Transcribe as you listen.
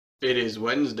It is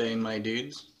Wednesday, my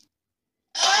dudes.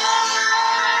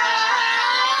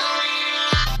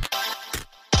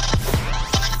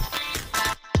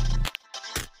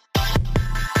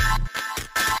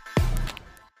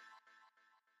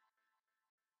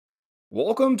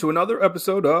 Welcome to another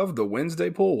episode of the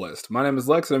Wednesday Pull List. My name is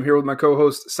Lex, and I'm here with my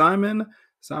co-host Simon.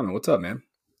 Simon, what's up, man?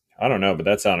 I don't know, but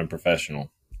that sounded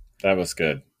professional. That was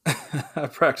good. I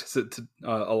practice it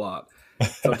a lot.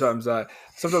 Sometimes I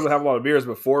have a lot of beers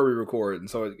before we record, and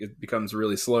so it becomes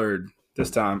really slurred.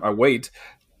 This time I wait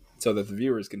so that the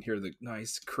viewers can hear the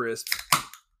nice, crisp.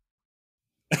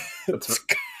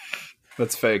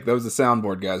 That's fake. That was the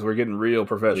soundboard, guys. We're getting real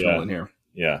professional in here.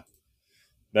 Yeah.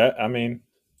 That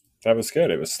was good.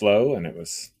 It was slow and it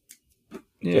was.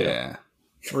 Yeah.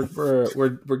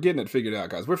 We're getting it figured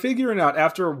out, guys. We're figuring out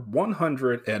after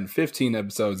 115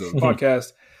 episodes of the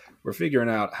podcast, we're figuring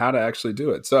out how to actually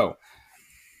do it. So,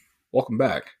 welcome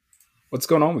back. What's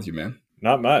going on with you, man?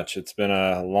 Not much. It's been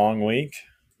a long week,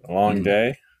 a long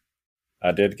day.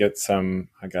 I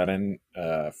got in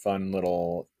a fun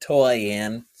little toy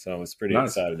in, so I was pretty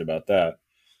excited about that.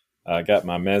 I got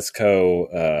my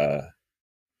Mezco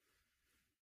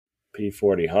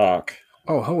P40 Hawk.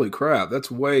 Oh, holy crap. That's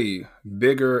way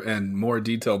bigger and more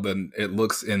detailed than it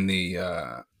looks in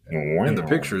the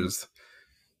pictures.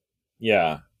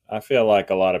 Yeah. I feel like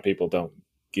a lot of people don't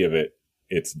give it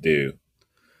its due.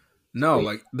 No,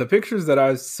 like the pictures that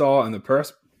I saw in the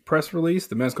press release,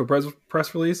 the Mezco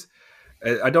press release,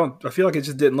 I feel like it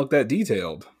just didn't look that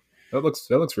detailed. That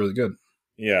looks really good.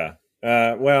 Yeah.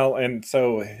 And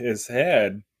so his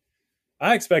head,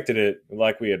 I expected it,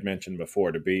 like we had mentioned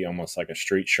before, to be almost like a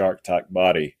Street Shark type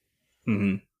body.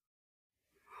 Mm-hmm.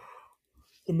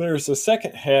 And there's a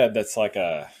second head that's like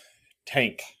a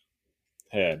tank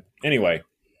head. Anyway,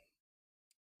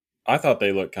 I thought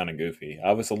they looked kind of goofy.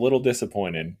 I was a little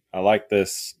disappointed. I like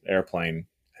this airplane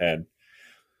head.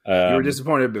 You were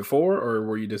disappointed before, or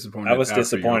were you disappointed? I was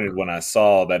disappointed when I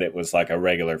saw that it was like a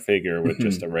regular figure with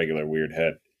just a regular weird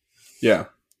head. Yeah.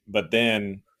 But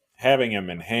then having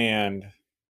him in hand,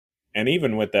 and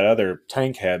even with that other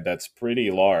tank head that's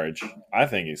pretty large, I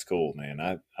think he's cool,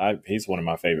 man. He's one of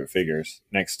my favorite figures.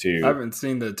 Next to, I haven't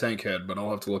seen the tank head, but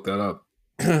I'll have to look that up.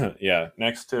 Yeah,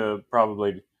 next to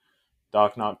probably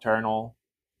Doc Nocturnal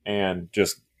and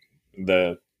just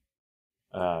the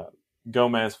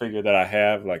Gomez figure that I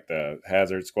have, like the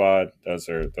Hazard Squad. Those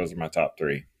are my top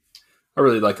three. I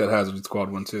really like that Hazard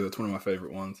Squad one too. That's one of my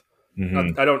favorite ones.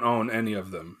 Mm-hmm. I don't own any of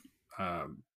them.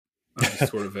 I'm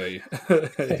just sort of a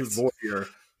voyeur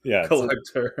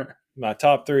collector. My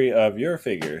top three of your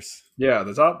figures. Yeah,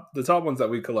 the top ones that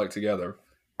we collect together.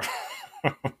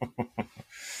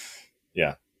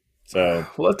 Yeah. So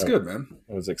well, that's good, man.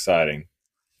 It was exciting.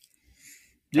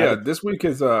 Yeah, this week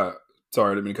is sorry, I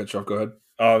didn't mean to cut you off. Go ahead.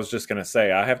 I was just going to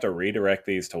say, I have to redirect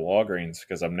these to Walgreens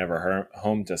because I'm never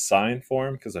home to sign for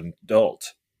them because an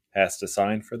adult has to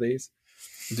sign for these.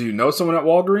 Do you know someone at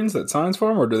Walgreens that signs for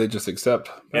them, or do they just accept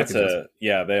packages?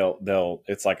 They'll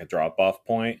it's like a drop-off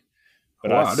point.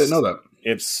 But I didn't know that.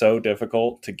 It's so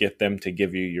difficult to get them to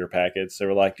give you your package. So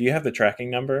we're like, do you have the tracking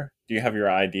number? Do you have your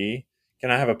ID?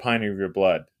 Can I have a pint of your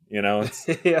blood? You know?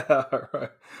 Yeah, right.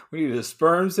 We need a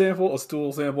sperm sample, a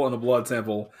stool sample, and a blood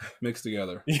sample mixed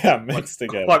together. Yeah, mixed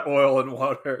together. Like oil and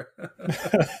water.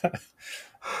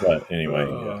 But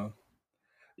anyway,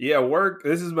 yeah, work.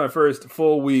 This is my first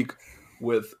full week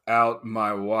without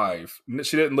my wife.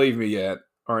 She didn't leave me yet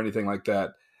or anything like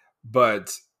that,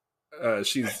 but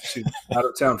she's out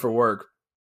of town for work.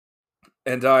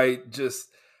 And I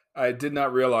did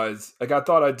not realize, like I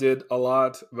thought I did a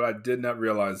lot, but I did not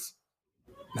realize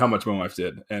how much my wife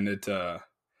did. And it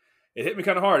hit me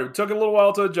kind of hard. It took a little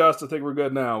while to adjust. I think we're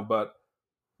good now, but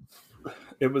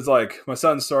it was like my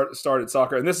son started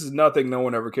soccer, and this is nothing no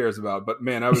one ever cares about, but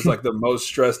man, I was like the most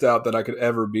stressed out that I could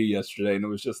ever be yesterday. And it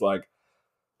was just like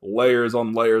layers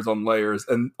on layers on layers.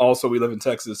 And also we live in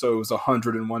Texas, so it was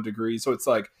 101 degrees. So it's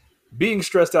like being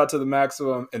stressed out to the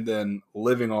maximum and then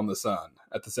living on the sun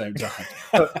at the same time.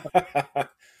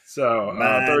 So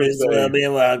Thursday, well be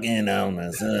walking on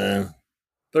the sun.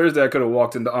 Thursday I could have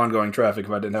walked into ongoing traffic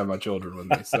if I didn't have my children with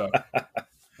me. So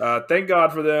thank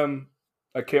God for them.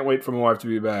 I can't wait for my wife to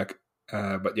be back.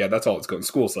 But yeah, that's all it's going.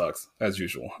 School sucks, as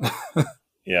usual.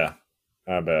 Yeah,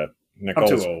 I bet. I'm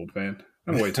too old, man.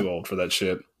 I'm way too old for that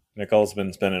shit. Nicole's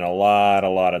been spending a lot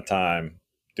of time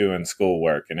doing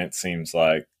schoolwork, and it seems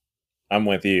like I'm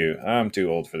with you. I'm too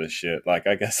old for this shit. Like,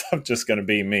 I guess I'm just going to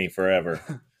be me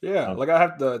forever. Yeah, like I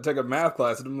have to take a math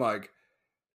class, and I'm like,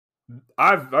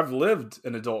 I've lived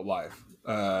an adult life.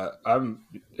 I'm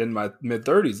in my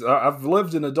mid-30s. I've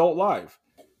lived an adult life.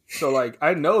 So, like,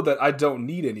 I know that I don't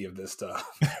need any of this stuff.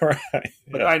 Right.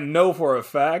 Like, I know for a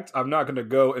fact I'm not going to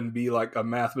go and be like a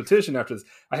mathematician after this.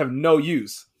 I have no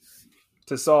use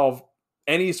to solve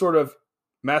any sort of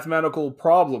mathematical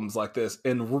problems like this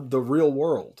in the real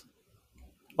world.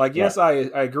 Like, yes, I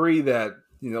agree that,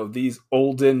 these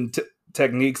olden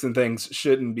techniques and things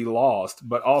shouldn't be lost,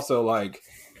 but also, like,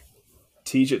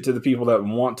 teach it to the people that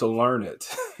want to learn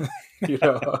it.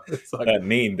 It's like, that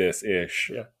need this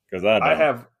ish. Yeah. Because I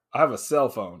have a cell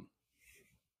phone.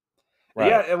 Right.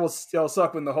 Yeah, it'll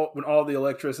suck when all the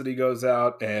electricity goes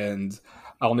out, and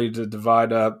I'll need to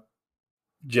divide up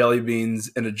jelly beans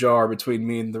in a jar between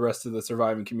me and the rest of the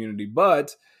surviving community.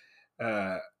 But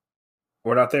we're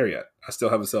not there yet. I still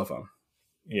have a cell phone.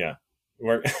 Yeah,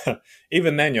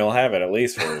 even then you'll have it at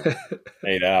least for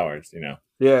 8 hours.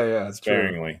 Yeah,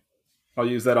 sparingly. True. I'll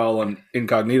use that all in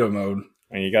incognito mode.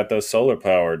 And you got those solar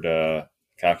powered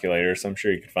calculators. I'm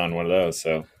sure you could find one of those.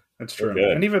 So. That's true.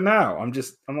 And even now,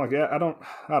 I'm like, yeah, I don't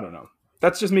know.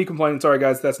 That's just me complaining. Sorry,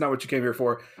 guys. That's not what you came here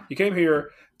for. You came here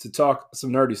to talk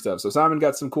some nerdy stuff. So Simon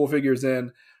got some cool figures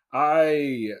in.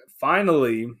 I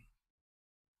finally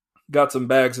got some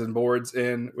bags and boards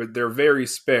in. They're very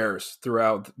sparse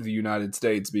throughout the United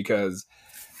States because,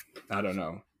 I don't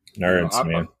know. Nerds,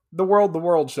 man. The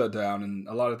world shut down and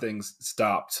a lot of things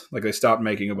stopped. Like, they stopped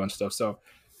making a bunch of stuff. So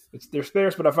they're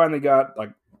sparse, but I finally got,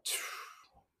 like,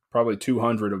 probably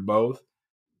 200 of both.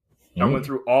 I went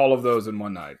through all of those in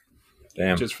one night.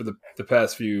 Damn. Just for the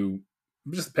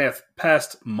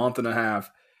past month and a half,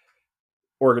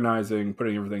 organizing,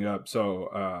 putting everything up.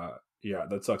 So, yeah,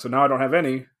 that sucks. So now I don't have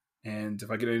any, and if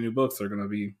I get any new books, they're going to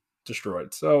be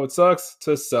destroyed. So it sucks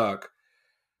to suck.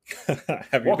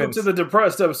 Welcome to the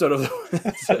depressed episode of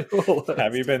the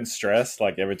Have you been stressed,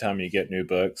 like, every time you get new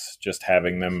books, just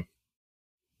having them,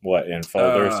 in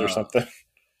folders or something?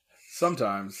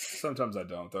 Sometimes I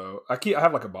don't though. I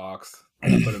have like a box.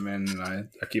 I put them in and I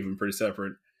keep them pretty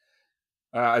separate.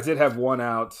 I did have one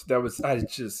out that was I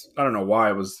don't know why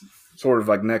it was sort of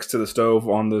like next to the stove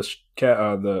on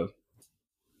the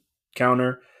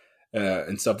counter,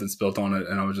 and something spilt on it,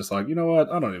 and I was just like, you know what?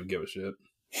 I don't even give a shit.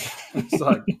 It's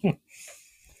like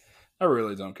I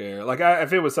really don't care. Like,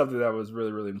 if it was something that was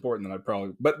really, really important, then I'd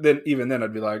probably. But then even then,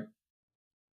 I'd be like,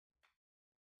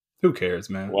 who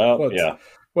cares, man? Well, yeah.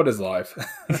 What is life?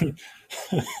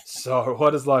 Sorrow.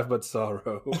 What is life but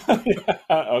sorrow?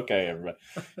 Okay, everybody.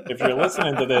 If you're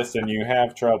listening to this and you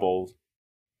have trouble,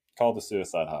 call the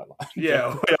suicide hotline.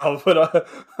 Yeah, I'll put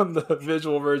on the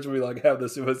visual version. We have the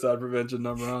suicide prevention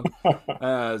number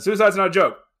on. Suicide's not a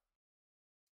joke.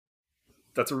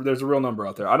 There's a real number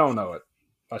out there. I don't know it.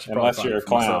 Unless you're a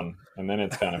clown, and then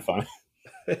it's kind of funny.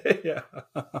 Yeah.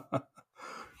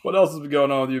 What else has been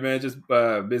going on with you, man? Just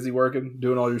busy working,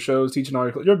 doing all your shows, teaching all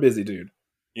your... You're a busy dude.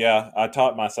 Yeah, I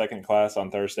taught my second class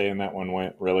on Thursday, and that one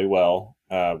went really well.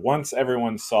 Once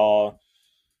everyone saw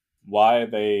why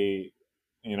they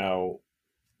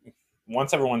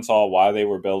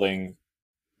were building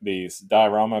these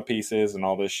diorama pieces and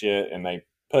all this shit, and they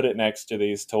put it next to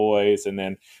these toys, and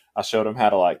then I showed them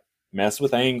how to, mess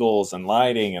with angles and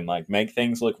lighting and, make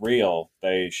things look real,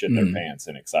 they shit their pants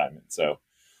in excitement. So...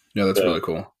 Yeah, that's really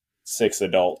cool. 6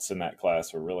 adults in that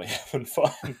class were really having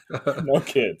fun. No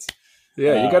kids.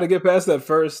 Yeah, you got to get past that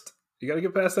first. You got to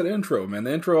get past that intro, man.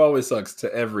 The intro always sucks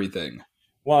to everything.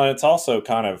 Well, it's also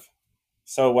kind of...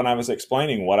 So when I was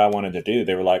explaining what I wanted to do,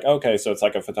 they were like, okay, so it's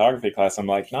like a photography class. I'm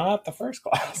like, not the first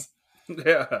class.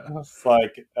 Yeah. It's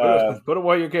like... put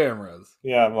away your cameras.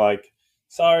 Yeah, I'm like,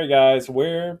 sorry, guys,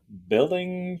 we're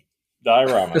building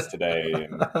dioramas today.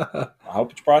 And I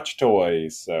hope you brought your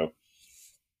toys, so...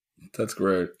 That's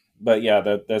great. But yeah,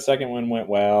 the second one went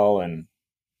well, and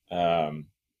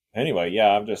anyway,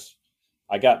 yeah,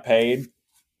 I got paid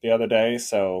the other day,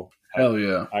 so hell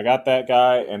yeah, I got that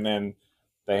guy, and then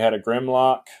they had a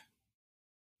Grimlock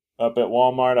up at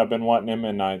Walmart. I've been wanting him,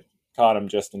 and I caught him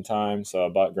just in time, so I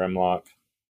bought Grimlock.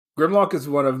 Grimlock is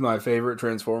one of my favorite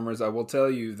Transformers. I will tell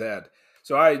you that.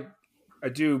 So I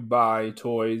do buy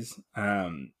toys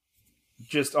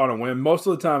just on a whim. Most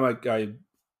of the time, I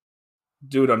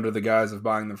do it under the guise of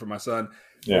buying them for my son.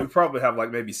 Yeah. We probably have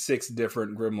maybe 6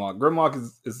 different Grimlock. Grimlock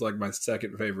is my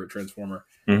second favorite Transformer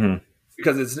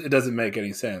because it doesn't make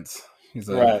any sense. He's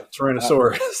a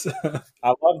Tyrannosaurus.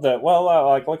 I love that. Well,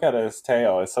 look at his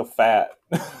tail. It's so fat.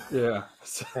 Yeah.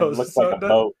 It looks like a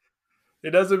boat. It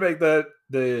doesn't make that.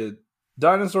 The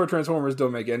dinosaur Transformers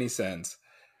don't make any sense.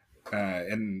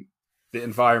 And the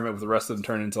environment with the rest of them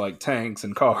turn into tanks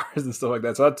and cars and stuff like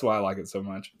that. So that's why I like it so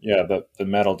much. Yeah, the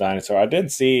metal dinosaur. I did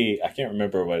see, I can't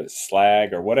remember what it's,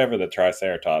 Slag or whatever, the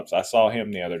Triceratops. I saw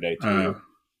him the other day too.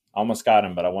 Almost got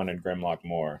him, but I wanted Grimlock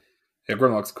more. Yeah,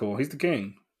 Grimlock's cool. He's the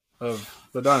king of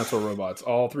the dinosaur robots,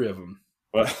 all 3 of them.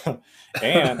 Well,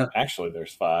 and actually,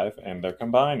 there's 5, and they're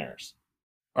combiners.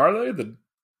 Are they?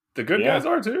 The good guys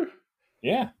are too?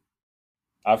 Yeah.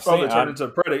 I've seen they turn into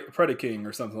Predaking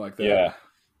or something like that. Yeah.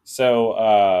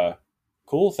 So,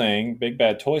 cool thing, Big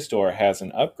Bad Toy Store has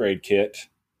an upgrade kit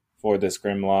for this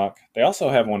Grimlock. They also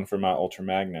have one for my Ultra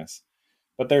Magnus.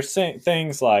 But there's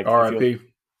things like... R.I.P.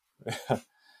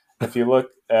 If you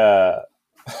look... yeah,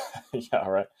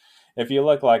 right. If you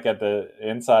look like at the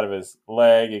inside of his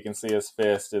leg, you can see his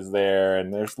fist is there.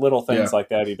 And there's little things like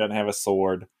that. He doesn't have a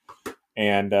sword.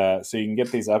 And so you can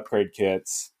get these upgrade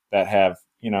kits that have,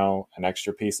 an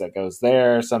extra piece that goes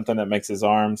there, something that makes his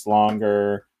arms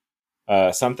longer,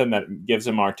 something that gives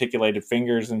him articulated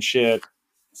fingers and shit.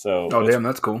 So, damn,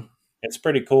 that's cool. It's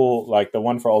pretty cool. Like the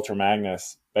one for Ultra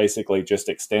Magnus basically just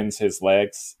extends his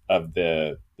legs of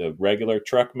the regular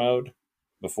truck mode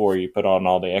before you put on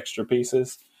all the extra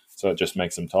pieces. So it just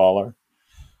makes him taller.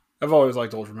 I've always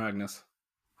liked Ultra Magnus.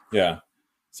 Yeah.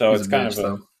 So it's kind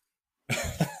of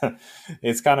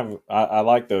it's kind of I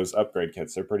like those upgrade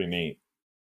kits. They're pretty neat.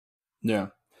 Yeah.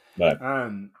 But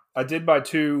I did buy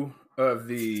 2 of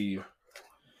the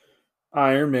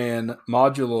Iron Man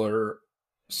modular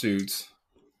suits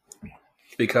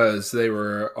because they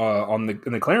were in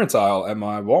the clearance aisle at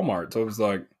my Walmart. So it was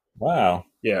like, wow.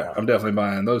 Yeah, I'm definitely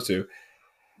buying those 2.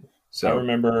 So I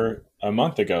remember a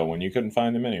month ago when you couldn't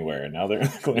find them anywhere, and now they're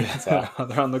in the clearance aisle.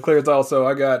 They're on the clearance aisle. So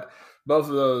I got both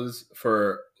of those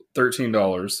for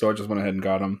 $13. So I just went ahead and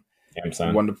got them. Damn,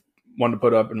 son. One to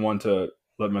put up and one to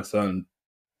let my son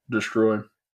destroy.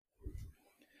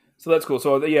 So that's cool.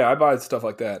 So yeah, I buy stuff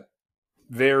like that.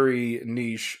 Very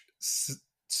niche,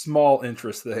 small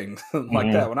interest things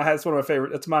like that. When it's one of my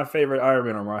favorite. It's my favorite Iron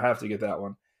Man armor. I have to get that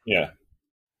one. Yeah.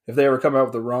 If they ever come out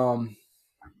with the ROM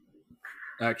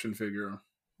action figure,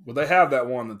 well, they have that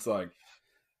one that's like,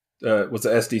 what's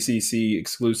the SDCC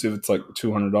exclusive? It's like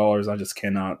 $200. I just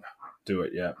cannot do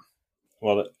it yet.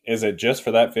 Well, is it just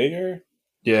for that figure?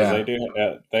 Yeah, they do.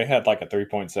 They had like a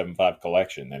 3.75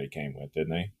 collection that he came with,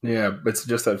 didn't they? Yeah, it's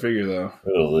just that figure though.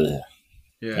 Ugh.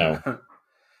 Yeah,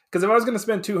 because if I was going to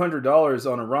spend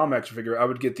 $200 on a ROM action figure, I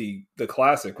would get the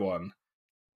classic one.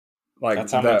 Like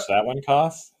that's how much that one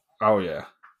costs. Oh yeah,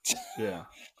 yeah.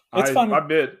 It's funny.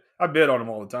 I bid on them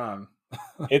all the time.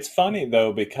 It's funny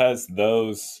though because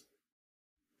those,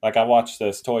 like I watched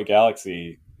this Toy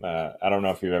Galaxy. I don't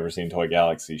know if you've ever seen Toy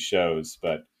Galaxy shows,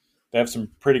 but they have some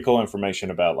pretty cool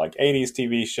information about like 80s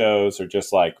TV shows or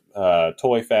just like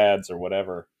toy fads or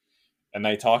whatever. And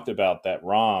they talked about that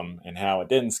ROM and how it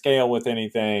didn't scale with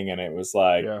anything, and it was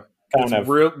like kind of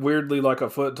weirdly like a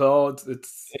foot tall.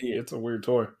 It's a weird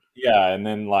toy. Yeah, and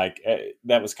then like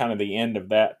that was kind of the end of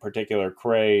that particular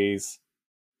craze,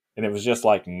 and it was just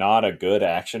like not a good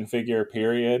action figure.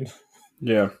 Period.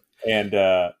 Yeah, and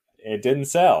it didn't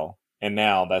sell, and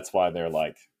now that's why they're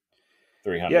like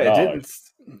 $300. Yeah,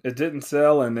 it didn't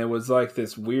sell, and it was like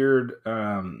this weird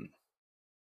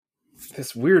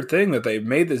thing that they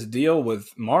made this deal with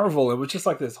Marvel. It was just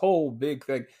like this whole big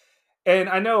thing. And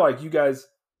I know like you guys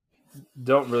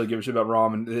don't really give a shit about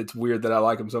ROM, and it's weird that I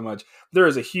like them so much. There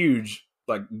is a huge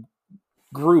like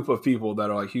group of people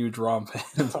that are like huge ROM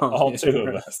fans. All 2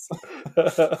 of us.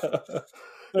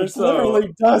 There's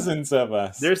literally dozens of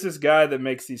us. There's this guy that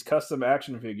makes these custom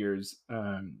action figures,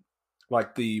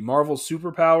 like the Marvel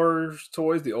Superpowers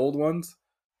toys, the old ones.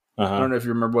 I don't know if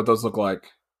you remember what those look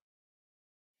like.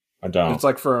 I don't. It's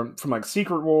like from like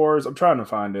Secret Wars. I'm trying to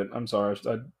find it. I'm sorry,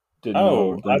 I didn't.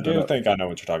 Oh, I do think I know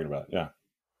what you're talking about. Yeah.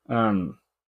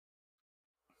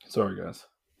 Sorry guys,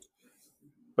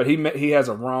 but he has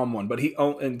a ROM one, but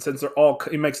and since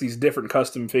he makes these different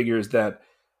custom figures that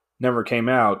never came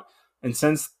out, and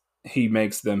since he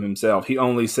makes them himself, he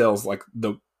only sells like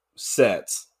the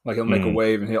sets. Like he'll make a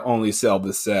wave and he'll only sell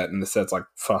this set, and the set's like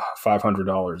 $500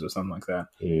 or something like that.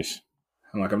 Yeesh.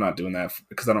 I'm like, I'm not doing that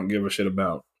because I don't give a shit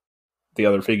about the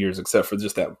other figures except for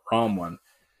just that ROM one.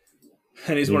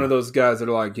 And he's one of those guys that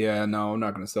are like, yeah, no, I'm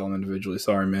not going to sell them individually.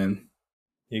 Sorry, man.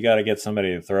 You got to get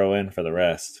somebody to throw in for the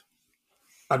rest.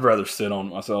 I'd rather sit on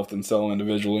myself than sell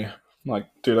individually. I'm like,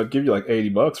 dude, I'd give you like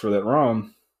 $80 for that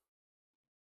ROM.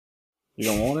 You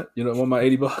don't want it? You don't want my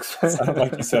 $80? Sounds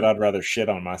like you said I'd rather shit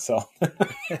on myself.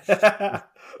 I'd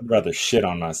rather shit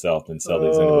on myself than sell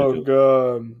these individually.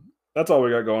 Oh, God. That's all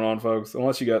we got going on, folks.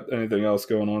 Unless you got anything else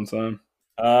going on, Sam.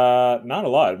 Not a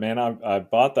lot, man. I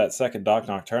bought that second Doc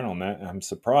Nocturnal, and I'm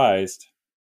surprised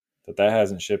that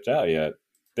hasn't shipped out yet.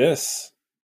 This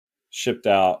shipped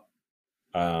out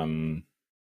like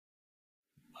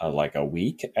a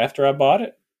week after I bought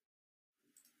it.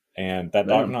 And that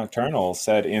Dark Nocturnal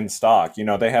said in stock. You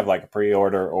know, they have like a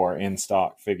pre-order or in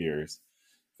stock figures.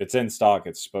 If it's in stock,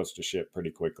 it's supposed to ship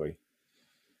pretty quickly.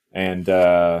 And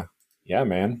yeah,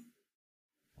 man.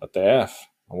 What the F?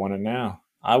 I want it now.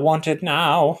 I want it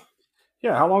now.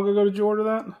 Yeah, how long ago did you order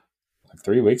that? Like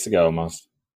 3 weeks ago almost.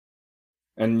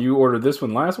 And you ordered this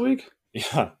one last week?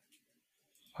 Yeah.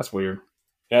 That's weird.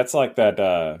 Yeah, it's like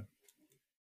that.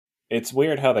 It's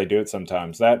weird how they do it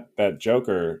sometimes. That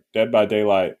Joker, Dead by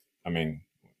Daylight. I mean,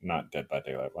 not Dead by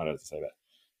Daylight. Why does it say that?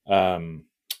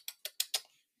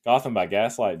 Gotham by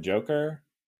Gaslight Joker.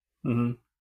 Mm-hmm.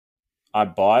 I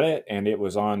bought it and it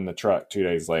was on the truck 2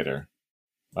 days later.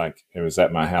 Like it was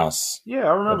at my house. Yeah,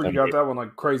 I remember you got that one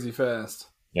like crazy fast.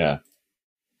 Yeah.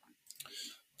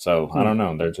 So I don't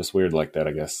know. They're just weird like that,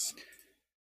 I guess.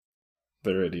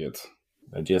 They're idiots.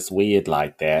 They're just weird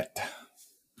like that.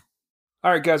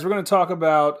 All right, guys, we're going to talk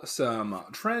about some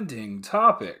trending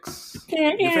topics.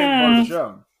 Your favorite part of the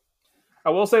show. I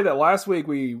will say that last week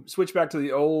we switched back to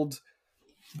the old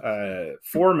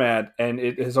format, and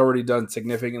it has already done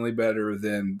significantly better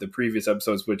than the previous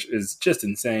episodes, which is just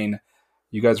insane.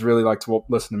 You guys really like to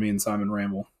listen to me and Simon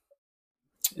ramble.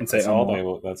 And say that's all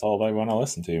they want to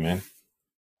listen to, man.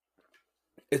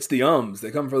 It's the ums.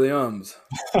 They come for the ums.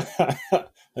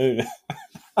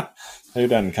 Who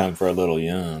doesn't come for a little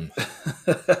yum?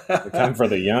 They come for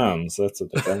the yums. That's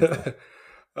what they come for.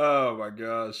 Oh, my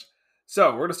gosh.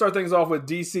 So, we're going to start things off with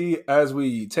DC, as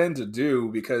we tend to do,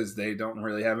 because they don't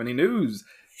really have any news.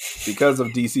 Because of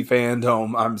DC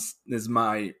fandom, is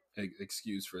my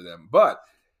excuse for them. But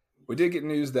we did get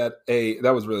news that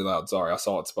that was really loud. Sorry, I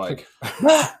saw it spike.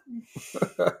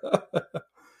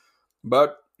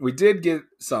 But we did get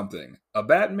something. The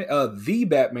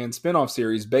Batman spinoff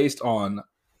series based on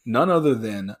none other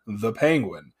than The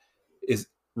Penguin is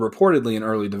reportedly in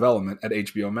early development at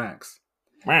HBO Max.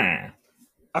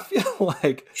 I feel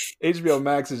like HBO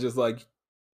Max is just like,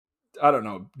 I don't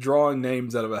know, drawing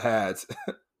names out of a hat.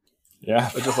 Yeah.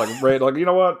 Just like, right, like, you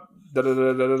know what?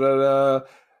 Da-da-da-da-da-da.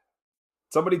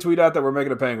 Somebody tweet out that we're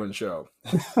making a Penguin show.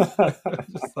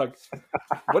 Just like,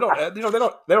 we don't, they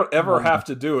don't ever have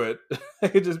to do it. They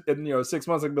could just, in 6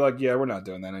 months, they can be like, yeah, we're not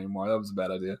doing that anymore. That was a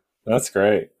bad idea. That's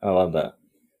great. I love that.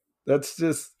 That's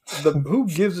just who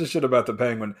gives a shit about the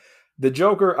Penguin? The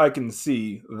Joker, I can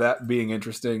see that being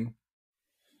interesting.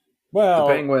 Well,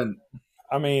 the Penguin.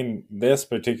 I mean, this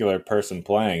particular person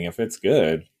playing, if it's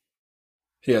good.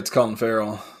 Yeah, it's Colin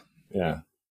Farrell. Yeah.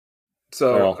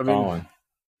 So, Farrell I mean, Colin.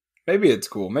 Maybe it's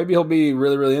cool. Maybe he'll be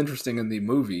really, really interesting in the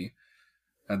movie,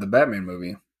 the Batman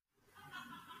movie.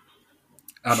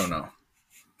 I don't know.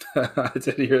 I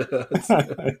did hear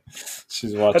that.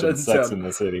 She's watching Sex in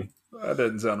the City. That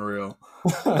doesn't sound real.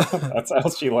 That's how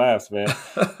she laughs, man.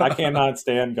 I cannot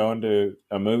stand going to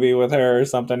a movie with her or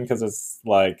something because it's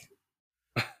like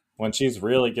when she's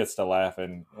really gets to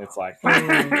laughing, it's like,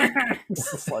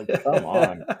 it's like, come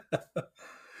on.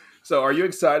 So, are you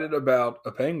excited about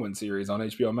a Penguin series on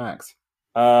HBO Max?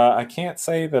 I can't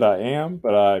say that I am,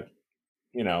 but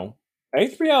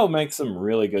HBO makes some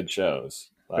really good shows.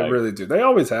 They really do. They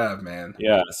always have, man.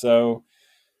 Yeah, so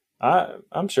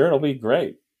I'm sure it'll be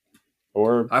great.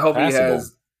 Or I hope passable.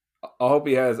 I hope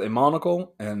he has a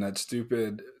monocle and that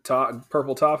stupid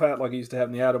purple top hat like he used to have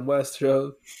in the Adam West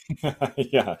show.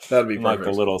 Yeah, that'd be perfect. Like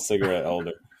a little cigarette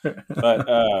holder.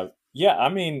 But yeah, I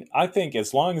mean, I think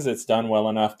as long as it's done well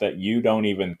enough that you don't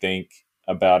even think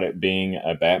about it being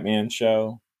a Batman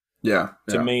show. Yeah.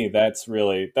 To me, that's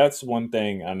one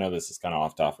thing. I know this is kind of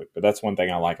off topic, but that's one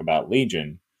thing I like about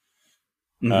Legion.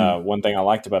 Mm-hmm. One thing I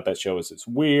liked about that show is it's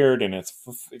weird and it's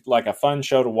like a fun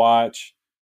show to watch.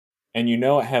 And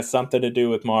it has something to do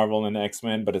with Marvel and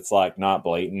X-Men, but it's like not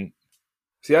blatant.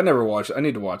 See, I never watched. I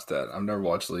need to watch that. I've never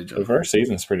watched Legion. The first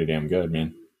season's pretty damn good,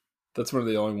 man. That's one of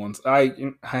the only ones. I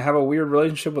have a weird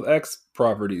relationship with X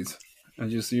properties. I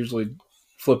just usually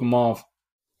flip them off.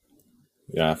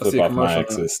 Yeah, I flip off my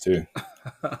exes too.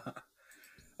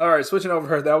 All right, switching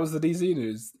over. That was the DC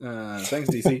news. Thanks,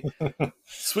 DC.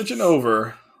 Switching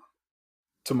over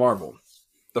to Marvel.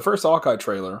 The first Hawkeye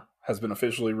trailer has been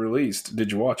officially released.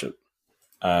 Did you watch it?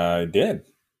 I did.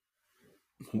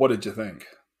 What did you think?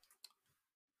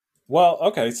 Well,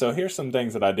 okay, so here's some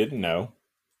things that I didn't know.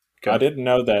 Okay. I didn't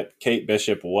know that Kate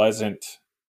Bishop wasn't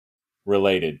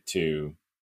related to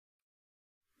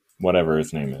whatever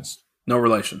his name is. No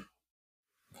relation.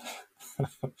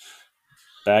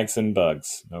 Bags and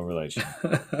Bugs. No relation.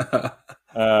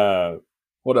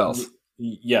 What else?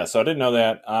 Yeah, so I didn't know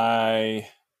that. I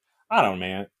don't know,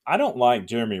 man. I don't like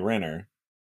Jeremy Renner.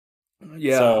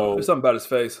 Yeah, there's something about his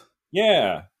face.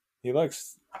 Yeah, he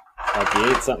looks like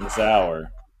he ate something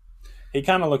sour. He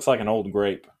kind of looks like an old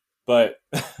grape. But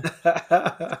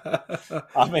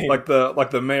I mean, like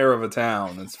the mayor of a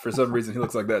town. It's for some reason he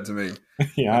looks like that to me.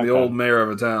 Yeah, like the old mayor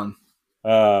of a town.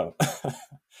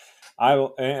 I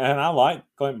like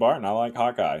Clint Barton. I like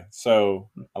Hawkeye. So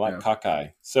I like Hawkeye.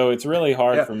 So it's really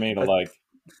hard for me to like.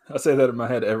 I say that in my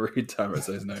head every time I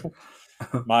say his name.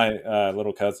 My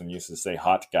little cousin used to say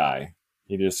Hot Guy.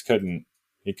 He just couldn't.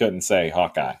 He couldn't say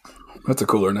Hawkeye. That's a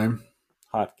cooler name.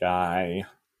 Hot Guy.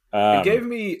 It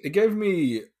gave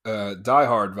me Die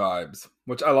Hard vibes,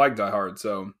 which I like Die Hard.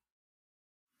 So,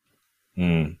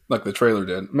 like the trailer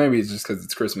did. Maybe it's just because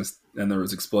it's Christmas and there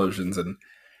was explosions and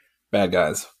bad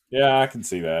guys. Yeah, I can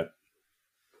see that.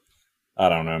 I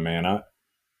don't know, man.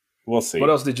 We'll see. What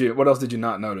else did you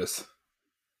not notice?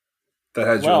 That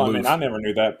had you aloof? I mean, I never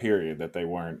knew that period that they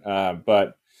weren't.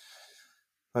 But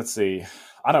let's see.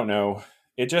 I don't know.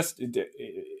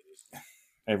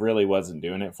 It really wasn't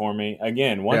doing it for me.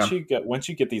 Again, once you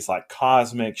get these like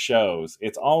cosmic shows,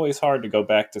 it's always hard to go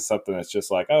back to something that's just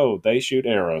like, oh, they shoot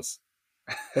arrows.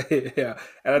 Yeah,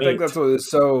 and I think that's what is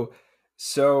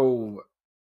so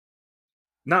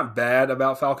not bad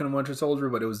about Falcon and Winter Soldier,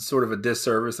 but it was sort of a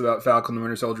disservice about Falcon and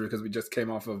Winter Soldier because we just came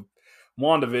off of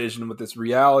WandaVision with this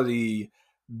reality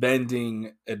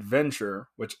bending adventure,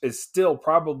 which is still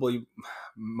probably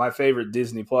my favorite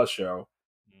Disney Plus show.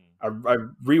 I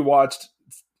rewatched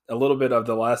a little bit of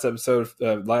the last episode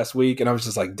last week, and I was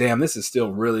just like, damn, this is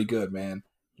still really good, man.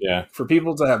 Yeah. For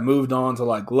people to have moved on to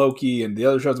like Loki and the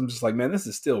other shows, I'm just like, man, this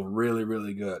is still really,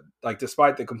 really good. Like,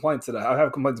 despite the complaints that I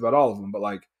have complaints about all of them, but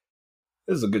like,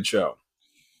 this is a good show.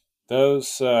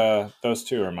 Those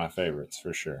two are my favorites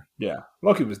for sure. Yeah.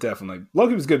 Loki was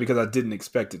good because I didn't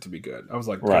expect it to be good. I was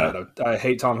like, God, I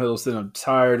hate Tom Hiddleston. I'm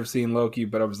tired of seeing Loki,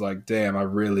 but I was like, damn, I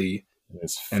really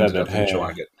ended up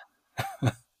enjoying it.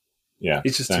 Yeah.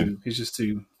 He's just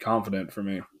too confident for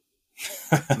me.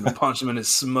 I'm gonna punch him in his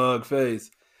smug face.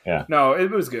 Yeah. No,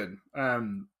 it was good.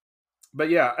 But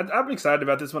yeah, I'm excited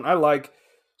about this one.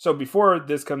 So before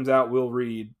this comes out, we'll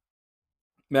read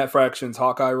Matt Fraction's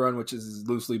Hawkeye run, which is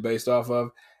loosely based off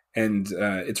of, and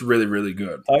it's really, really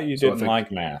good. I thought you didn't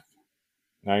like math.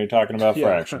 Now you're talking about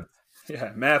Fraction.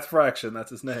 Yeah, Matt Fraction, that's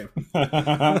his name.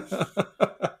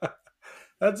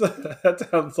 That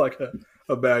sounds like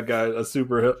a bad guy, a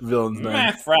super villain's name.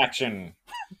 Math Fraction.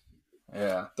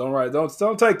 Yeah,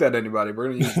 don't take that, anybody. We're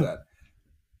gonna use that.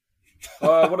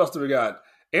 What else do we got?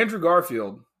 Andrew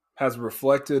Garfield has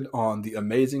reflected on the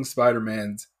Amazing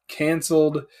Spider-Man's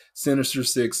canceled Sinister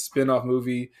Six spinoff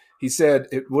movie. He said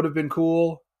it would have been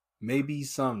cool, maybe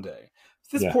someday.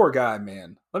 This poor guy,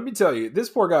 man. Let me tell you, this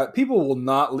poor guy. People will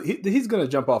not. He's gonna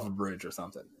jump off a bridge or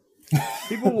something.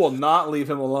 People will not leave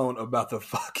him alone about the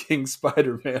fucking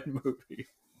Spider-Man movie.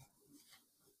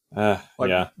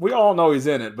 We all know he's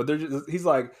in it, but he's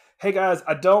like, hey guys,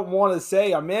 I don't want to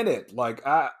say I'm in it. Like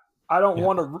I don't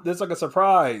want to. It's like a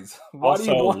surprise. Why also,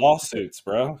 do you want lawsuits,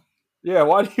 bro? Yeah,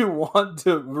 why do you want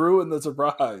to ruin the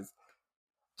surprise?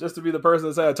 Just to be the person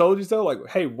to say I told you so? Like,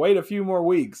 hey, wait a few more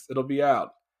weeks, it'll be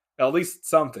out. At least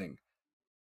something.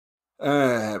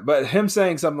 But him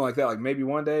saying something like that, like maybe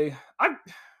one day,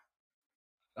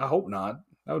 I hope not.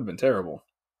 That would have been terrible.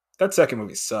 That second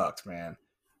movie sucked, man.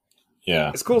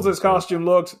 Yeah. As cool as his costume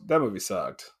looked, that movie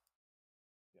sucked.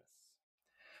 Yes.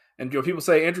 And people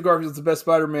say Andrew Garfield's the best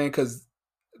Spider-Man because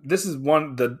this is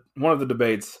one of the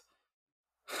debates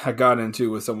I got into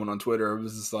with someone on Twitter. It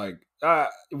was just like,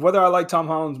 whether I like Tom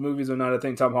Holland's movies or not, I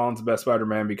think Tom Holland's the best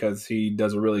Spider-Man because he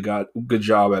does a really good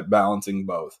job at balancing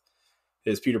both.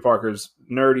 His Peter Parker's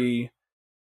nerdy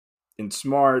and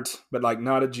smart, but like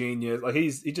not a genius. Like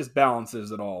he just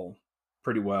balances it all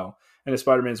pretty well. And his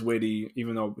Spider-Man's witty,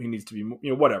 even though he needs to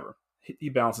be, whatever. He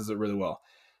balances it really well.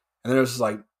 And then it was just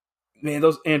like, man,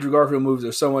 those Andrew Garfield movies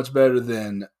are so much better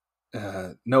than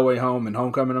No Way Home and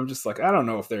Homecoming. I'm just like, I don't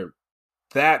know if they're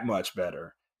that much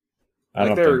better.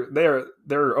 Like they're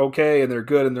okay and they're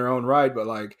good in their own right, but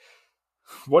like,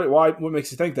 what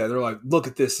makes you think that? They're like, look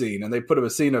at this scene, and they put up a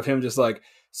scene of him just like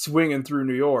swinging through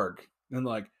New York, and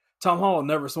like Tom Holland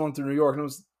never swung through New York,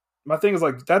 and my thing is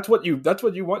like, that's what you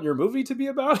want your movie to be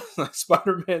about? Like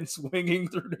Spider-Man swinging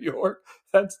through New York?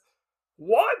 That's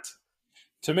what?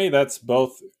 To me, that's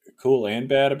both cool and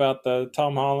bad about the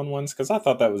Tom Holland ones, because I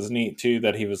thought that was neat too,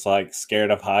 that he was like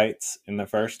scared of heights in the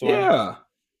first one. Yeah.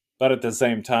 But at the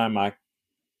same time, I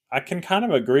can kind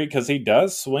of agree because he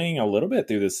does swing a little bit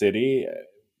through the city,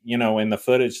 in the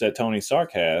footage that Tony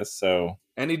Stark has. So,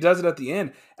 and he does it at the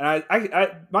end. And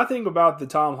I my thing about the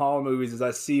Tom Holland movies is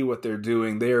I see what they're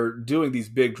doing. They're doing these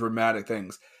big dramatic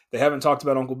things. They haven't talked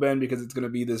about Uncle Ben because it's going to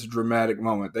be this dramatic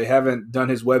moment. They haven't done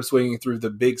his web swinging through the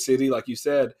big city, like you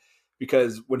said,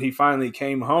 because when he finally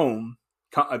came home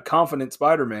a confident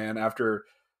Spider-Man after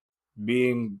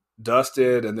being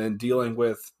dusted and then dealing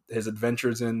with his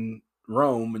adventures in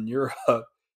Rome and Europe.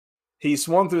 He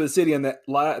swung through the city in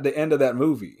the end of that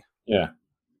movie. Yeah.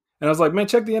 And I was like, man,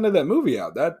 check the end of that movie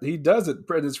out. That he does it.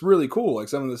 It's really cool. Like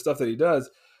some of the stuff that he does.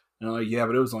 And I'm like, yeah,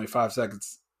 but it was only 5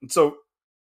 seconds. And so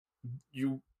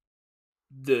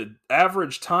the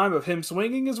average time of him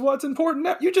swinging is what's important.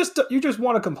 You just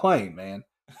want to complain, man.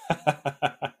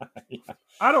 Yeah.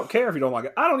 I don't care if you don't like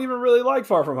it. I don't even really like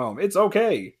Far From Home. It's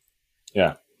okay.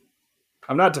 Yeah.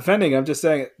 I'm not defending. I'm just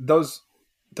saying those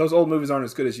old movies aren't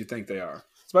as good as you think they are.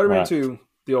 Spider-Man 2,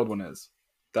 the old one is.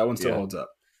 That one still holds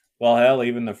up. Well, hell,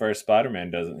 even the first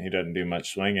Spider-Man doesn't do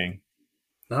much swinging.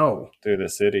 No. Through the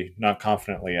city. Not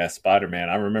confidently as Spider-Man.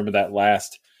 I remember that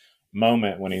last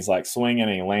moment when he's like swinging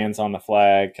and he lands on the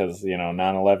flag because,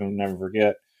 9/11, never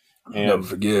forget. And, never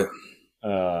forget.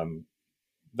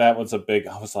 That was I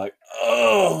was like,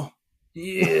 oh.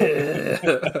 Yeah.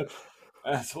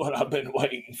 That's what I've been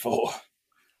waiting for.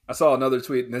 I saw another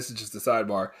tweet, and this is just a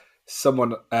sidebar.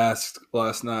 Someone asked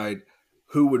last night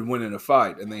who would win in a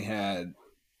fight, and they had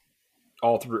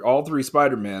all three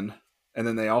Spider-Men, and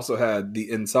then they also had the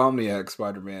Insomniac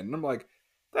Spider-Man. And I'm like,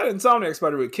 that Insomniac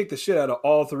Spider-Man would kick the shit out of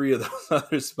all three of those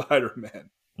other Spider-Men.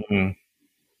 Mm-hmm.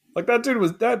 Like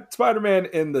that Spider-Man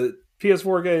in the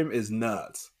PS4 game is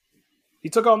nuts. He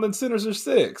took on the Sinister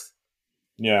Six.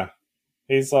 Yeah.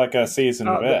 He's like a seasoned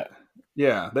vet.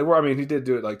 Yeah, they were. I mean, he did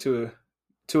do it like two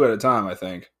at a time, I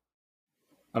think.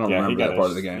 I don't remember that part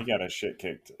of the game. He got his shit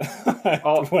kicked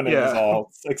when it was all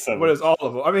 6 of them. When it was all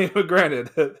of them. I mean, granted,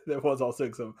 it was all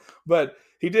 6 of them. But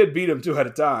he did beat them 2 at a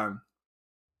time.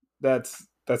 That's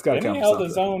got to count. And he held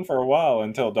his own for a while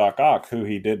until Doc Ock, who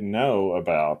he didn't know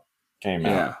about, came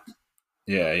out.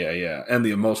 Yeah. And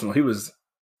he was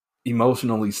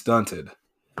emotionally stunted.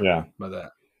 Yeah. By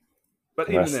that. But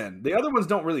even then, the other ones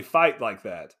don't really fight like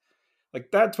that.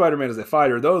 Like that Spider-Man is a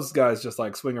fighter. Those guys just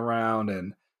like swing around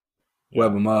and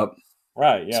web them up.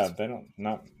 Right, yeah. They don't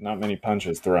not many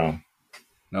punches thrown.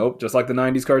 Nope, just like the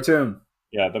 90s cartoon.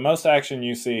 Yeah, the most action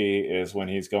you see is when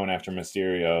he's going after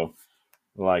Mysterio.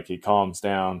 Like he calms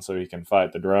down so he can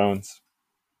fight the drones.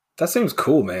 That seems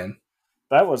cool, man.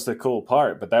 That was the cool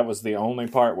part, but that was the only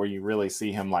part where you really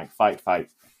see him like fight. I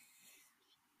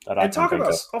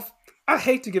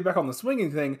hate to get back on the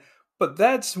swinging thing, but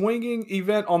that swinging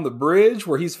event on the bridge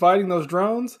where he's fighting those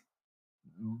drones,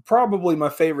 probably my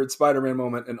favorite Spider-Man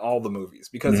moment in all the movies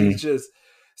because he's just.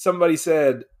 Somebody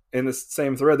said in the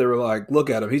same thread, they were like, "Look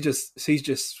at him. He's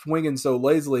just swinging so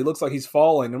lazily. He looks like he's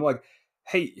falling." I'm like,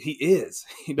 "Hey, he is.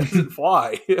 He doesn't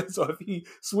fly. So if he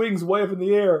swings way up in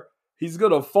the air, he's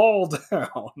gonna fall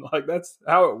down. Like that's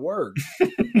how it works."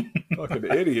 Fucking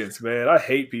idiots, man. I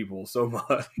hate people so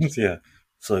much. Yeah,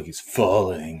 it's like he's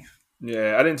falling.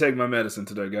 Yeah, I didn't take my medicine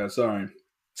today, guys. Sorry.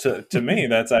 So to me,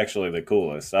 that's actually the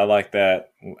coolest. I like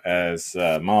that as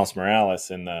Miles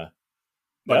Morales in the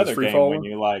other game when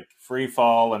you like free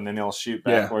fall and then he'll shoot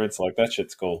backwards. Like that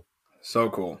shit's cool. So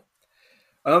cool.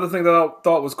 Another thing that I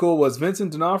thought was cool was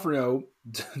Vincent D'Onofrio.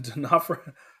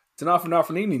 D'Onofrio.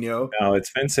 No,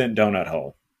 it's Vincent Donut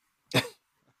Hole.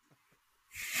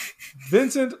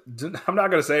 Vincent, I'm not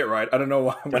going to say it right. I don't know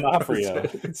why. D'Onofrio.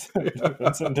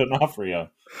 Vincent D'Onofrio.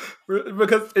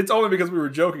 Because it's only because we were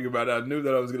joking about it. I knew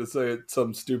that I was going to say it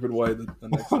some stupid way the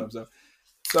next time.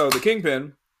 So the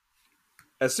Kingpin,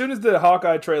 as soon as the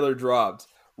Hawkeye trailer dropped,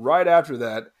 right after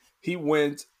that, he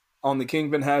went on the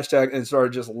Kingpin hashtag and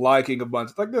started just liking a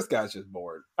bunch. Like, this guy's just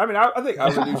bored. I mean, I think I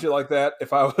would do shit like that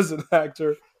if I was an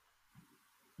actor.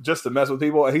 Just to mess with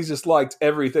people, and he's just liked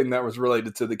everything that was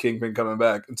related to the Kingpin coming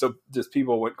back, and so just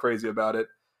people went crazy about it.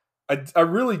 I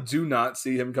really do not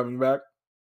see him coming back,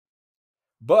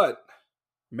 but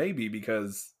maybe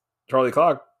because Charlie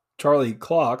Cox, the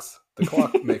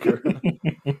clock maker,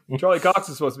 Charlie Cox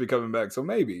is supposed to be coming back, so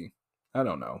maybe I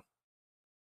don't know.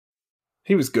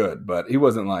 He was good, but he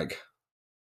wasn't like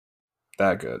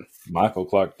that good. Michael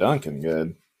Clark Duncan,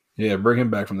 good. Yeah, bring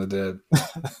him back from the dead.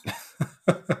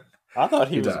 I thought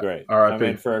he was great. R.I.P. I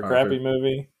mean, for a crappy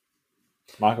movie,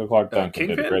 Michael Clark Duncan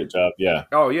did a great job. Yeah.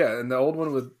 Oh yeah, and the old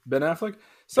one with Ben Affleck.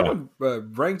 Someone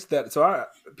ranked that. So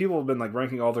people have been like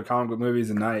ranking all their comic book movies,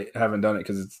 and I haven't done it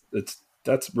because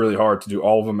that's really hard to do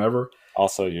all of them ever.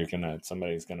 Also,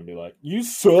 somebody's gonna be like, "You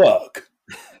suck."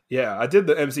 Yeah, I did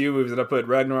the MCU movies, and I put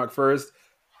Ragnarok first.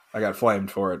 I got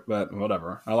flamed for it, but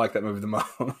whatever. I like that movie the most.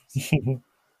 It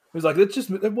was like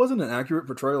it wasn't an accurate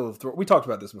portrayal of Thor. We talked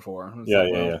about this before.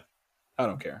 Yeah. I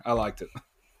don't care. I liked it.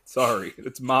 Sorry,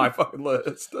 it's my fucking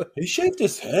list. He shaved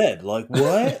his head. Like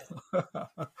what?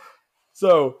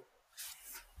 So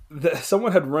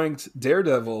someone had ranked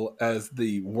Daredevil as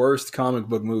the worst comic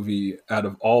book movie out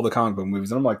of all the comic book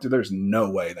movies, and I'm like, dude, there's no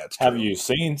way that's true. Have you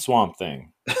seen Swamp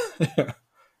Thing? Have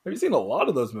you seen a lot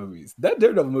of those movies? That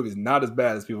Daredevil movie is not as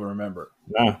bad as people remember.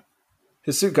 No.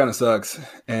 His suit kind of sucks,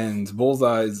 and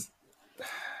Bullseye's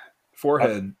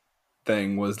forehead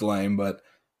thing was lame, but...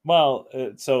 Well,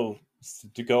 so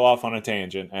to go off on a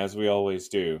tangent, as we always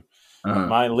do,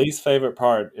 my least favorite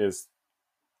part is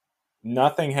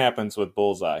nothing happens with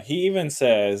Bullseye. He even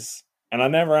says, and I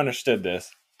never understood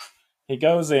this, he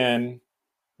goes in,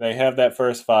 they have that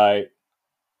first fight,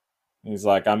 he's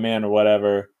like, I'm in or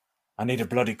whatever, I need a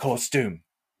bloody costume,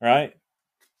 right?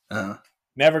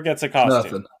 Never gets a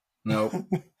costume. Nothing. Nope.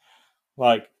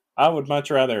 Like, I would much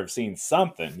rather have seen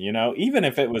something, you know, even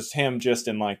if it was him just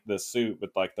in like the suit with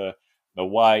like the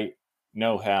white,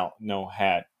 no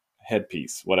hat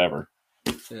headpiece, whatever.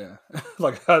 Yeah.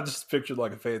 Like, I just pictured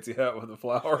like a fancy hat with a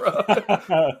flower on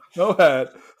it. No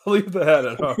hat. Leave the hat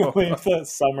at home. Leave the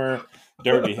summer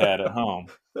derby hat at home.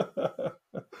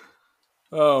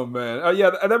 Oh, man.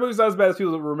 Yeah, that movie's not as bad as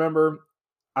people remember.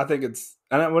 I think it's,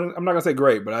 and I'm not going to say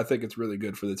great, but I think it's really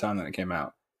good for the time that it came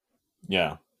out.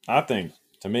 Yeah. I think,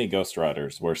 to me, Ghost Rider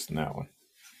is worse than that one.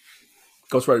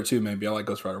 Ghost Rider 2, maybe. I like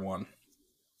Ghost Rider 1.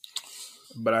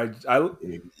 But I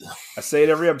say it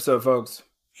every episode, folks.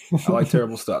 I like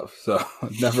terrible stuff. So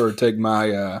never take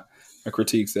my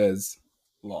critiques as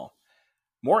law.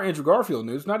 More Andrew Garfield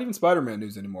news. Not even Spider-Man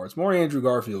news anymore. It's more Andrew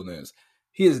Garfield news.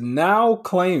 He is now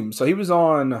claimed. So he was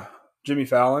on Jimmy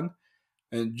Fallon.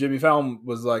 And Jimmy Fallon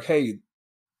was like, hey,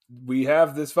 we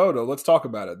have this photo. Let's talk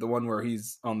about it. The one where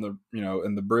he's on the,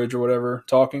 in the bridge or whatever,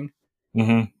 talking.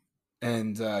 Mm-hmm.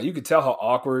 And you could tell how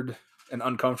awkward and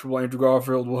uncomfortable Andrew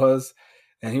Garfield was.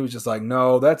 And he was just like,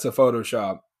 no, that's a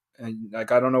Photoshop. And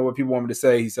like, I don't know what people want me to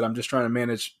say. He said, I'm just trying to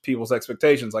manage people's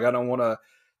expectations. Like, I don't want to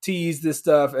tease this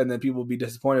stuff and then people will be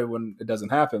disappointed when it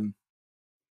doesn't happen.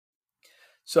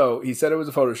 So he said it was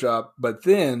a Photoshop. But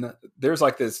then there's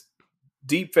like this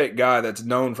deepfake guy that's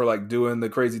known for like doing the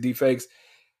crazy deepfakes.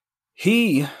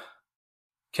 He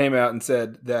came out and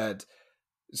said that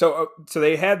so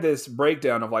they had this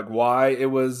breakdown of like why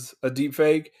it was a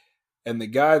deepfake, and the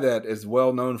guy that is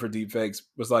well known for deepfakes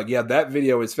was like, yeah, that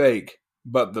video is fake,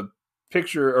 but the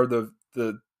picture or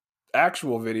the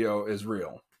actual video is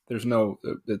real. There's no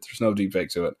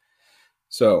deepfake to it.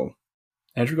 So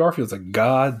Andrew Garfield's a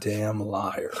goddamn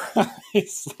liar.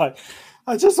 He's like,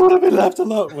 I just want to be left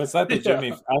alone. Was that the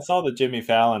Jimmy? I saw the Jimmy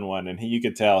Fallon one, and you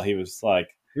could tell he was like,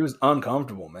 he was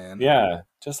uncomfortable, man. Yeah,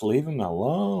 just leave him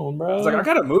alone, bro. It's like, I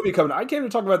got a movie coming. I came to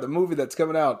talk about the movie that's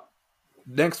coming out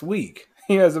next week.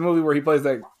 He has a movie where he plays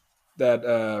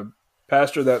that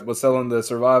pastor that was selling the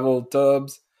survival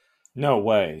tubs. No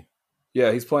way.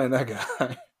 Yeah, he's playing that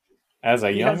guy. As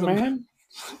a young man?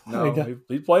 No,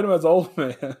 he played him as an old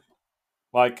man.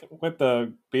 Like, with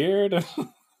the beard?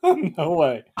 No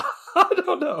way. I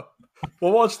don't know.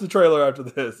 We'll watch the trailer after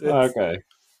this. Okay.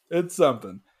 It's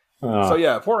something. So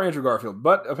yeah, poor Andrew Garfield.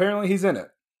 But apparently he's in it.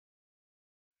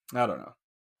 I don't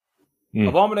know.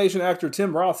 Abomination actor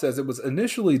Tim Roth says it was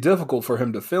initially difficult for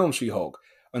him to film She-Hulk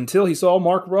until he saw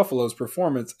Mark Ruffalo's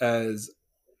performance as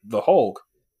the Hulk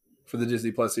for the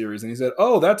Disney Plus series. And he said,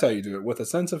 oh, that's how you do it, with a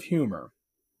sense of humor.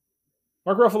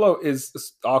 Mark Ruffalo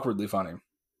is awkwardly funny.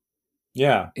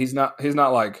 Yeah. He's not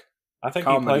like, I think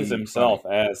he plays himself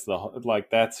as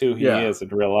that's who he is in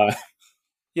real life.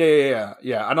 Yeah.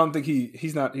 I don't think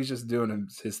he's just doing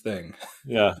his thing.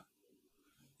 Yeah.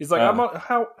 He's like,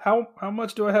 how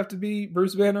much do I have to be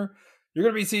Bruce Banner? You're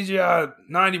going to be CGI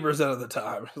 90% of the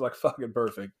time. It's like, fucking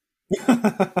perfect.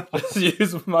 Just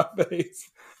use my face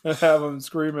and have him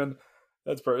screaming.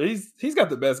 That's perfect. He's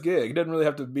got the best gig. He doesn't really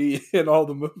have to be in all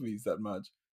the movies that much.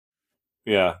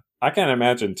 Yeah. I can't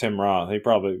imagine Tim Roth. He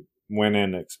probably went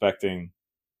in expecting,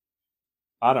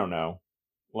 I don't know,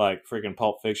 like freaking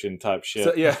Pulp Fiction type shit.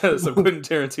 So Quentin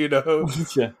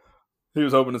Tarantino. Yeah. He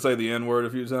was hoping to say the N-word a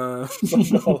few times.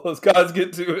 Like all those guys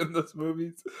get to in those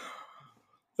movies.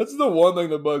 That's the one thing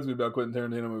that bugs me about Quentin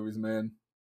Tarantino movies, man.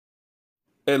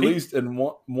 At least in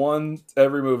one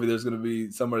every movie, there's going to be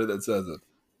somebody that says it.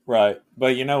 Right.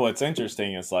 But you know what's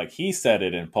interesting is like he said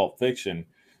it in Pulp Fiction,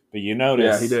 but you notice.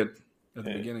 Yeah, he did. At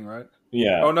the beginning, right?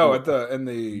 Yeah. Oh, no,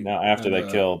 after they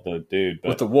killed the dude.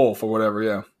 With the wolf or whatever,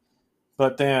 yeah.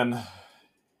 But then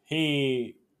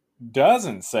he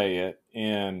doesn't say it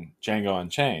in Django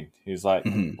Unchained. He's like,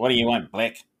 what do you want,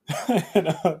 Blick?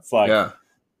 It's like,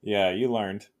 yeah, you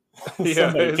learned.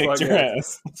 Somebody kicked your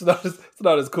ass. It's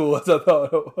not as cool as I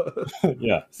thought it was.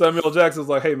 Yeah. Samuel Jackson's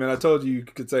like, hey, man, I told you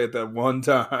could say it that one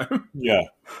time. Yeah.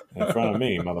 In front of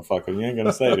me, motherfucker. You ain't going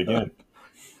to say it again.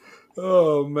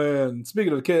 Oh man!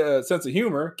 Speaking of sense of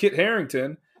humor, Kit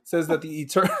Harington says that the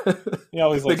eternal He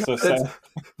always looks so sad.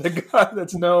 the guy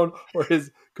that's known for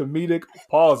his comedic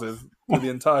pauses through the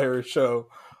entire show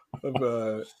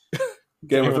of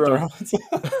Game of Thrones.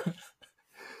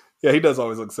 Yeah, he does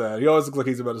always look sad. He always looks like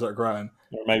he's about to start crying.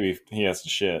 Or maybe he has to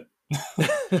shit.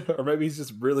 Or maybe he's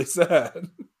just really sad.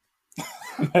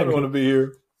 I don't want to be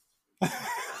here.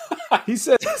 He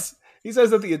says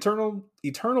that the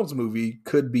Eternals movie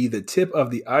could be the tip of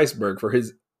the iceberg for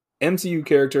his MCU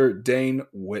character Dane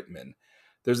Whitman.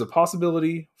 There's a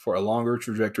possibility for a longer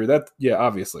trajectory.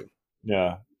 Obviously.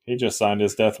 Yeah, he just signed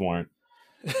his death warrant.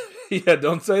 Yeah,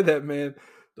 don't say that, man.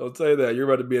 Don't say that. You're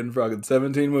about to be in fucking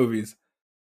 17 movies.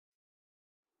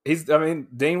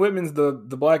 Dane Whitman's the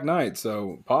Black Knight,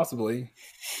 so possibly.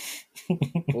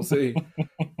 We'll see.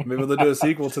 Maybe they'll do a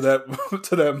sequel to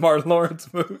that Martin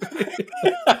Lawrence movie.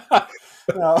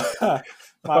 No,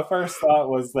 my first thought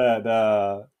was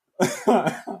that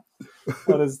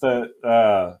what is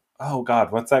that? Oh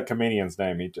God, what's that comedian's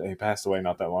name? He passed away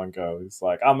not that long ago. He's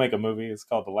like, I'll make a movie. It's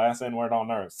called The Last N-Word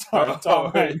on Earth. Sorry,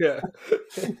 Tom Hanks.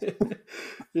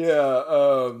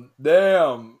 Yeah.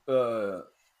 Damn.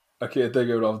 I can't think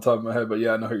of it off the top of my head, but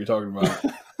yeah, I know who you're talking about.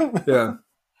 Yeah.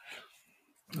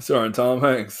 Sorry, Tom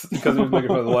Hanks, because he was making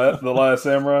for the Last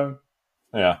Samurai.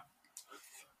 Yeah.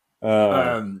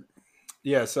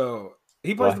 Yeah. So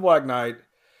he plays the Black Knight.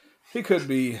 He could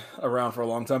be around for a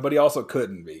long time, but he also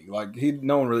couldn't be. Like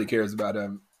no one really cares about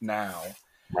him now.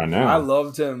 Right now, I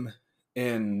loved him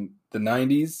in the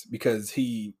 '90s because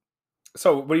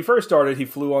when he first started, he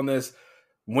flew on this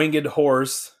winged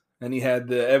horse, and he had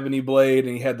the ebony blade,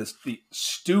 and he had the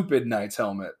stupid knight's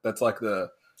helmet. That's like the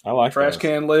trash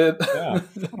can lid. Yeah,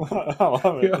 I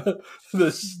love it. Yeah,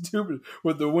 the stupid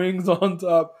with the wings on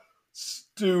top.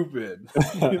 Stupid.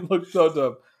 He looked so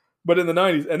dumb. But in the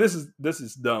 90s, and this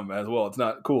is dumb as well. It's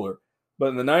not cooler. But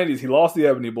in the 90s, he lost the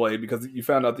ebony blade because you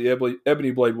found out the ebony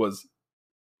blade was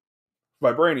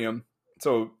vibranium.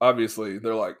 So obviously,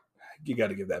 they're like, you got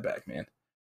to give that back, man.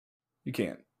 You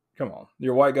can't. Come on.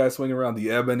 You're a white guy swinging around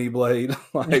the ebony blade.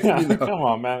 Like, come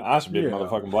on, man. I should be a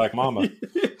motherfucking Black Mamba.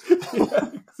 Yeah,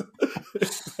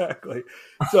 exactly.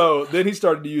 So then he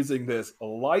started using this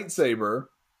lightsaber.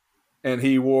 And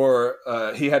he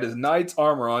had his knight's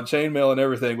armor on, chainmail and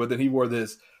everything, but then he wore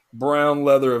this brown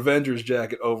leather Avengers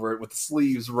jacket over it with the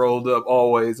sleeves rolled up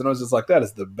always. And I was just like, that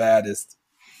is the baddest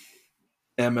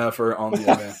MFer on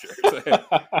the Avengers.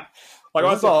 Like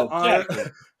I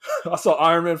saw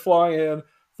Iron Man fly in,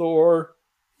 Thor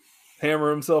hammer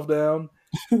himself down,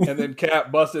 and then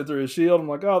Cap busted through his shield. I'm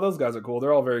like, oh, those guys are cool.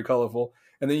 They're all very colorful.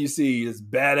 And then you see this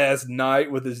badass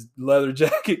knight with his leather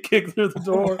jacket kick through the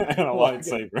door. And a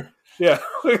lightsaber. Yeah,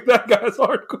 like that guy's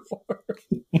hardcore.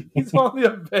 He's on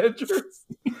the Avengers.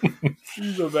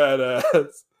 He's a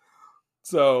badass.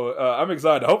 So I'm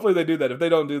excited. Hopefully they do that. If they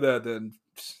don't do that, then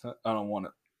I don't want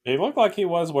it. He looked like he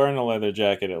was wearing a leather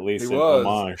jacket, at least in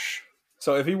homage.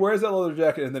 So if he wears that leather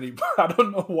jacket and then I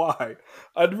don't know why.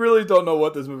 I really don't know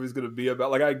what this movie's going to be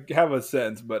about. Like I have a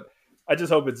sense, but I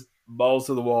just hope it's balls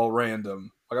to the wall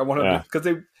random. Like I want to,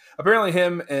 because apparently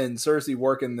him and Cersei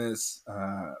work in this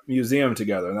museum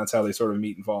together, and that's how they sort of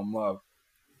meet and fall in love.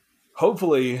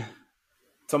 Hopefully,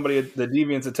 the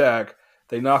deviants attack,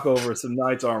 they knock over some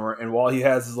knight's armor, and while he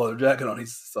has his leather jacket on,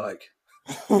 he's just like,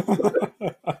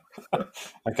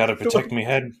 I gotta protect my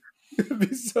head. It'd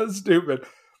be so stupid,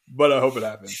 but I hope it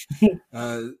happens.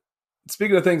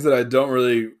 Speaking of things that I don't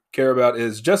really care about,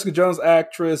 is Jessica Jones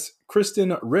actress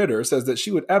Kristen Ritter says that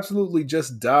she would absolutely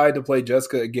just die to play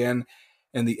Jessica again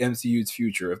in the MCU's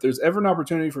future. If there's ever an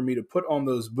opportunity for me to put on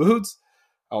those boots,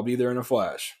 I'll be there in a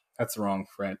flash. That's the wrong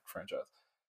franchise.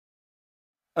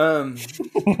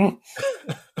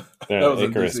 They're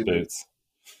Icarus boots.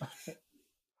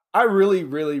 I really,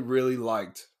 really, really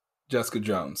liked Jessica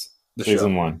Jones.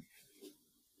 Season 1.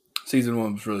 Season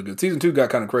 1 was really good. Season 2 got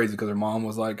kind of crazy because her mom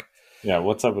was like, yeah,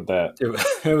 what's up with that?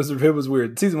 It was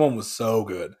weird. Season 1 was so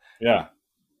good. Yeah.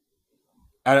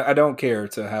 I don't care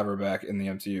to have her back in the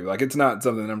MCU. Like, it's not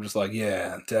something that I'm just like,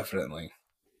 yeah, definitely.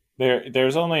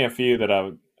 There's only a few that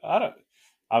I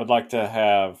would like to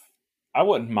have. I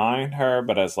wouldn't mind her,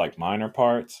 but as like minor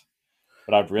parts.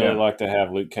 But I'd really like to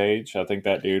have Luke Cage. I think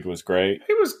that dude was great.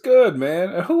 He was good,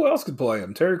 man. Who else could play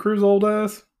him? Terry Crews old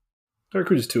ass? Terry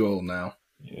Crews is too old now.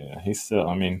 Yeah, he's still,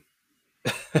 I mean.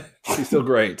 He's still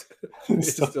great.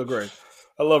 He's still great.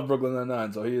 I love Brooklyn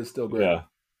Nine-Nine, so he is still great.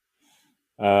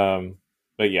 Yeah.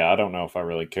 But yeah, I don't know if I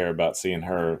really care about seeing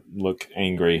her look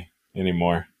angry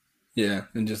anymore. Yeah,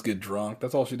 and just get drunk.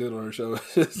 That's all she did on her show.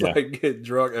 Just like get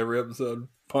drunk every episode,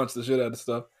 punch the shit out of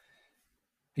stuff.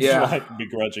 Yeah. Like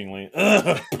begrudgingly.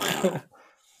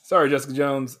 Sorry, Jessica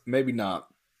Jones. Maybe not.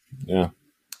 Yeah.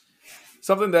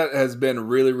 Something that has been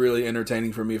really, really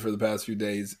entertaining for me for the past few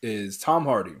days is Tom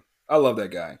Hardy. I love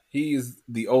that guy. He's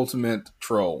the ultimate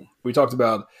troll. We talked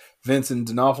about Vincent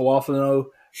D'Onofrio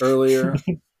earlier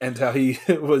and how he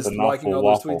was liking all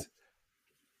those tweets.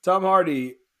 Tom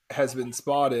Hardy has been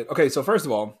spotted. Okay, so first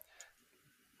of all,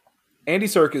 Andy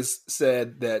Serkis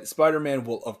said that Spider-Man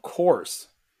will, of course,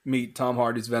 meet Tom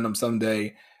Hardy's Venom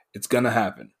someday. It's going to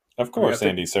happen. Of course,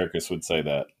 Andy Serkis would say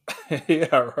that.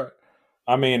 Yeah, right.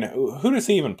 I mean, who does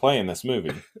he even play in this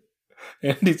movie?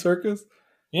 Andy Serkis?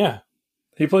 Yeah.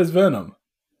 He plays Venom.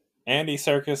 Andy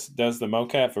Serkis does the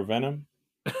mocap for Venom?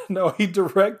 No, he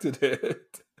directed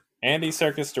it. Andy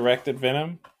Serkis directed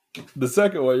Venom? The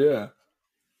second one, yeah.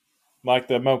 Like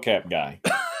the mocap guy.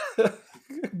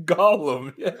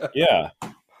 Gollum, yeah. Yeah.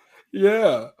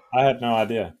 Yeah. I had no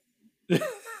idea.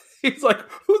 He's like,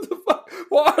 who the fuck?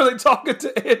 Why are they talking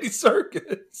to Andy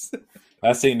Serkis?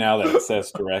 I see now that it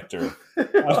says director.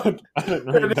 I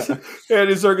didn't read that.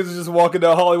 Andy Serkis is just walking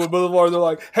down Hollywood Boulevard. And they're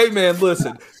like, hey, man,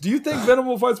 listen, do you think Venom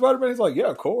will fight Spider-Man? He's like, yeah,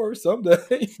 of course,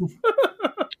 someday.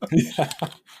 Yeah.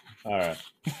 All right.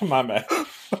 My bad. I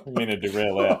mean to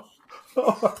derail that.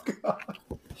 Oh, my God.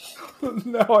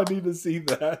 Now I need to see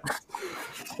that.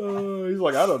 He's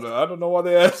like, I don't know. I don't know why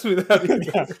they asked me that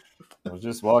either. I was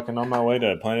just walking on my way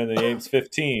to Planet of the Apes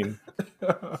 15.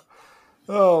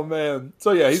 Oh, man.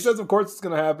 So, yeah, he says, of course, it's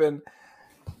going to happen.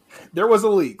 There was a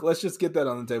leak. Let's just get that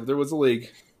on the table. There was a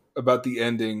leak about the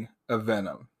ending of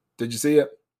Venom. Did you see it?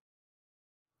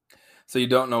 So you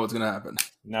don't know what's going to happen?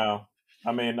 No.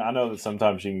 I mean, I know that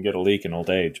sometimes you can get a leak in old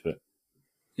age, but...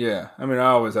 Yeah. I mean,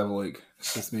 I always have a leak.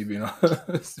 It's just me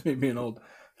being, old.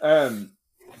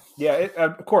 Yeah,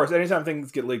 of course, anytime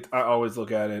things get leaked, I always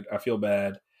look at it. I feel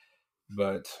bad.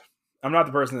 But I'm not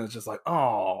the person that's just like,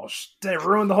 oh, they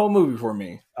ruined the whole movie for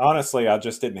me. Honestly, I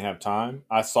just didn't have time.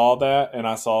 I saw that, and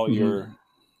I saw your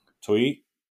tweet.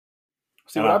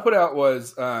 See, what I put out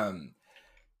was,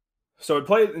 so it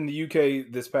played in the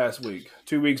UK this past week,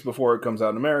 2 weeks before it comes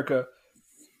out in America.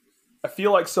 I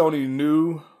feel like Sony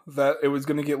knew that it was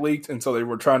going to get leaked, and so they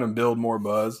were trying to build more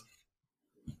buzz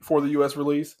for the US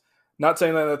release. Not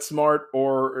saying that that's smart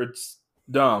or it's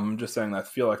dumb. I'm just saying that I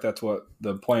feel like that's what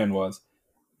the plan was.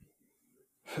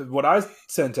 What I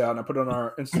sent out, and I put it on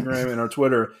our Instagram and our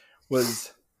Twitter,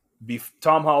 was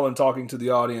Tom Holland talking to the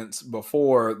audience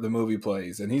before the movie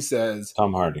plays. And he says...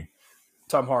 Tom Hardy.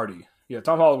 Yeah,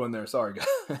 Tom Holland went there. Sorry, guys.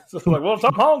 So I was like, well,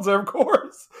 Tom Holland's there, of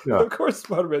course. Yeah. Of course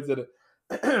Spider-Man's in it.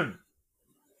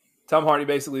 Tom Hardy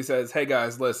basically says, hey,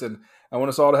 guys, listen, I want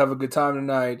us all to have a good time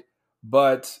tonight,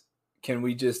 but can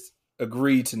we just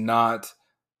agree to not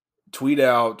tweet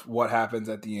out what happens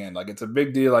at the end? Like, it's a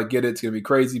big deal. I get it. It's going to be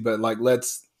crazy, but, like,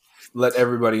 let's let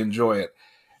everybody enjoy it.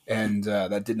 And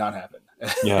that did not happen.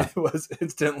 Yeah. It was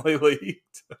instantly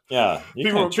leaked. Yeah.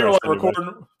 People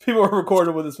were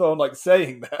recording with his phone, like,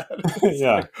 saying that.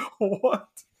 Yeah. Like, what?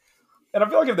 And I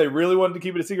feel like if they really wanted to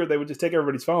keep it a secret, they would just take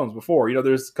everybody's phones before. You know,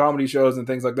 there's comedy shows and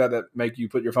things like that make you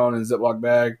put your phone in a Ziploc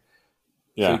bag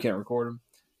so you can't record them.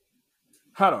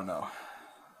 I don't know.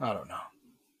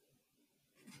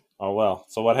 Oh, well.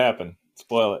 So what happened?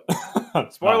 Spoil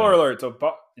it. Spoiler alert. So,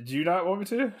 did you not want me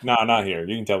to? No, not here.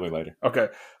 You can tell me later. Okay.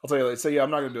 I'll tell you later. So, yeah, I'm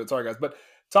not going to do it. Sorry, guys. But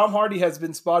Tom Hardy has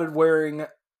been spotted wearing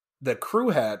the crew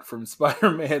hat from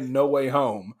Spider-Man No Way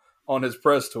Home on his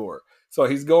press tour. So,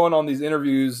 he's going on these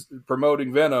interviews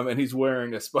promoting Venom, and he's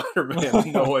wearing a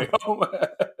Spider-Man No Way Home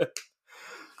hat.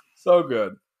 So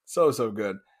good. So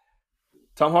good.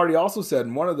 Tom Hardy also said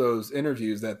in one of those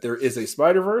interviews that there is a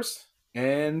Spider-Verse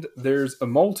and there's a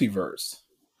multiverse.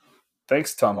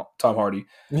 Thanks, Tom Hardy.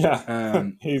 Yeah,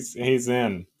 he's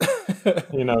in.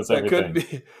 He knows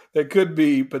everything. That could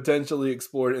be potentially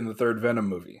explored in the third Venom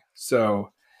movie.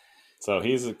 So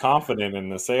he's confident in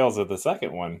the sales of the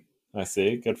second one. I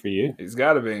see. Good for you. He's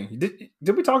got to be.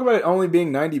 Did we talk about it only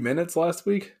being 90 minutes last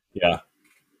week? Yeah.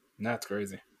 And that's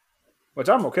crazy. Which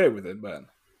I'm okay with it, but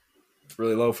it's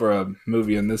really low for a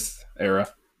movie in this era.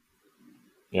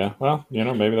 Yeah, well,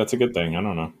 maybe that's a good thing. I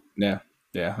don't know.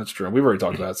 Yeah, that's true. We've already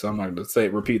talked about it, so I'm not going to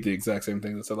repeat the exact same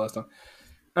thing I said last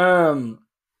time.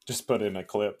 Just put in a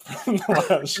clip from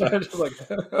the last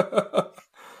show.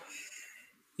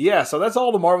 Yeah, so that's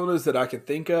all the Marvel news that I can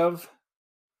think of.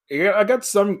 I got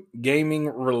some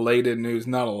gaming-related news,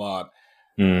 not a lot.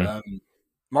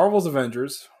 Marvel's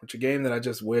Avengers, which is a game that I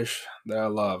just wish that I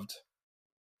loved,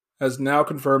 has now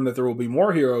confirmed that there will be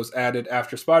more heroes added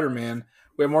after Spider-Man.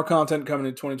 We have more content coming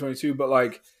in 2022,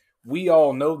 but we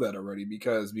all know that already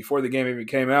because before the game even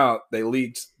came out, they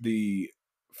leaked the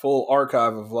full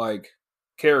archive of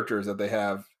characters that they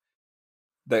have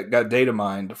that got data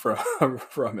mined from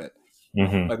it.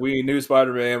 Mm-hmm. Like we knew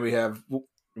Spider-Man, we have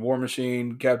War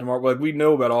Machine, Captain Marvel. Like we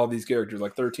know about all these characters,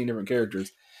 like 13 different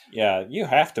characters. Yeah, you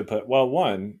have to put. Well,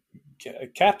 one,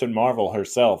 Captain Marvel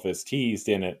herself is teased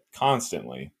in it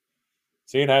constantly,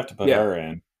 so you'd have to put her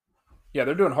in. Yeah,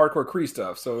 they're doing hardcore Kree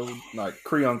stuff, so like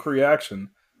Kree on Kree action.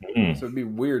 Mm. So it'd be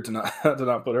weird to not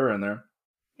put her in there.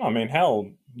 I mean,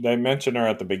 hell, they mention her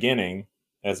at the beginning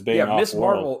as being Miss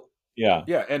Marvel. Yeah,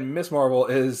 and Miss Marvel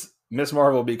is Miss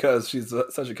Marvel because she's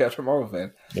such a Captain Marvel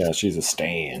fan. Yeah, she's a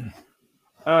stan.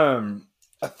 I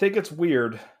think it's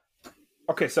weird.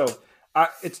 Okay, so I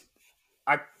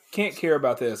can't care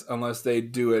about this unless they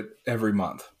do it every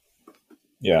month.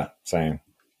 Yeah, same.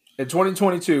 In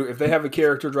 2022, if they have a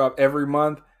character drop every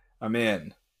month, I'm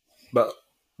in. But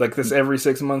like this every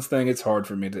 6 months thing, it's hard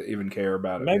for me to even care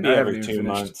about it. Maybe every 2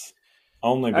 months.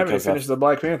 Only because I haven't finished the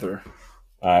Black Panther.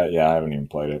 Yeah, I haven't even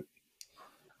played it.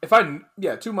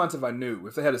 2 months if I knew.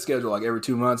 If they had a schedule like every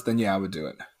 2 months, then yeah, I would do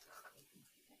it.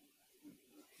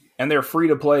 And they're free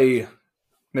to play.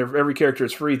 Every character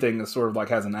is free thing that sort of like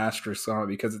has an asterisk on it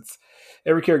because it's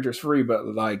every character is free, but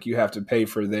like you have to pay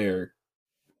for their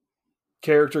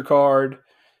character card.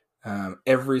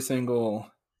 Every single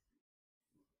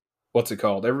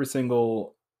every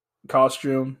single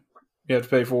costume you have to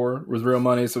pay for with real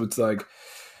money. So it's like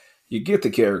you get the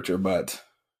character, but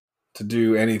to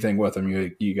do anything with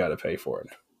them, you got to pay for it.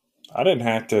 I didn't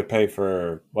have to pay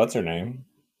for what's her name,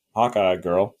 Hawkeye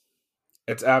girl.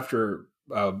 It's after.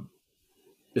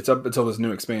 It's up until this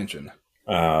new expansion.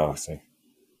 Oh, I see.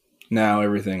 Now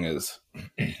everything is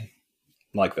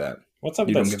like that. What's up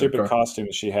with that stupid costume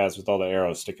she has with all the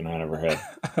arrows sticking out of her head?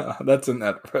 That's in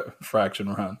that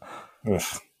fraction run.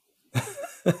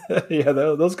 Yeah,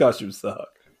 those costumes suck.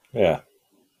 Yeah.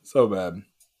 So bad.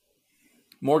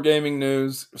 More gaming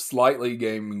news, slightly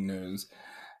gaming news.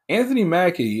 Anthony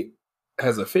Mackie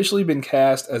has officially been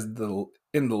cast as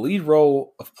in the lead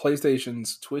role of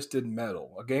PlayStation's Twisted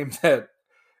Metal, a game that,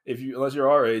 unless you're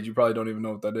our age, you probably don't even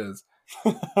know what that is.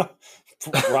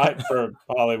 Right for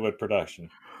Hollywood production.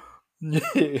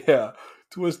 Yeah,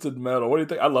 Twisted Metal. What do you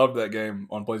think? I loved that game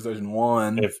on PlayStation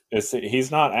 1. He's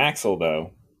not Axel,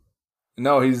 though.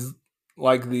 No, he's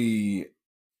like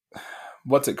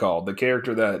what's it called? The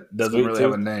character that doesn't Sweet really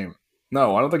Tooth? have a name.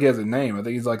 No, I don't think he has a name. I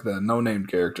think he's like the no-named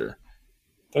character.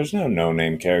 There's no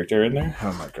no-name character in there.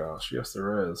 Oh my gosh, yes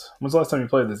there is. When's the last time you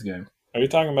played this game? Are you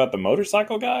talking about the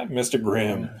motorcycle guy? Mr.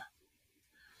 Grimm.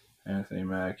 Anthony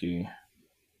Mackie.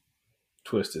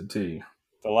 Twisted T.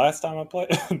 The last time I played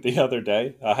the other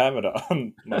day, I have it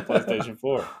on my PlayStation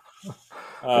 4. There's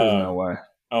no way.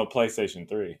 Oh, PlayStation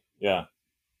 3. Yeah.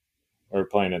 We were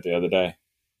playing it the other day.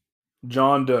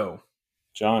 John Doe.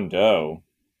 John Doe?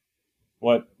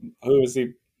 What? Who is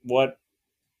he? What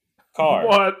car?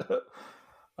 What?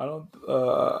 I don't.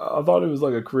 I thought it was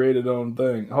like a created own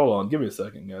thing. Hold on, give me a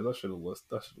second, guys. I should have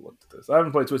looked at this. I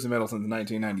haven't played Twisted Metal since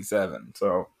 1997.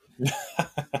 So.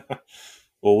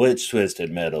 Well, which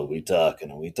Twisted Metal are we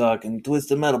talking? Are we talking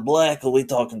Twisted Metal Black or are we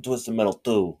talking Twisted Metal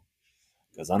 2?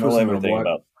 Because I know Twisted Metal everything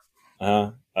Black.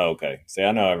 about... Oh, okay. See,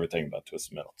 I know everything about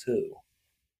Twisted Metal 2.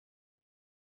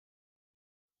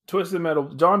 Twisted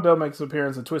Metal. John Doe makes an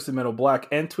appearance in Twisted Metal Black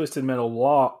and Twisted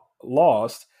Metal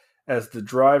Lost as the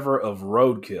driver of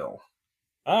Roadkill.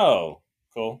 Oh,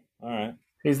 cool. All right.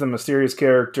 He's the mysterious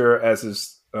character as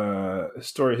his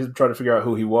story. He's trying to figure out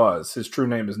who he was. His true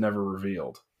name is never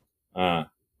revealed.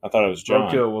 I thought it was John.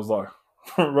 Roadkill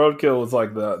was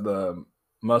like the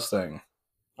Mustang.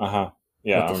 Yeah,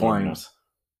 with the flames.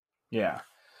 Yeah.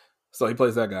 So he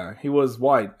plays that guy. He was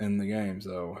white in the game,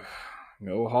 so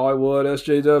go Hollywood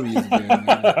SJWs again.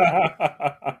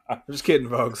 I'm just kidding,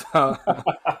 folks.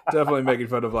 Definitely making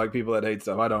fun of like people that hate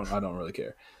stuff. I don't really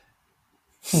care.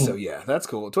 So yeah, that's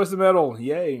cool. Twisted Metal,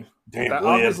 yay! Damn,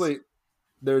 obviously,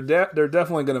 they're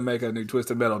definitely going to make a new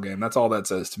Twisted Metal game. That's all that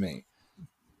says to me.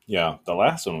 Yeah, the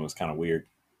last one was kind of weird.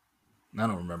 I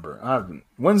don't remember.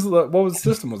 What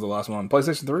system was the last one?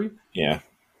 PlayStation 3? Yeah.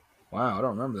 Wow, I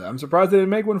don't remember that. I'm surprised they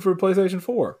didn't make one for PlayStation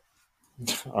 4.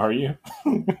 Are you?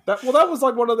 That was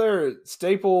like one of their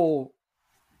staple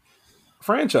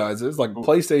franchises, like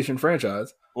PlayStation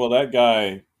franchise. Well, the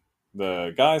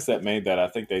guys that made that, I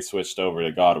think they switched over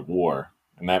to God of War,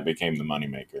 and that became the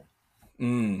moneymaker.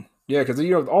 Yeah, because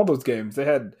all those games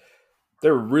they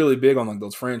were really big on like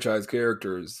those franchise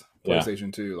characters.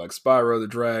 PlayStation 2, like Spyro the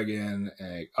Dragon,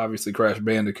 and obviously Crash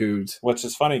Bandicoot. Which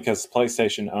is funny because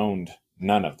PlayStation owned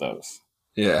none of those.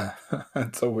 Yeah,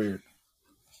 that's so weird.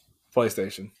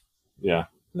 PlayStation. Yeah.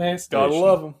 Gotta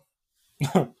love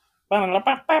them.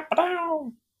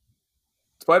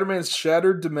 Spider-Man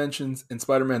Shattered Dimensions and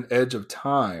Spider-Man Edge of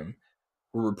Time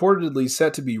were reportedly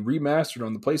set to be remastered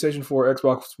on the PlayStation 4,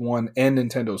 Xbox One, and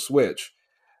Nintendo Switch.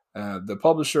 The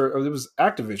publisher, it was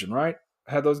Activision, right?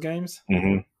 Had those games?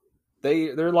 Mm-hmm.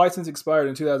 Their license expired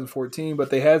in 2014,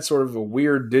 but they had sort of a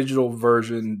weird digital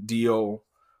version deal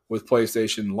with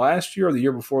PlayStation last year or the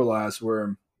year before last,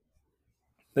 where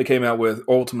they came out with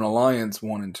Ultimate Alliance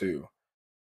 1 and 2.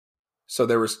 So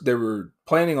they were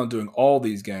planning on doing all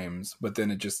these games, but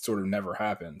then it just sort of never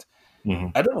happened. Mm-hmm.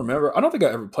 I don't remember. I don't think I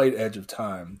ever played Edge of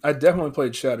Time. I definitely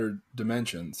played Shattered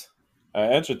Dimensions.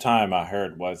 Edge of Time, I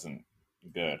heard, wasn't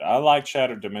good. I like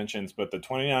Shattered Dimensions, but the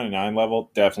 2099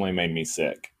 level definitely made me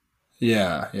sick.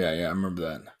 Yeah. I remember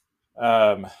that.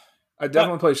 I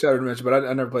definitely played Shattered Dimensions, but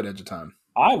I never played Edge of Time.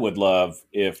 I would love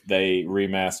if they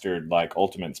remastered like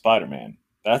Ultimate Spider-Man.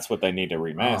 That's what they need to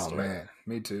remaster. Oh, man.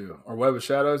 Me too. Or Web of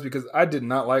Shadows, because I did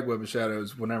not like Web of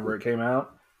Shadows whenever it came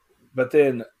out. But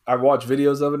then I watched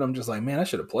videos of it, and I'm just like, man, I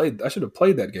should have played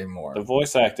that game more. The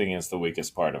voice acting is the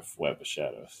weakest part of Web of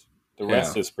Shadows. The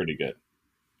rest is pretty good.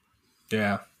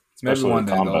 Yeah. Especially maybe one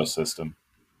the day combo system.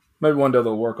 Maybe one day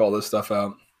they'll work all this stuff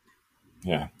out.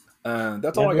 Yeah.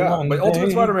 That's all I got. But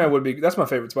Ultimate Spider-Man that's my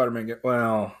favorite Spider-Man game.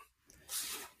 Well,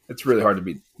 it's really hard to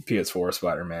beat PS4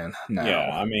 Spider-Man now.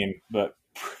 Yeah, I mean, but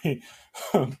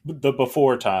the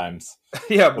before times.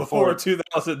 Yeah, before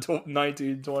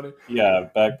 2019, 20. Yeah,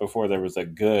 back before there was a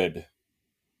good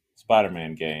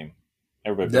Spider-Man game.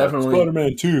 Everybody definitely like,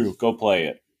 Spider-Man 2, go play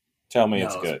it. Tell me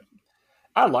it's good.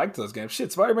 I liked those games.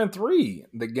 Shit, Spider-Man 3,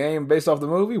 the game based off the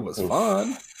movie, was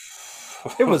fun.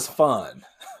 It was fun.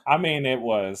 I mean, it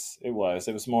was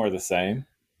more of the same.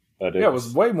 But it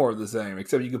was way more of the same,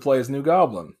 except you could play as New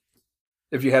Goblin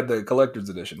if you had the collector's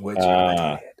edition, which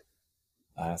I did.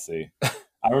 I see.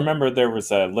 I remember there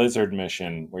was a lizard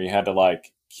mission where you had to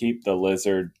like keep the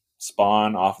lizard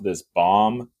spawn off of this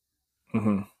bomb,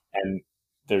 and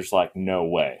there's like no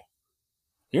way.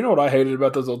 You know what I hated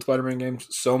about those old Spider-Man games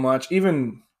so much?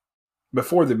 Even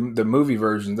before the movie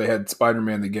versions, they had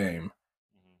Spider-Man the game,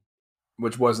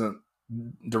 which wasn't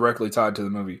directly tied to the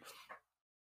movie.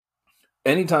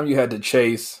 Anytime you had to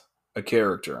chase a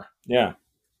character, yeah,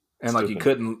 and like you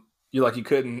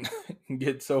couldn't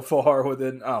get so far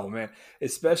within. Oh man,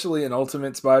 especially in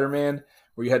Ultimate Spider-Man,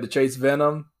 where you had to chase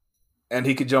Venom, and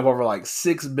he could jump over like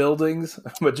 6 buildings,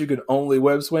 but you could only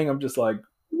web swing. I'm just like,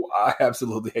 I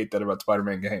absolutely hate that about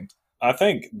Spider-Man games. I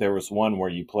think there was one where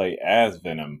you play as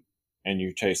Venom and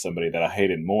you chase somebody that I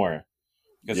hated more,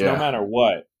 because no matter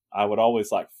what, I would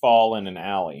always like fall in an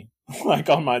alley, like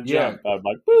on my jump. I'd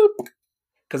like boop.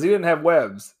 Because he didn't have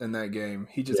webs in that game.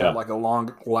 He just had like a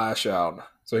long lash out.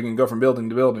 So he can go from building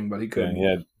to building, but he couldn't. Yeah, he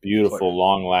had beautiful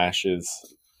long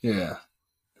lashes. Yeah.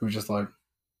 He was just like...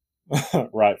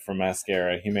 right from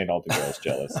mascara. He made all the girls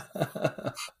jealous.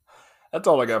 That's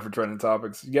all I got for trending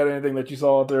topics. You got anything that you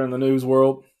saw out there in the news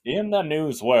world? In the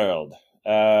news world?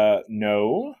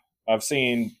 No. I've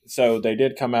seen... So they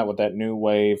did come out with that new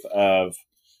wave of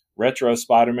Retro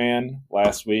Spider-Man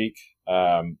last week.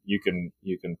 You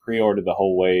can pre-order the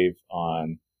whole wave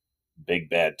on Big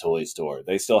Bad Toy Store.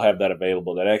 They still have that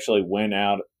available. That actually went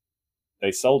out.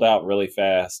 They sold out really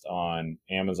fast on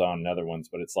Amazon and other ones,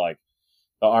 but it's like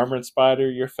the Armored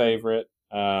Spider, your favorite.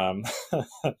 Black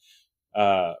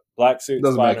Suit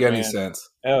doesn't Spider-Man. make any sense.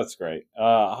 Oh, that's great.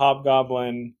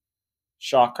 Hobgoblin,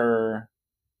 Shocker.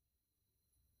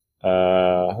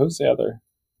 Who's the other?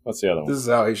 What's the other one? This is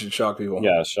how he should shock people.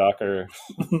 Yeah, Shocker.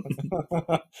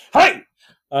 Hey!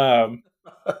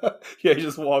 Yeah, he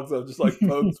just walks up, just like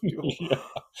pokes people. Yeah.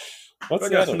 What's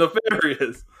that guy's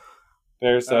nefarious.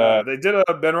 There's they did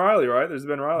a Ben Reilly, right? There's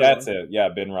Ben Reilly. That's it. Yeah,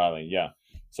 Ben Reilly. Yeah.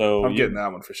 So I'm getting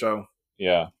that one for sure.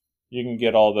 Yeah, you can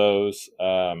get all those,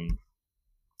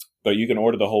 but you can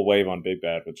order the whole wave on Big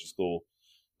Bad, which is cool.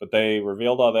 But they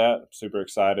revealed all that. I'm super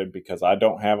excited because I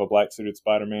don't have a black suited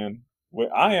Spider-Man.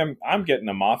 I'm getting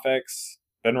a Mofex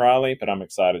Ben Reilly, but I'm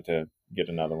excited to get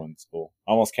another one. It's cool.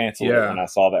 I almost canceled it when I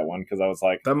saw that one because I was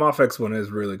like, that Mofex one is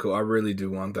really cool. I really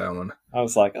do want that one. I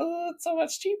was like, oh, it's so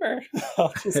much cheaper.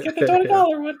 I'll just get the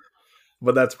 $20 one.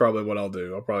 But that's probably what I'll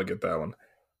do. I'll probably get that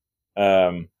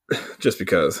one. Just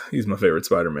because he's my favorite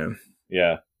Spider-Man.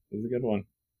 Yeah, he's a good one.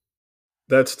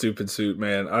 That stupid suit,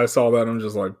 man. I saw that. I'm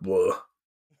just like, blah.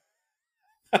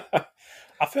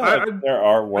 I feel like there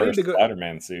are worse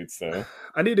Spider-Man suits, though.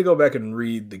 I need to go back and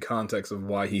read the context of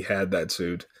why he had that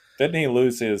suit. Didn't he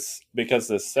lose because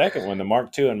the second one, the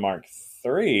Mark II and Mark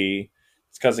III,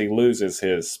 it's because he loses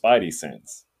his Spidey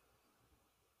sense.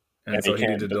 And so he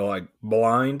needed to like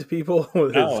blind people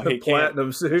with his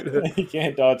platinum suit. He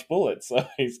can't dodge bullets, so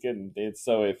he's getting it's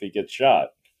so if he gets shot.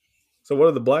 So what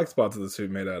are the black spots of the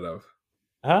suit made out of?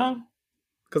 Huh?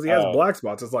 Because he has black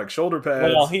spots. It's like shoulder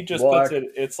pads. Well, he just black. puts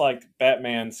it. It's like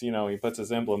Batman's. He puts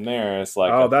his emblem there. It's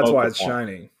like that's why it's point.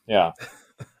 shining. Yeah.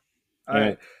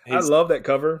 I love that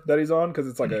cover that he's on because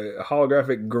it's like a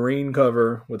holographic green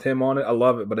cover with him on it. I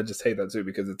love it, but I just hate that too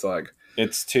because it's like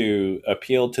it's to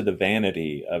appeal to the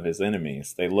vanity of his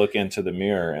enemies. They look into the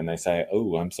mirror and they say,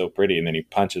 "Oh, I'm so pretty," and then he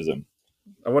punches him.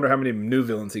 I wonder how many new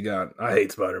villains he got. I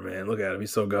hate Spider-Man. Look at him;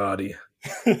 he's so gaudy.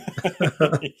 Yeah,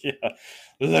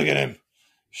 look at him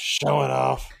showing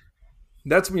off.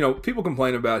 That's people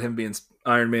complain about him being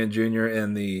Iron Man Jr.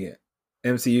 in the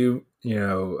MCU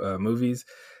movies.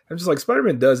 I'm just like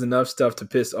Spider-Man does enough stuff to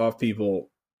piss off people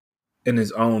in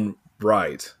his own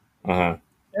right, and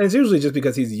it's usually just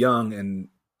because he's young and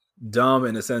dumb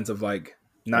in a sense of like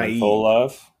naive. Full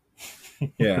love.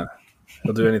 Yeah,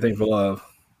 he'll do anything for love.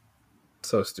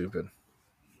 So stupid.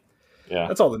 Yeah,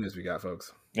 that's all the news we got,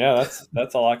 folks. Yeah,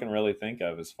 that's all I can really think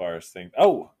of as far as things.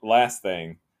 Oh, last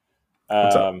thing.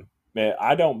 What's up?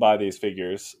 I don't buy these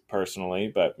figures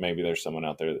personally, but maybe there's someone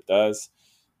out there that does.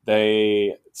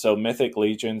 So Mythic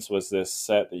Legions was this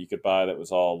set that you could buy that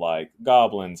was all like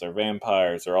goblins or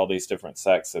vampires or all these different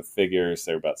sects of figures.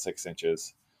 They're about 6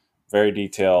 inches, very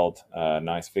detailed,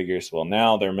 nice figures. Well,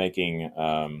 now they're making,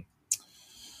 I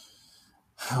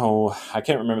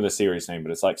can't remember the series name,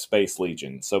 but it's like Space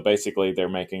Legion. So basically they're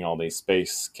making all these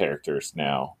space characters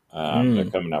now. They're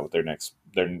coming out with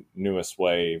their newest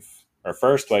wave or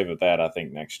first wave of that, I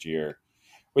think next year,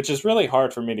 which is really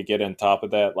hard for me to get on top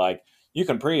of that. Like, you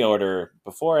can pre-order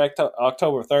before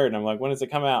October 3rd. And I'm like, when does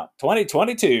it come out?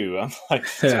 2022. I'm like,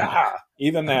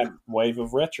 even that wave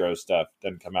of retro stuff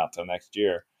doesn't come out till next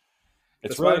year.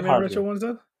 It's the really hard. Retro ones,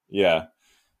 though? Yeah.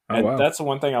 And that's the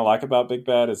one thing I like about Big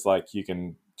Bad is like you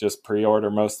can just pre-order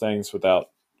most things without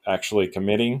actually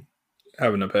committing.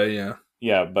 Having to pay, yeah.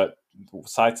 Yeah, but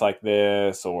sites like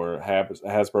this or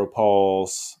Hasbro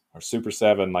Pulse or Super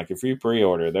 7, like if you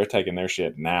pre-order, they're taking their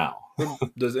shit now.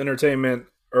 Does Entertainment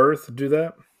Earth do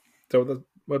that? Is that what the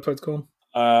website's called?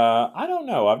 I don't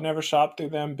know. I've never shopped through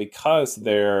them because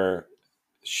their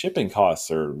shipping costs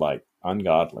are like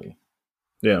ungodly.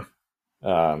 Yeah.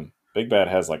 Big Bad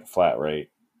has like a flat rate.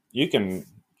 You can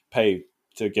pay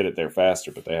to get it there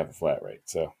faster, but they have a flat rate.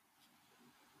 So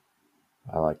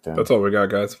I like them. That's all we got,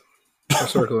 guys. We're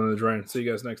circling the drain. See you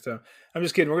guys next time. I'm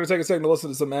just kidding. We're going to take a second to listen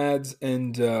to some ads,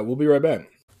 and we'll be right back.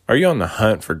 Are you on the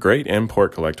hunt for great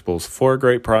import collectibles for a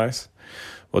great price?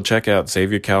 Well, check out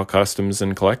Xavier Cal Customs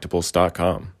and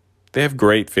Collectibles.com. They have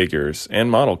great figures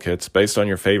and model kits based on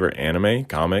your favorite anime,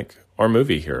 comic, or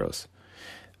movie heroes.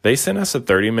 They sent us a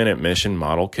 30-minute mission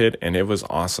model kit, and it was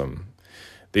awesome.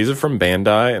 These are from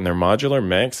Bandai, and they're modular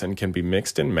mechs and can be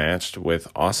mixed and matched with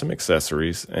awesome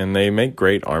accessories, and they make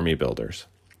great army builders.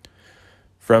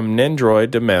 From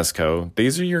Nendroid to Mezco,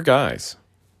 these are your guys.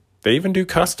 They even do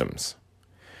customs.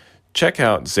 Check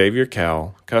out Xavier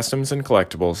Cal Customs and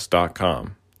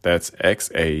Collectibles.com. That's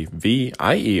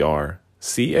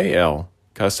XAVIERCAL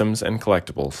Customs and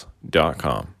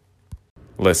Collectibles.com.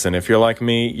 Listen, if you're like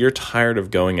me, you're tired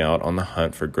of going out on the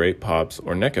hunt for great pops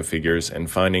or NECA figures and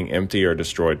finding empty or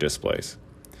destroyed displays.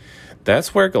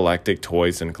 That's where Galactic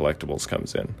Toys and Collectibles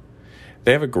comes in.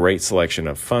 They have a great selection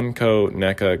of Funko,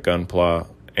 NECA, Gunpla,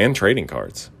 and trading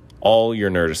cards. All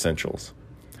your nerd essentials.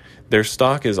 Their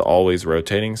stock is always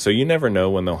rotating, so you never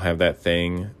know when they'll have that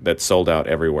thing that's sold out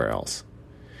everywhere else.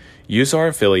 Use our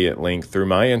affiliate link through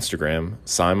my Instagram,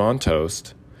 Simon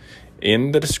Toast,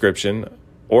 in the description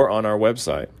or on our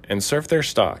website, and surf their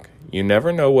stock. You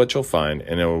never know what you'll find,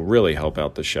 and it will really help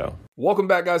out the show. Welcome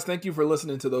back, guys. Thank you for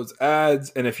listening to those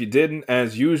ads. And if you didn't,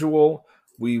 as usual,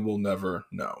 we will never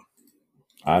know.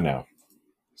 I know.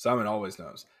 Simon always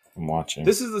knows. I'm watching.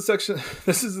 This is the section of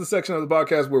the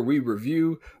podcast where we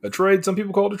review a trade. Some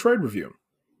people call it a trade review.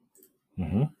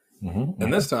 And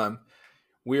this time,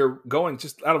 we are going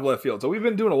just out of left field. So we've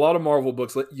been doing a lot of Marvel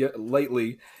books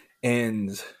lately,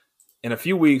 and in a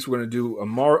few weeks, we're going to do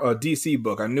a DC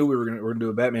book. I knew we're going to do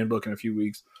a Batman book in a few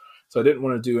weeks, so I didn't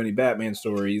want to do any Batman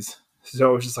stories. So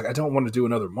I was just like, I don't want to do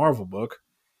another Marvel book.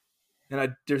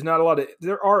 And there's not a lot of...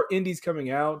 There are indies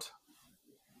coming out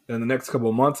in the next couple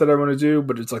of months that I want to do,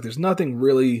 but it's like there's nothing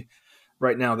really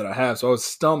right now that I have. So I was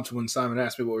stumped when Simon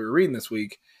asked me what we were reading this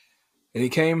week, and he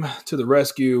came to the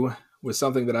rescue with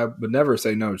something that I would never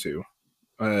say no to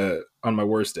on my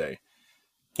worst day.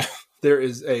 There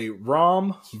is a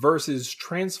ROM versus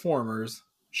Transformers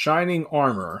Shining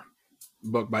Armor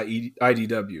book by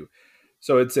IDW.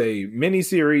 So it's a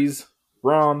mini-series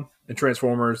ROM and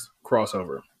Transformers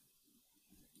crossover.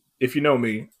 If you know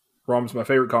me, ROM's my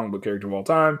favorite comic book character of all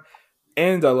time,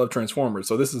 and I love Transformers.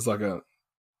 So this is like a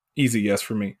easy yes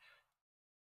for me.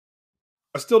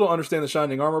 I still don't understand the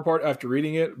Shining Armor part after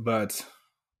reading it, but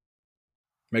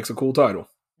makes a cool title.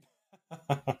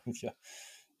 Yeah.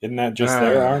 Isn't that just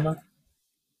their armor?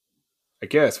 I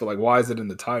guess, but like, why is it in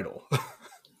the title?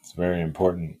 It's very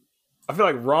important. I feel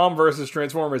like ROM versus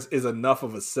Transformers is enough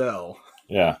of a sell.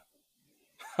 Yeah.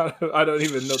 I don't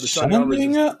even know the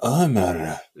Shining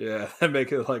Armor. Yeah,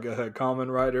 make it like a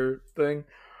Common Rider thing.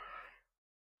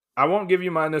 I won't give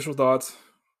you my initial thoughts.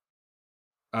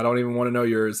 I don't even want to know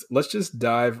yours. Let's just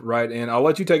dive right in. I'll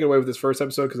let you take it away with this first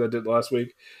episode because I did last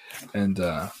week, and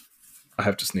I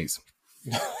have to sneeze.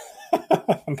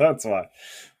 That's why.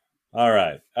 All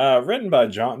right. Written by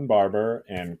John Barber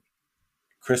and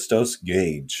Christos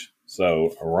Gage.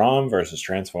 So, ROM versus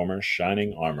Transformers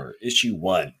Shining Armor, Issue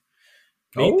 1.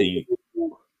 Meet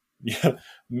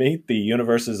the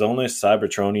universe's only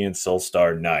Cybertronian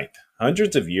Soulstar Knight.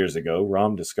 Hundreds of years ago,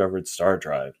 ROM discovered Star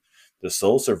Drive, the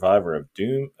sole survivor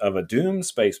of a doomed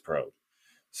space probe.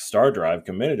 Star Drive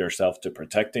committed herself to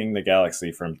protecting the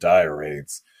galaxy from dire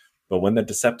raids. But when the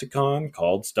Decepticon,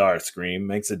 called Starscream,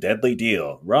 makes a deadly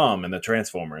deal, ROM and the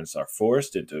Transformers are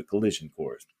forced into a collision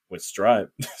course, with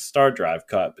Star Drive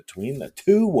caught between the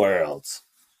two worlds.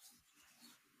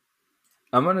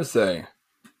 I'm going to say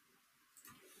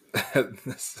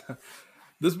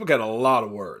this book had a lot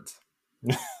of words.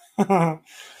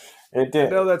 It did. I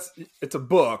know it's a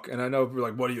book, and I know if you're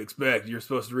like, what do you expect? You're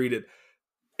supposed to read it.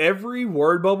 Every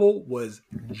word bubble was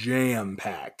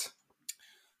jam-packed.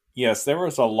 Yes, there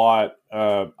was a lot.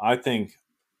 I think,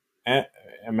 and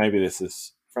maybe this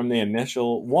is from the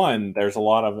initial one, there's a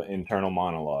lot of internal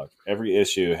monologue. Every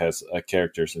issue has a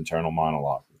character's internal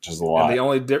monologue, which is a lot.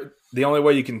 And the only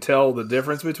way you can tell the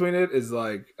difference between it is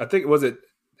like, I think,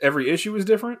 every issue was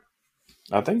different?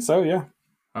 I think so, yeah.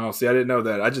 Oh, see, I didn't know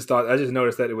that. I just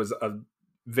noticed that it was a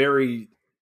very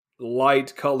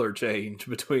light color change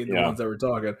between the ones that we're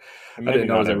talking. I didn't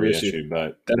know it was every issue,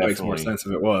 but that makes more sense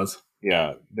if it was.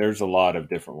 Yeah, there's a lot of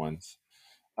different ones.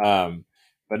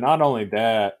 But not only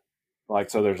that,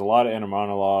 so there's a lot of inner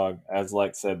monologue. As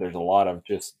Lex said, there's a lot of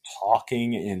just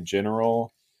talking in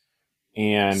general.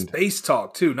 And space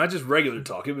talk, too. Not just regular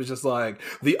talk. It was just like,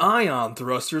 the ion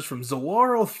thrusters from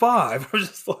Zoaro 5. I was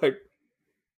just like,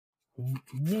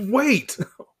 wait.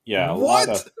 Yeah, what?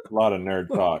 a lot of nerd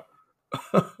talk.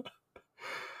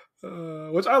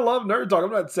 Which I love nerd talk.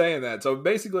 I'm not saying that. So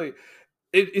basically,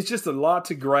 it's just a lot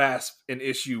to grasp in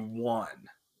issue 1.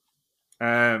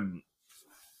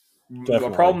 The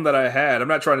problem that I had, I'm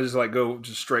not trying to just go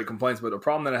just straight complaints, but the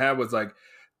problem that I had was like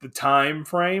the time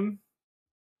frame.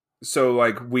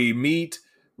 So we meet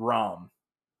ROM.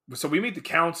 So we meet the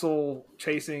council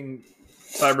chasing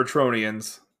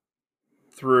Cybertronians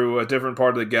through a different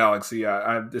part of the galaxy.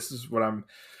 This is what I'm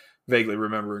vaguely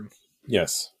remembering.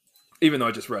 Yes. Even though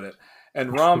I just read it.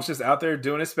 And ROM's just out there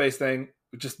doing his space thing,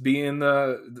 just being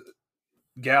the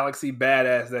galaxy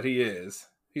badass that he is.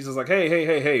 He's just like,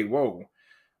 hey, whoa.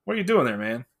 What are you doing there,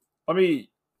 man? I'm going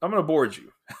to board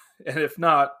you. And if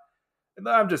not,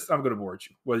 I'm going to board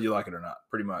you, whether you like it or not,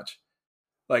 pretty much.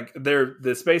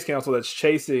 The space council that's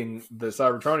chasing the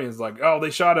Cybertronians oh,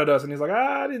 they shot at us. And he's like,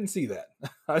 I didn't see that.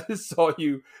 I just saw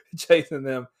you chasing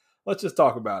them. Let's just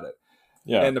talk about it.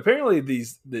 Yeah. And apparently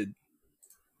the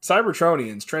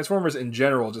Cybertronians, Transformers in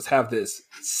general, just have this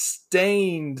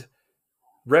stained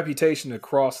reputation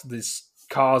across this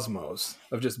cosmos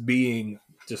of just being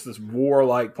just this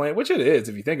warlike planet, which it is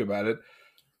if you think about it.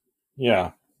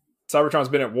 Yeah. Cybertron's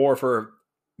been at war for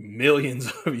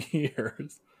millions of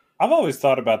years. I've always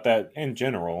thought about that in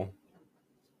general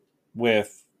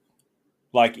with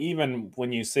even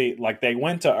when you see they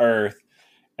went to Earth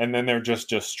and then they're just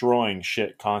destroying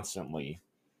shit constantly.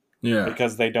 Yeah.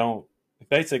 Because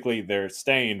they're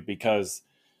stained because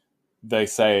they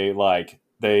say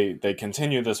they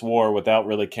continue this war without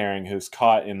really caring who's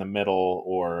caught in the middle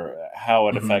or how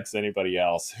it affects anybody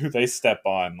else who they step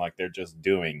on they're just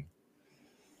doing.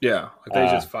 Yeah, they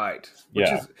just fight.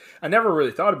 I never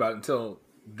really thought about it until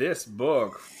this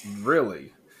book,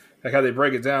 really. How they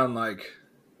break it down,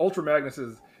 Ultra Magnus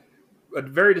is a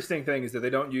very distinct thing is that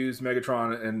they don't use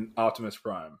Megatron and Optimus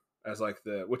Prime as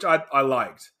which I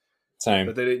liked. Same.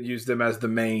 But they didn't use them as the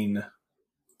main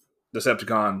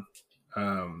Decepticon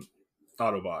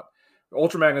Autobot.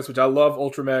 Ultra Magnus, which I love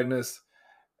Ultra Magnus,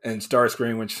 and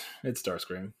Starscream, which it's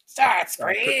Starscream.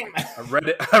 Starscream!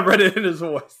 I read it in his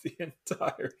voice the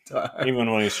entire time.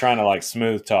 Even when he's trying to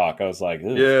smooth talk, I was like,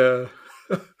 ugh. Yeah.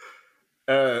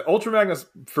 Ultra Magnus,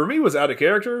 for me, was out of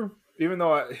character, even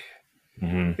though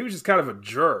he was just kind of a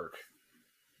jerk.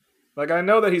 I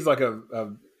know that he's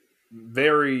a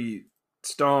very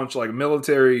staunch,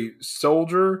 military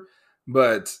soldier,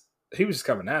 but he was just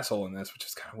kind of an asshole in this, which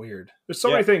is kind of weird. There's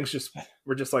so many things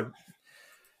we're just like,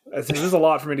 this is a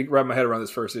lot for me to wrap my head around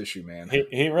this first issue, man.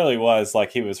 He really was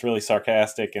like, he was really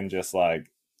sarcastic and just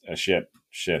like a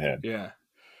shithead. Yeah.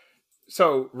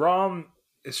 So Rom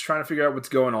is trying to figure out what's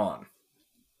going on.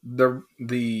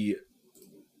 The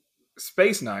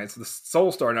Space Knights, the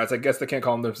Soul Star Knights, I guess they can't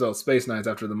call themselves Space Knights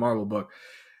after the Marvel book.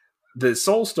 The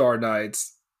Soul Star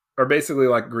Knights are basically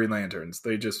like Green Lanterns.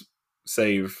 They just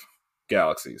save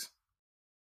galaxies.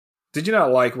 Did you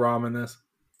not like Rom in this?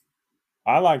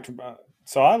 I liked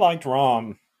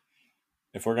Rom.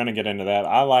 If we're going to get into that,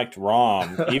 I liked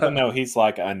Rom, even though he's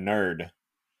like a nerd.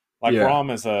 Like Rom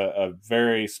is a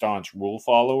very staunch rule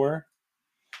follower.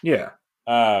 Yeah.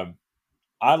 I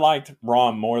liked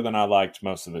Rom more than I liked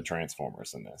most of the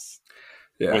Transformers in this.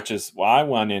 Yeah. Which is why I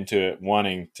went into it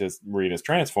wanting to read his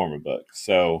Transformer book.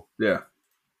 So yeah,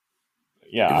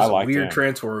 I liked it. Weird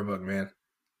Transformer book, man.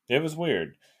 It was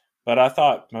weird, but I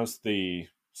thought most of the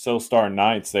Soul Star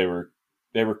Knights they were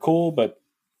cool. But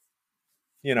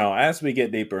as we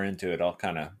get deeper into it, I'll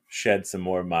kind of shed some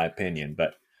more of my opinion.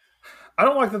 But I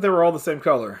don't like that they were all the same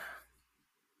color.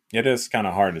 It is kind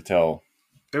of hard to tell.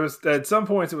 It was at some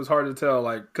points it was hard to tell,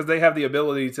 like because they have the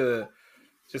ability to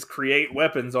just create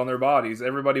weapons on their bodies.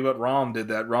 Everybody but Rom did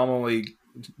that. Rom only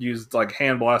used like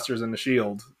hand blasters and the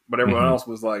shield, but everyone else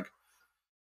was like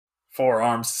 4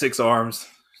 arms, 6 arms,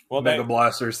 mega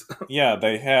blasters. Yeah,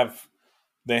 they have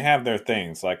their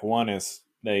things. Like one is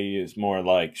they use more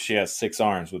like she has 6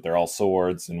 arms, but they're all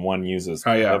swords, and one uses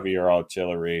heavier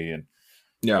artillery, and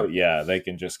they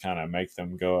can just kind of make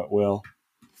them go at will.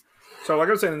 So, like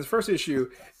I was saying, in this first issue,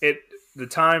 the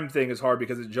time thing is hard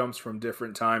because it jumps from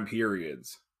different time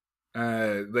periods.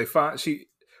 Rom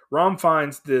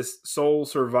finds this sole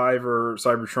survivor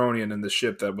Cybertronian in the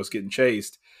ship that was getting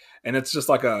chased, and it's just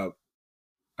like I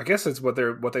guess it's what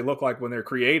they look like when they're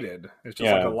created. It's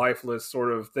just like a lifeless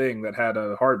sort of thing that had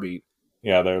a heartbeat.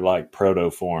 Yeah, they're like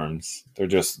protoforms. They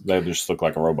just look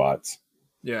like robots.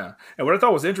 Yeah, and what I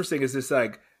thought was interesting is this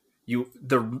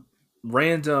the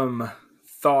random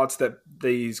thoughts that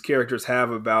these characters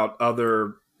have about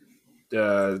other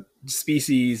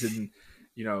species and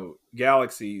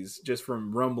galaxies just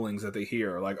from rumblings that they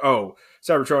hear, like, oh,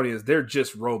 Cybertronians, they're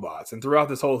just robots. And throughout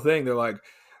this whole thing they're like,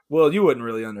 well, you wouldn't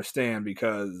really understand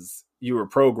because you were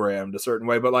programmed a certain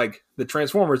way, but like the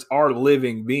Transformers are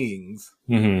living beings.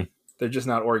 They're just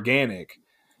not organic.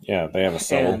 Yeah, they have a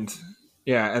soul. And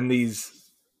the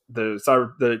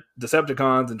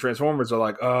Decepticons and Transformers are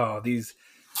like, oh, these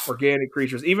organic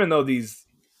creatures, even though these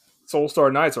Soul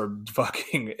Star Knights are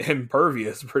fucking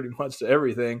impervious pretty much to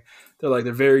everything.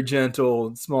 They're very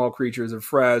gentle, small creatures are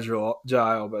fragile,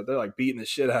 but they're like beating the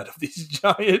shit out of these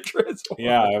giant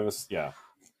Transformers.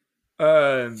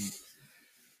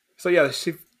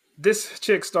 This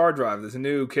chick Stardrive, this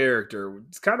new character,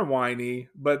 it's kind of whiny,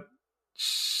 but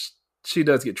she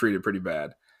does get treated pretty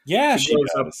bad. Yeah, she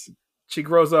does. She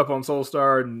grows up on Soul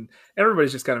Star, and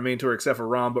everybody's just kind of mean to her except for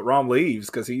Rom. But Rom leaves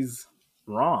because he's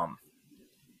Rom.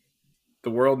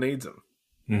 The world needs him,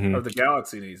 or the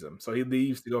galaxy needs him. So he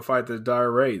leaves to go fight the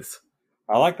Dire Wraiths.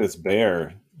 I like this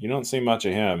bear. You don't see much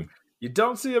of him. You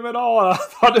don't see him at all. And I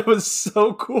thought it was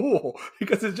so cool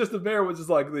because it's just a bear with just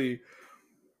like a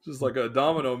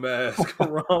domino mask,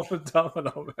 Rom with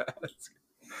domino mask.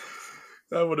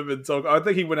 That would have been so cool. I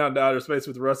think he went out into outer space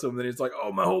with the rest of them. Then he's like,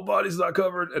 "Oh, my whole body's not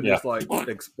covered," and just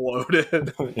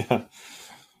exploded.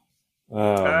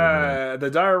 The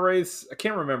Dire Wraiths, I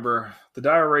can't remember. The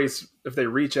Dire Wraiths, if they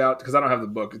reach out, because I don't have the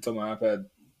book, it's on my iPad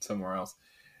somewhere else.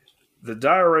 The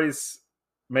Dire Wraiths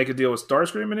make a deal with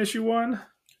Starscream in issue 1.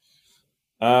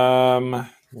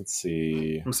 Let's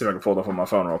see. Let me see if I can pull it up on my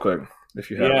phone real quick.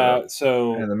 If you have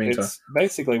so in the meantime, it's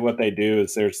basically what they do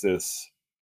is there's this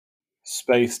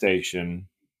space station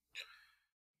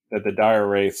that the Dire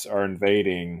Wraiths are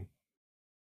invading,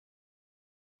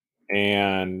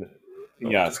 and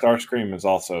Starscream is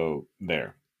also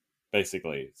there.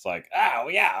 Basically, it's like, oh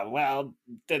yeah, well,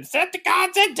 the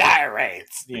Decepticons and Dire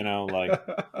Wraiths,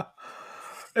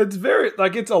 it's very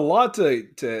it's a lot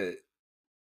to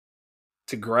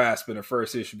grasp in a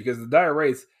first issue because the Dire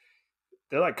Wraiths,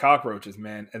 they're like cockroaches,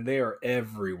 man, and they are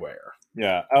everywhere.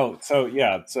 Yeah. Oh, so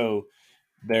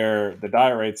the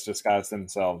Dire Wraiths disguise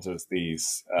themselves as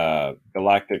these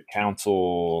Galactic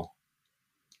Council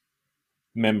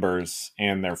members,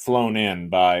 and they're flown in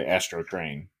by Astro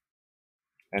Train,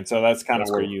 and so that's kind of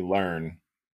where you learn.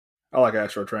 I like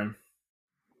Astro Train.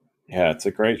 Yeah, it's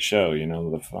a great show. They have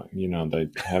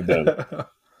the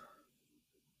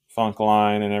funk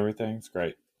line and everything. It's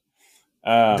great.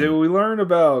 Do we learn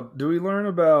about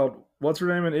what's her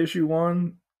name in issue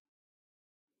 1?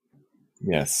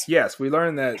 Yes. Yes, we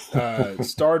learned that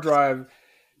Star Drive.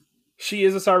 She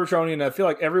is a Cybertronian. I feel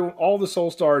like all the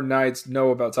Soul Star Knights know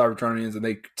about Cybertronians, and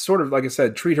they sort of, like I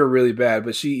said, treat her really bad.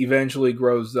 But she eventually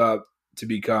grows up to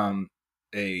become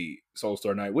a Soul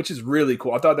Star Knight, which is really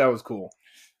cool. I thought that was cool.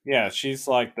 Yeah, she's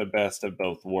like the best of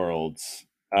both worlds.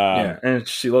 Yeah, and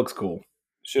she looks cool.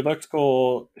 She looks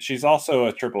cool. She's also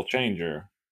a triple changer.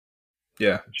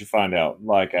 Yeah, Which you find out,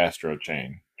 like Astro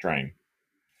Train.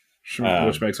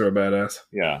 Which makes her a badass.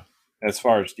 Yeah. As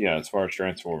far as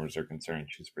Transformers are concerned,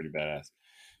 she's pretty badass.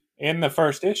 In the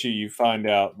first issue, you find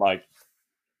out, like,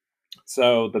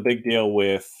 so the big deal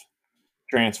with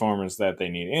Transformers that they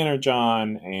need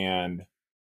Energon, and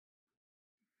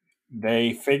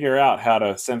they figure out how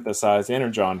to synthesize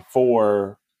Energon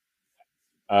for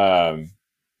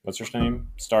what's her name?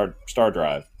 Star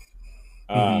Drive.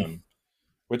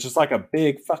 Which is like a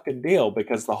big fucking deal,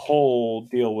 because the whole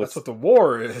deal with... That's what the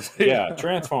war is. Yeah,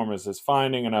 Transformers is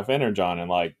finding enough Energon and,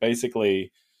 like,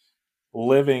 basically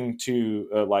living to,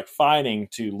 fighting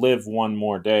to live one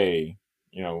more day,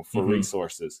 for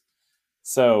resources.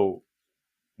 So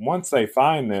once they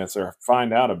find this or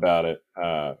find out about it,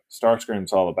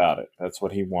 Starscream's all about it. That's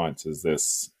what he wants, is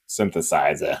this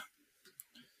synthesizer.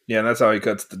 Yeah, and that's how he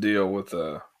cuts the deal with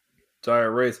the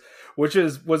Dire Wraith, which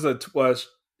was a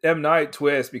M. Night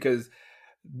twist, because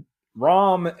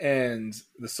Rom and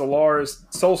the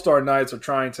Soulstar Knights are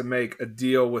trying to make a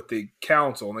deal with the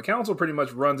Council. And the Council pretty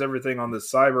much runs everything on the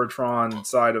Cybertron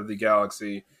side of the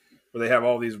galaxy, where they have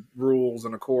all these rules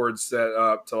and accords set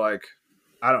up to, like,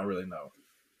 I don't really know.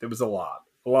 There was a lot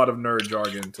of nerd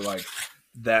jargon to, like,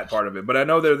 that part of it. But I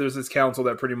know there's this council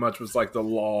that pretty much was like the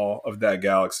law of that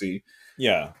galaxy.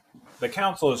 Yeah. The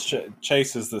council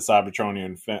chases the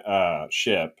Cybertronian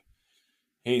ship.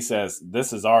 He says,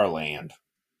 "This is our land."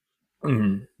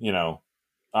 Mm-hmm.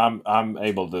 I'm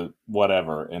able to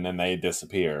whatever, and then they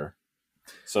disappear.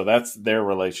 So that's their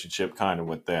relationship kind of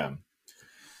with them.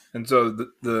 And so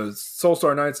the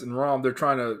Soulstar Knights and Rom, they're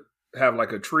trying to have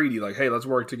like a treaty, like, hey, let's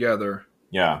work together.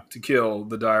 Yeah. To kill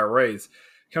the Dire Wraiths.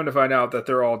 Come to find out that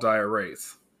they're all Dire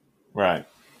Wraiths. Right.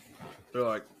 They're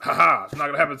like, haha, it's not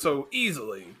going to happen so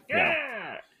easily.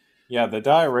 Yeah. Yeah, the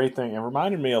Dire Wraith thing, it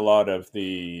reminded me a lot of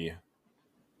the...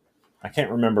 I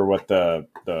can't remember what the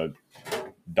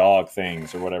dog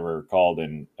things or whatever are called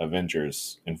in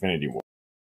Avengers Infinity War.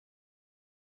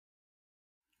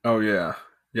 Oh, yeah.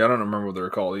 Yeah, I don't remember what they're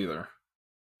called either.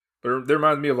 But they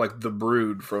remind me of, like, the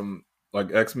Brood from,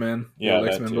 like, X-Men. Yeah,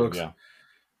 X-Men books. Yeah.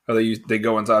 How they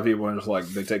go inside people and just, like,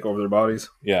 they take over their bodies.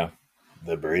 Yeah.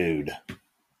 The Brood.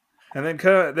 And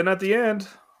then at the end,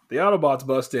 the Autobots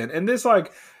bust in. And this,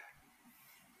 like...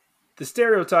 The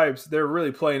stereotypes, they're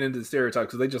really playing into the stereotypes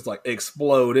because they just, like,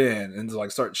 explode in and just,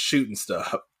 like, start shooting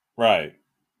stuff. Right.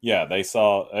 Yeah, they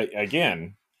saw,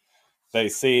 again, they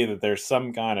see that there's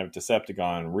some kind of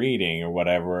Decepticon reading or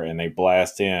whatever, and they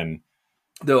blast in.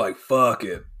 They're like, fuck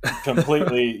it.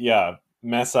 Completely,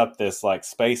 mess up this, like,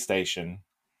 space station.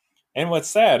 And what's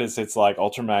sad is it's, like,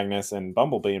 Ultra Magnus and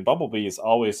Bumblebee is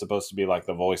always supposed to be, like,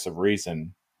 the voice of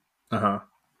reason. Uh-huh.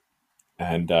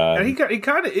 And he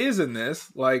kind of is in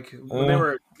this, like when they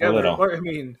were together. I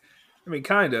mean,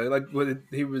 kind of like when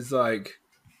he was like,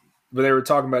 when they were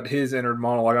talking about his inner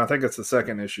monologue. I think it's the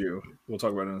second issue. We'll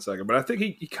talk about it in a second. But I think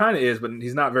he kind of is, but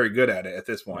he's not very good at it at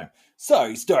this point.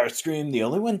 Sorry, Starscream. The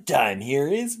only one dying here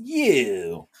is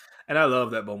you. And I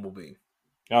love that Bumblebee.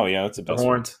 Oh yeah, that's the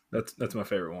horns. That's my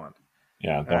favorite one.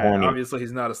 Yeah, the horny. Obviously,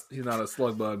 he's not a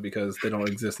slug bug because they don't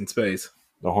exist in space.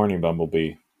 The horny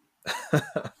Bumblebee.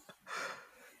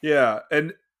 Yeah,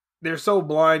 and they're so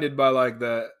blinded by, like,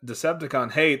 the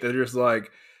Decepticon hate that they're just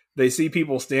like, they see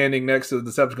people standing next to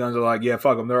the Decepticons, they're like, yeah,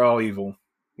 fuck them, they're all evil.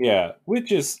 Yeah,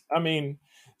 which is, I mean,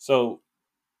 so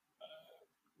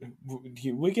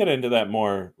we get into that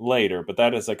more later, but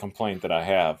that is a complaint that I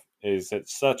have, is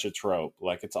it's such a trope.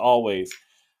 Like, it's always,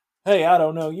 hey, I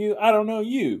don't know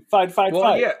you, fight, fight.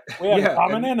 Yeah, we have a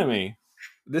common enemy.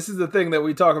 This is the thing that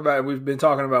we talk about, and we've been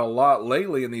talking about a lot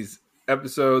lately in these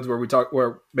episodes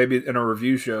where maybe in our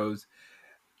review shows,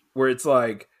 where it's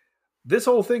like, this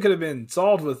whole thing could have been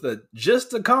solved with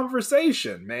just a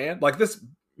conversation, man. Like, this,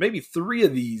 maybe 3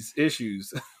 of these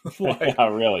issues. Like, yeah,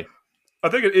 really. I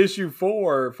think in issue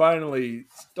 4, finally,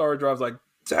 Star Drive's like,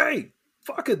 hey,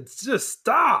 fucking just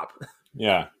stop.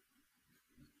 Yeah.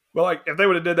 Well, like, if they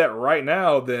would have did that right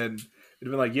now, then it'd have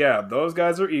been like, yeah, those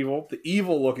guys are evil. The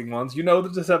evil-looking ones. The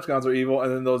Decepticons are evil.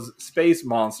 And then those space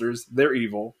monsters, they're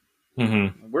evil.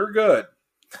 Mm-hmm. We're good.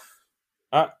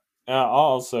 My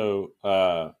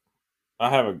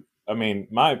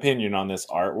opinion on this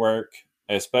artwork,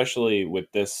 especially with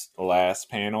this last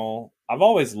panel, I've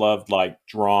always loved like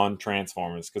drawn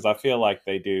Transformers because I feel like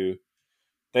they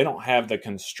don't have the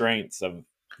constraints of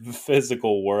the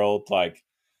physical world like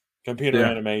computer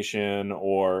animation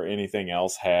or anything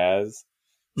else has.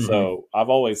 So I've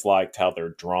always liked how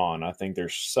they're drawn. I think they're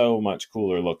so much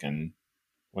cooler looking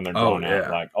when they're drawn out.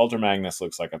 Like Ultra Magnus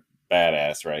looks like a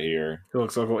badass right here. He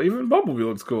looks so cool. Even Bumblebee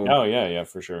looks cool. Oh yeah,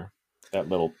 for sure. That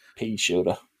little pea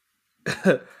shooter.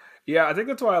 Yeah, I think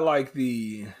that's why I like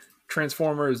the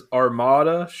Transformers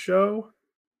Armada show.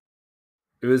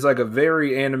 It was like a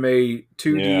very anime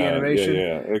 2D animation.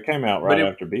 Yeah. It came out right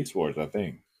after Beast Wars, I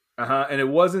think. And it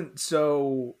wasn't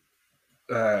so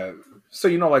like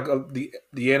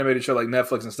the animated show like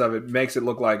Netflix and stuff, it makes it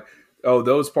look like, oh,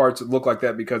 those parts look like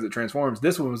that because it transforms.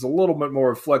 This one was a little bit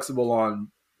more flexible on,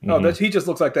 he just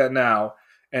looks like that now,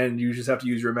 and you just have to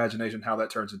use your imagination how that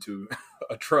turns into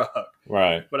a truck.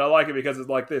 Right. But I like it because it's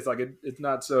like this. Like it's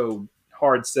not so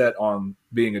hard set on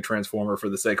being a transformer for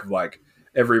the sake of like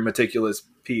every meticulous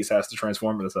piece has to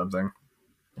transform into something.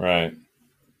 Right.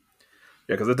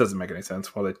 Yeah, because it doesn't make any sense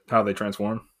how they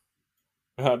transform.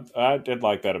 I did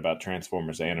like that about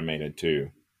Transformers Animated too.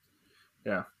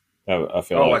 Yeah, I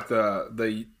feel like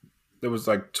the it was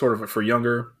like sort of for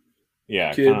younger.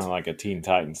 Yeah, kind of like a Teen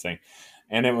Titans thing,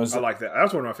 and it was. I like that.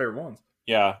 That's one of my favorite ones.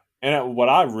 Yeah, and what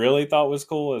I really thought was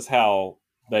cool is how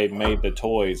they made the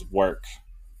toys work.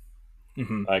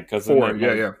 Mm-hmm. Like because they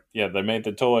made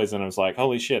the toys, and it was like,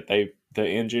 holy shit! The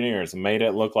engineers made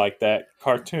it look like that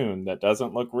cartoon that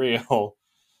doesn't look real,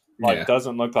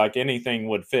 doesn't look like anything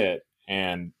would fit.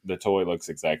 And the toy looks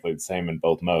exactly the same in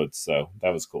both modes, so that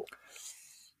was cool.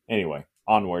 Anyway,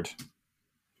 onward.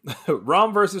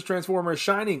 Rom versus Transformers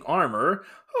Shining Armor.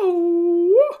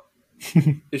 Oh!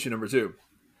 Issue number 2.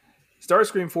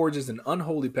 Starscream forges an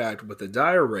unholy pact with the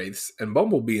Dire Wraiths, and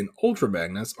Bumblebee and Ultra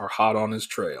Magnus are hot on his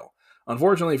trail.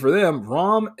 Unfortunately for them,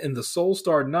 Rom and the Soul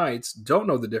Star Knights don't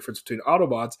know the difference between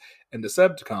Autobots and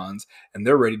Decepticons, and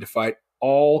they're ready to fight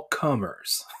all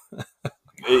comers.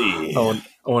 I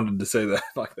wanted to say that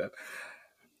like that.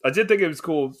 I did think it was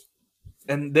cool,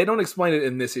 and they don't explain it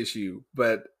in this issue,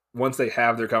 but once they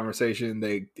have their conversation,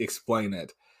 they explain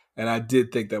it, and I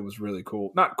did think that was really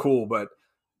cool. Not cool, but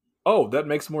that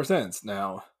makes more sense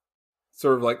now.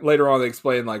 Sort of like later on, they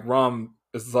explain like Rom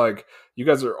is like, you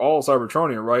guys are all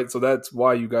Cybertronian, right? So that's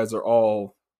why you guys are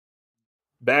all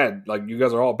bad. Like you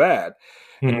guys are all bad.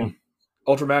 Mm-hmm. And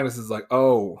Ultra Magnus is like,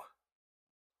 oh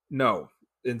no.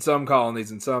 In some colonies,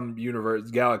 in some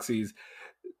galaxies,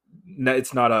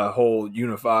 it's not a whole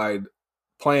unified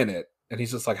planet. And he's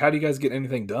just like, how do you guys get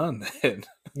anything done then?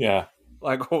 Yeah.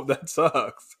 Like, that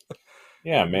sucks.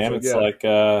 Yeah, man. It's like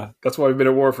that's why we've been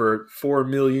at war for 4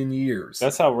 million years.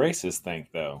 That's how racists think,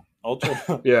 though.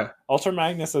 Ultra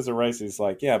Magnus as a race is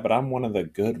like, yeah, but I'm one of the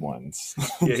good ones.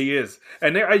 Yeah, he is.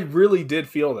 And I really did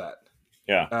feel that.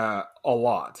 Yeah. A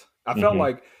lot. I felt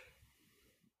like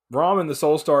Rom and the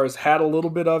Soul Stars had a little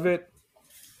bit of it.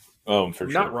 Oh, for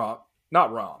sure.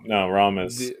 Not Rom. No, Rom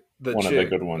is the one chick, of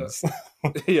the good ones.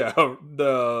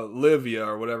 The Livia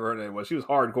or whatever her name was. She was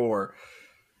hardcore.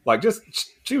 Like,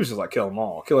 she was just like, kill them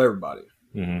all. Kill everybody.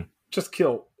 Mm-hmm. Just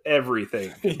kill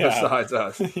everything besides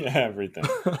us. Yeah, everything.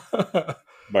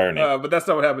 Burn it. But that's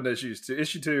not what happened in issue 2.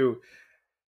 Issue 2,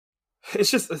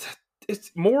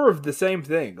 it's more of the same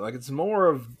thing. Like, it's more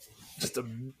of just a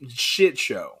shit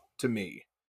show to me.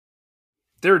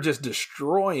 They're just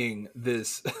destroying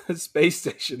this space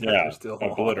station that they're still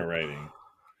obliterating.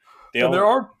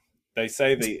 On. They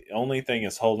say the only thing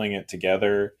is holding it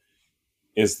together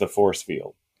is the force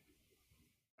field.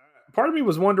 Part of me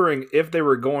was wondering if they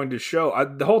were going to show.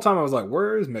 The whole time I was like,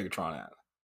 where is Megatron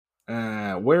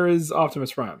at? Where is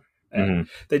Optimus Prime? And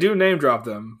they do name drop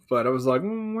them, but I was like,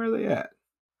 where are they at?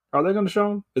 Are they going to show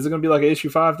them? Is it going to be like an issue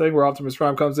 5 thing where Optimus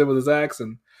Prime comes in with his axe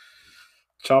and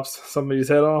chops somebody's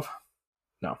head off?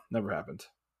 No, never happened.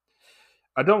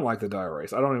 I don't like the Dire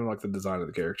Wraiths. I don't even like the design of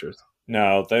the characters.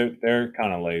 No, they're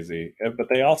kind of lazy, but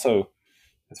they also,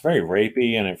 it's very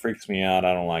rapey and it freaks me out.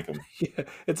 I don't like them. Yeah,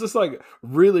 it's just like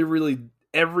really, really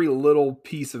every little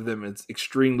piece of them is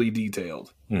extremely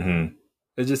detailed. Mm-hmm.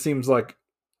 It just seems like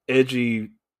edgy.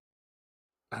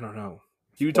 I don't know.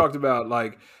 You talked about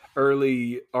like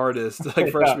early artists,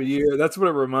 like freshman year. That's what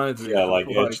it reminds me of. Like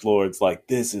edgelords, like,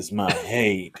 this is my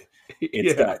hate.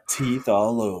 It's got teeth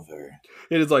all over.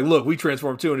 It is like, look, we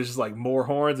transform too, and it's just like more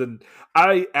horns. And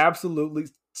I absolutely,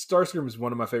 Starscream is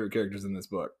one of my favorite characters in this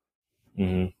book.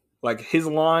 Mm-hmm. Like, his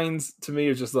lines to me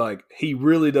is just like, he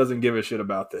really doesn't give a shit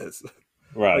about this.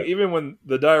 Right. Like, even when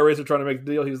the Dire Wraiths are trying to make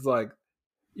the deal, he's like,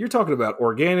 you're talking about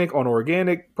organic on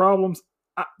organic problems.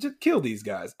 Just kill these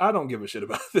guys. I don't give a shit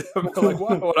about them. Like,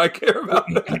 why would I care about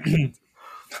that?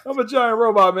 I'm a giant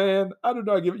robot, man. I do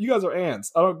not give. You guys are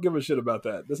ants. I don't give a shit about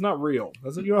that. That's not real.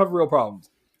 You don't have real problems.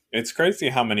 It's crazy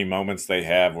how many moments they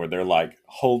have where they're like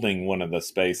holding one of the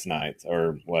space knights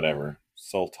or whatever.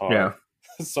 Soltar. Yeah.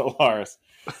 Solaris.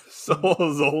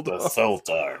 Zoltar. The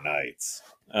Soltar Knights.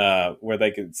 Where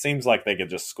seems like they could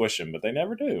just squish him, but they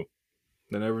never do.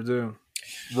 They never do.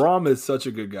 Rom is such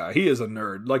a good guy. He is a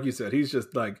nerd. Like you said, he's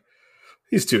just like,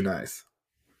 he's too nice.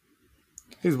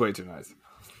 He's way too nice.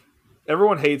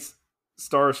 Everyone hates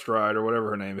Starstride or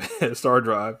whatever her name is, Star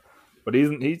Drive, but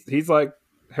he's like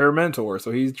her mentor,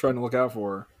 so he's trying to look out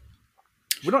for her.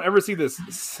 We don't ever see this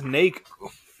Snake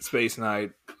Space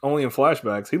Knight, only in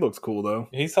flashbacks. He looks cool though.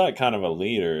 He's like kind of a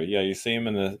leader. Yeah, you see him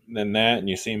in that, and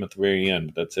you see him at the very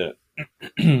end, but that's it.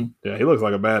 Yeah, he looks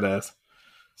like a badass.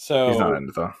 So he's not in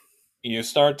it though. You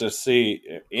start to see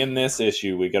in this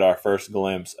issue, we get our first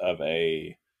glimpse of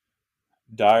a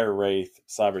Dire Wraith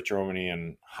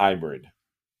Cybertronian hybrid.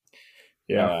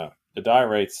 Yeah, the Dire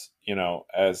Wraiths,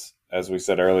 as we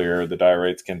said earlier, the Dire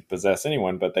Wraiths can possess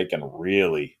anyone, but they can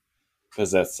really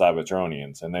possess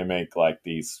Cybertronians, and they make like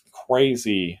these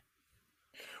crazy.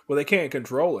 Well, they can't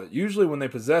control it. Usually, when they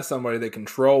possess somebody, they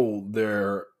control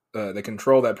they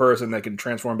control that person. They can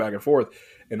transform back and forth.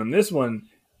 And on this one,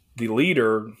 the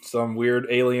leader, some weird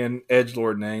alien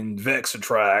edgelord named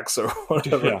Vexatrax or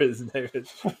whatever his name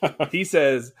is, he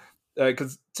says,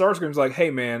 because Starscream's like,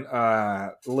 "Hey man,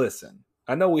 listen,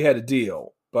 I know we had a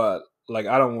deal, but like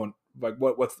I don't want like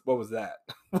what was that?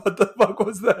 What the fuck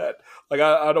was that? Like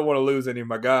I don't want to lose any of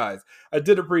my guys." I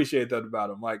did appreciate that about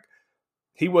him. Like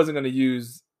he wasn't going to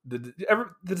use the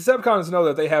Decepticons know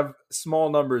that they have small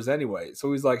numbers anyway,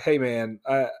 so he's like, "Hey man,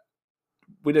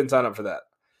 we didn't sign up for that."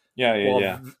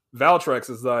 Yeah. Valtrex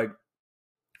is like,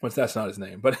 that's not his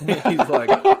name, but he's like,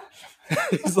 I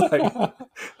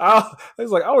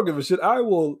don't give a shit. I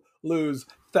will lose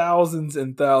thousands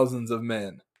and thousands of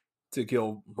men to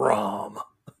kill Rom.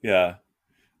 Yeah.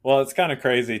 Well, it's kind of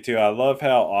crazy too. I love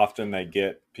how often they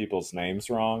get people's names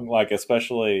wrong. Like,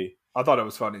 especially, I thought it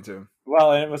was funny too.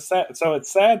 Well, and it was sad. So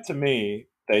it's sad to me.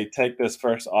 They take this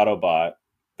first Autobot.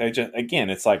 They just, again,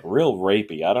 it's like real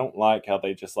rapey. I don't like how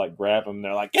they just like grab him.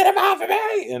 They're like, "Get him off of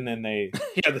me!" And then they,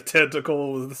 the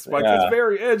tentacle with the spike. Yeah. It's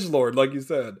very edgelord, like you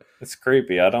said. It's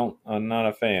creepy. I'm not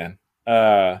a fan.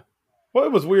 Well,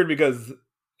 it was weird because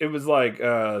it was like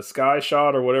Sky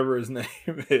Shot or whatever his name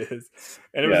is,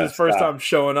 and it was his first time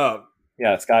showing up.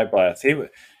 Yeah, Sky Blast.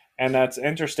 And that's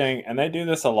interesting. And they do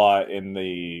this a lot in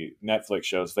the Netflix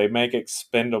shows. They make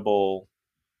expendable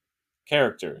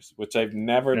characters, which they've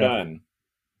never done.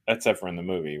 Except for in the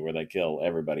movie where they kill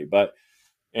everybody, but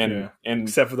and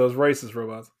except for those racist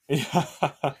robots. Yeah,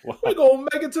 we're gonna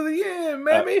make it to the end,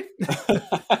 mammy.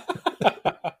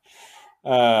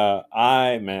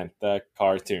 I meant the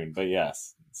cartoon, but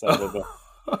yes. So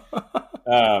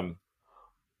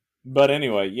but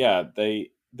anyway, yeah,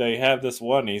 they have this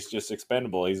one. He's just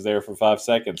expendable. He's there for 5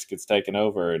 seconds, gets taken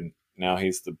over, and now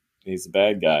he's the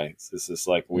bad guy. It's this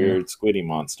like weird squiddy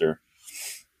monster.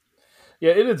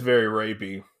 Yeah, it is very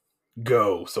rapey.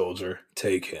 Go, soldier,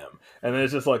 take him. And then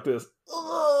it's just like this.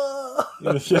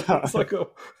 It's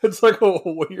like a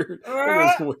weird.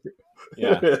 It is weird.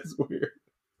 Yeah, it is weird.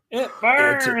 It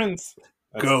burns.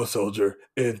 Go, soldier,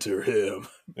 enter him.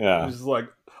 Yeah, it's just like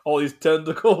all these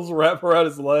tentacles wrap around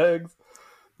his legs.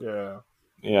 Yeah.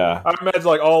 I imagine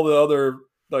like all the other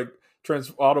like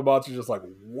Autobots are just like,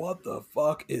 what the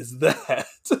fuck is that?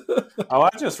 Oh, I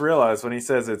just realized when he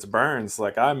says it's Burns,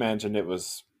 like I imagined it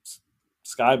was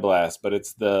Skyblast, but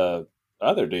it's the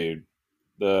other dude,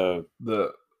 the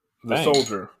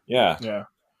soldier. Yeah.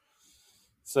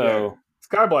 So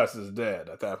Skyblast is dead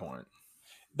at that point.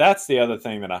 That's the other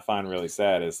thing that I find really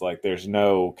sad is like there's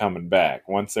no coming back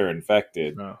once they're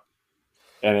infected. No.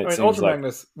 And it seems Ultra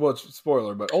Magnus. Well, it's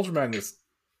spoiler, but Ultra Magnus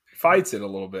fights it a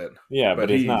little bit. Yeah, but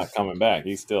he's not coming back.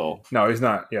 He's still... No, he's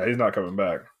not. Yeah, he's not coming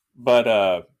back.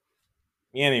 But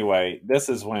anyway, this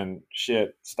is when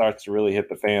shit starts to really hit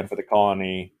the fan for the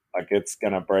colony. Like, it's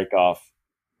going to break off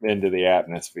into the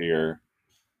atmosphere.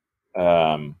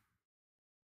 And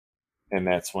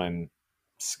that's when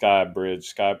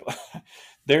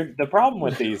the problem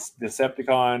with these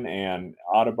Decepticon and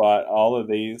Autobot, all of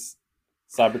these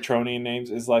Cybertronian names,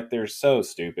 is like they're so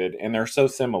stupid and they're so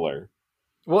similar.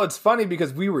 Well, it's funny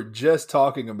because we were just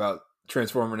talking about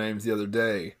Transformer names the other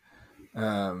day.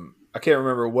 I can't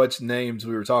remember which names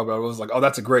we were talking about. It was like, oh,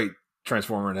 that's a great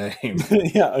Transformer name.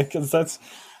 Yeah, because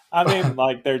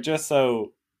like they're just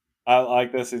so. I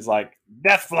like this. He's like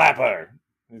Death Flapper.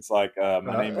 It's like my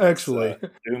name is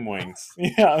Doomwings.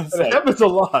 Yeah, it happens a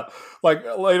lot. Like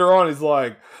later on, he's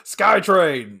like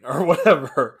Skytrain or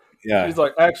whatever. Yeah, he's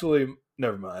like, actually,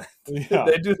 never mind. Yeah.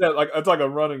 They do that like it's like a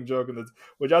running joke,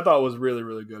 which I thought was really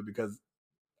really good because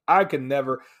I can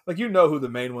never like who the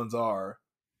main ones are,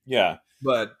 Yeah.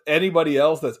 but anybody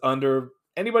else that's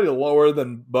anybody lower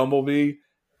than Bumblebee,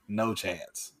 no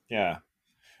chance. Yeah.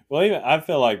 Well, even I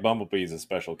feel like Bumblebee's a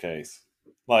special case.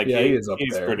 Like Yeah, he is up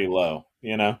he's there. pretty low,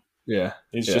 you know? Yeah.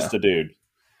 He's just a dude.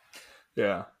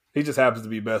 Yeah. He just happens to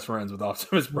be best friends with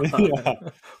Optimus Prime. Yeah.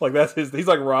 Like he's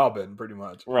like Robin pretty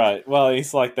much. Right. Well,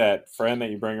 he's like that friend that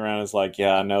you bring around is like,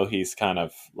 yeah, I know he's kind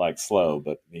of like slow,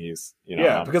 but he's,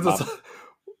 because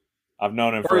I've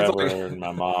known him or he's forever, like- and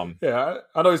my mom. yeah,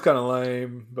 I know he's kind of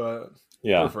lame, but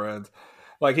Yeah. we're friends.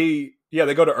 Like they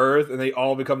go to Earth and they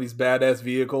all become these badass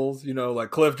vehicles.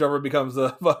 Like Cliff Jumper becomes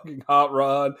a fucking hot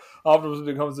rod. Optimus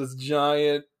becomes this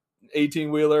giant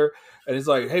 18-wheeler, and he's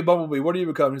like, "Hey Bumblebee, what do you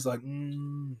become?" And he's like,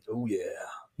 "Oh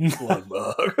yeah,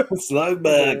 Slugbug."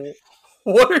 Slugbug.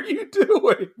 What are you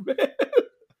doing, man?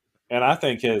 And I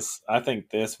think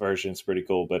this version's pretty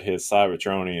cool, but his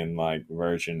Cybertronian like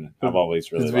version, I've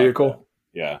always really His liked vehicle?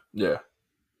 that. Yeah.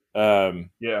 Yeah.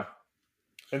 Yeah.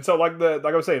 And so like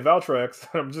I was saying, Valtrex,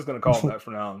 I'm just gonna call him that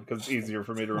for now because it's easier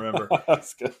for me to remember.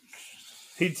 That's good.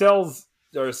 He tells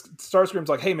Starscream's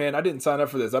like, "Hey man, I didn't sign up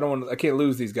for this. I can't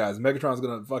lose these guys. Megatron's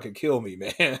gonna fucking kill me,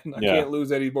 man. I can't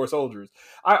lose any more soldiers."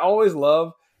 I always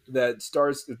love that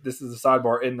this is a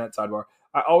sidebar in that sidebar.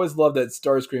 I always love that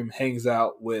Starscream hangs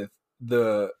out with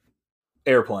the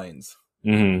airplanes.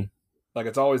 Mm-hmm. Like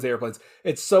it's always the airplanes.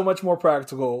 It's so much more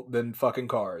practical than fucking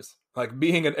cars. Like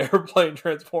being an airplane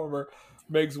transformer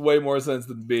makes way more sense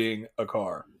than being a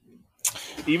car.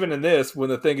 Even in this, when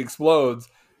the thing explodes,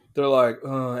 they're like,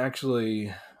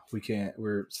 actually, we can't.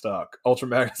 We're stuck. Ultra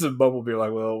Magnus and Bumblebee are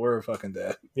like, well, we're fucking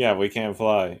dead. Yeah, we can't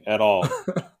fly at all.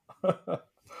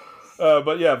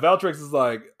 But yeah, Valtrex is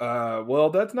like, well,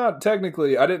 that's not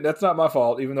technically. That's not my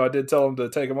fault. Even though I did tell him to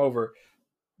take him over.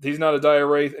 He's not a Dire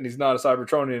Wraith and he's not a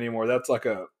Cybertronian anymore. That's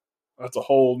a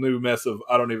whole new mess of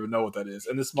I don't even know what that is.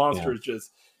 And this monster is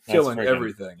just killing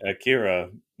everything. Akira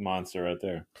monster right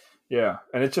there. Yeah,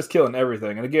 and it's just killing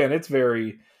everything. And again, it's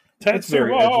very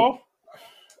Tetsuo.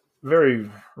 very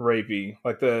rapey.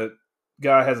 Like the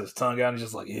guy has his tongue out and he's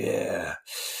just like, yeah,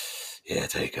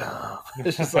 take off.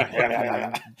 It's just like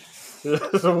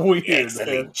it's weird.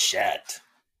 Excellent shot.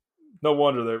 No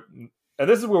wonder and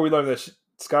this is where we learn that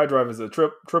Skydrive is a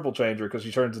triple changer because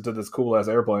she turns into this cool ass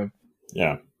airplane.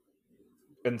 Yeah.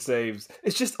 And saves.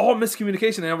 It's just all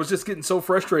miscommunication, and I was just getting so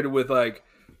frustrated with like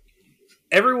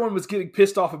everyone was getting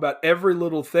pissed off about every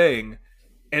little thing,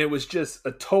 and it was just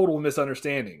a total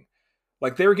misunderstanding.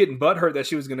 Like they were getting butthurt that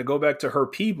she was going to go back to her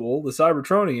people, the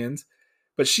Cybertronians,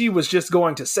 but she was just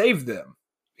going to save them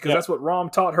because that's what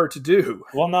Rom taught her to do.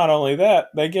 Well, not only that,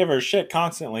 they give her shit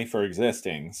constantly for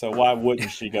existing. So why wouldn't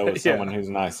she go with someone who's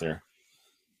nicer?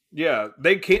 Yeah,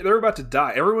 they can't. They're about to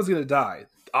die. Everyone's going to die.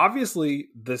 Obviously,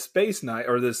 the Space Knight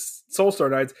or the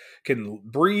Soulstar Knights can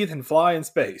breathe and fly in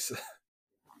space.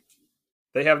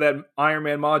 They have that Iron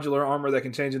Man modular armor that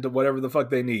can change into whatever the fuck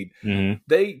they need. Mm-hmm.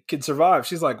 They can survive.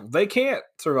 She's like, they can't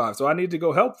survive, so I need to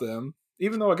go help them.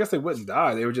 Even though I guess they wouldn't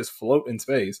die, they would just float in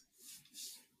space.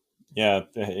 Yeah,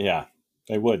 they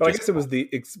would. But I guess it was the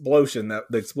explosion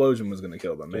was going to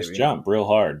kill them. Maybe just jump real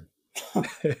hard.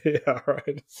 Yeah,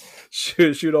 right.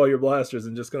 Shoot all your blasters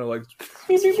and just kind of like.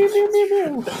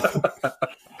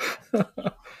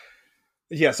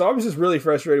 Yeah, so I was just really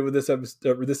frustrated with this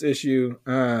episode, with this issue.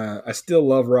 I still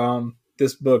love Rom.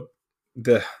 This book,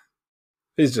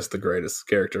 he's just the greatest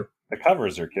character. The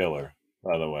covers are killer,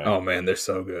 by the way. Oh man, they're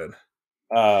so good.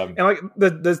 And like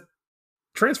the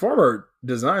Transformer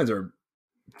designs are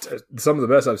some of the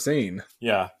best I've seen.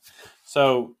 Yeah.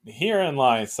 So herein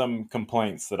lie some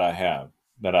complaints that I have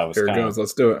that I was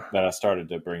Let's do it. That I started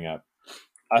to bring up.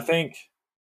 I think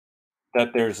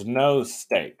that there's no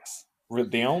stakes.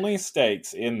 The only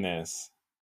stakes in this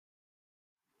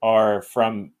are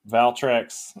from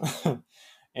Valtrex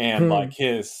and like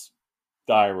his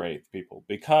Dire Wraith people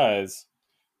because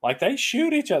like they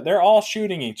shoot each other. They're all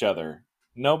shooting each other.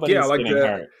 Nobody's getting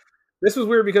hurt. This was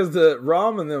weird because the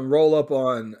Rom and them roll up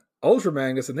on Ultra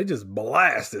Magnus and they just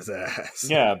blast his ass.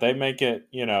 Yeah, they make it,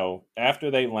 after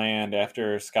they land,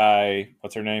 after Sky,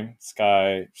 what's her name?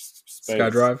 Skydrive?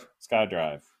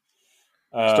 Skydrive?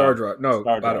 Stardrive. No,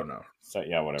 Stardrive. I don't know. So,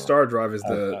 yeah, whatever. Stardrive is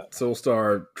the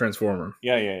Soulstar Transformer.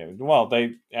 Yeah. Well,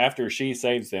 after she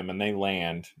saves them and they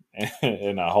land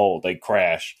in a hole, they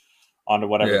crash onto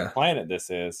whatever planet this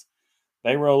is.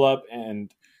 They roll up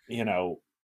and,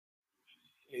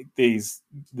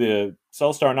 the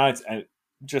Soulstar Knights and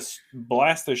just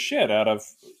blast the shit out of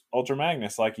Ultra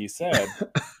Magnus, like you said.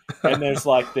 And there's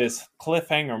like this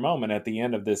cliffhanger moment at the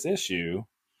end of this issue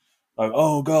like,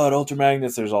 oh god, Ultra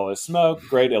Magnus, there's all this smoke,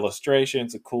 great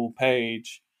illustrations, a cool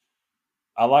page.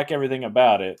 I like everything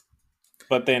about it.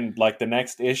 But then like the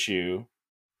next issue,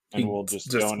 and we'll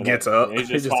just go into gets that. up. He's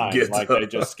just fine. Like they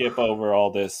just skip over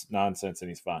all this nonsense and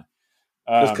he's fine.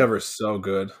 This cover is so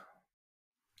good.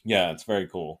 Yeah, it's very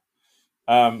cool.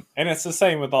 And it's the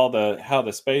same with all how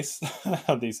the space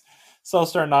how these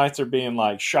Soulstar Knights are being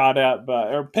like shot at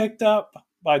or picked up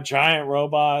by giant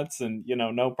robots, and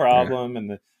no problem,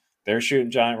 and they're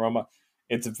shooting giant robots.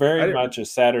 It's very much a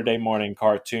Saturday morning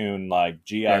cartoon, like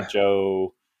G.I.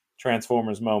 Joe,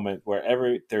 Transformers moment,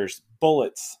 where there's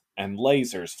bullets and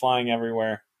lasers flying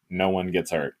everywhere. No one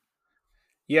gets hurt.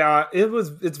 Yeah,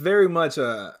 it's very much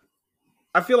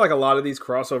I feel like a lot of these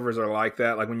crossovers are like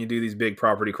that. Like when you do these big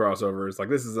property crossovers, like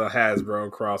this is a Hasbro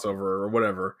crossover or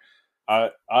whatever.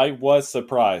 I was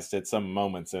surprised at some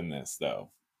moments in this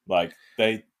though, like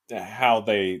how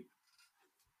they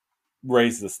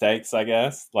raised the stakes. I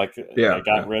guess they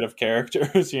got rid of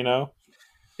characters.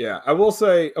 Yeah, I will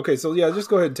say. Okay, so just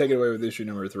go ahead and take it away with issue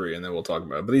number 3, and then we'll talk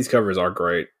about it. But these covers are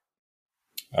great.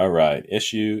 All right,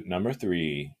 issue number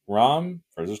 3, Rom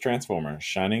versus Transformers,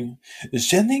 Shining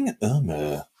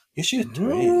Armor, issue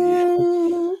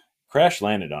 3. Crash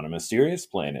landed on a mysterious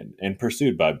planet, and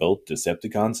pursued by both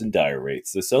Decepticons and Dire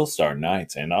Wraiths, the Soulstar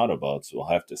Knights and Autobots will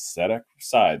have to set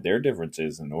aside their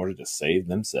differences in order to save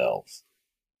themselves.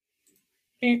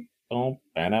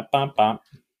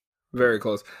 Very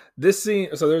close. This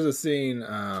scene. So there's a scene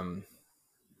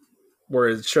where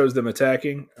it shows them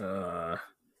attacking.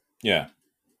 Yeah.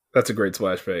 That's a great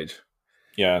splash page.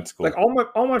 Yeah, it's cool. Like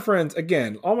all my friends,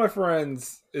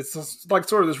 it's just like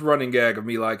sort of this running gag of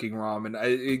me liking Rom, and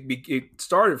it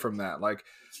started from that. Like,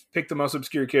 pick the most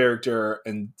obscure character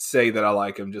and say that I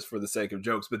like him just for the sake of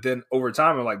jokes. But then over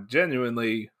time, I'm like,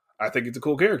 genuinely, I think it's a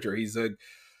cool character. He's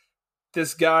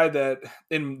this guy that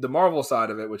in the Marvel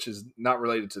side of it, which is not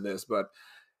related to this, but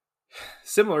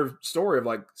similar story of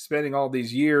like spending all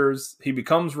these years. He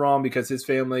becomes Rom because his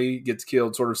family gets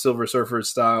killed, sort of Silver Surfer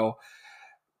style,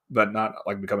 but not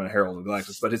like becoming a Herald of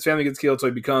Galactus. But his family gets killed, so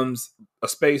he becomes a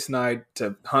space knight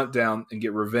to hunt down and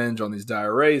get revenge on these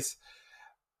Dire Wraiths.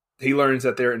 He learns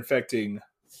that they're infecting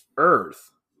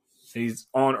Earth. He's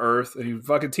on Earth, and he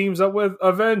fucking teams up with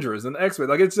Avengers and X-Men.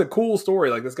 Like, it's a cool story.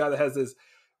 Like, this guy that has this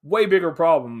way bigger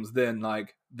problems than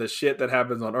like the shit that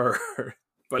happens on Earth.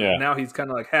 But now he's kind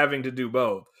of like having to do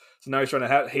both. So now he's trying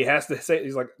to he has to say,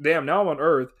 he's like, damn, now I'm on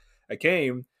Earth. I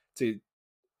came to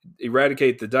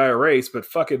eradicate the Dire Wraiths, but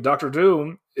fucking Dr.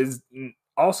 Doom is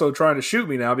also trying to shoot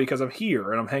me now because I'm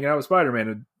here and I'm hanging out with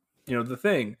Spider-Man and, the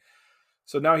Thing.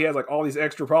 So now he has like all these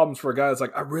extra problems for a guy that's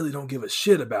like, I really don't give a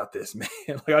shit about this, man.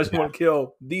 Like, I just want to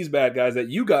kill these bad guys that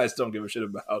you guys don't give a shit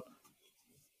about.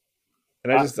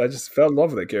 And I just fell in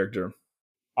love with that character.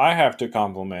 I have to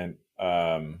compliment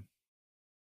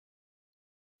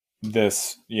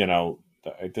this,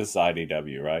 this is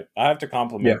IDW, right? I have to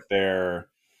compliment their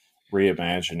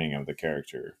reimagining of the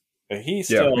character. But he's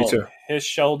still, his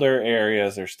shoulder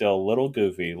areas are still a little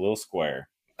goofy, a little square.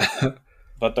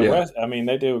 But the rest, I mean,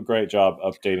 they do a great job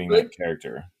updating that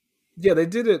character. Yeah, they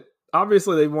did it.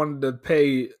 Obviously, they wanted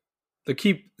to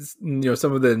keep,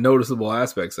 some of the noticeable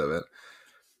aspects of it.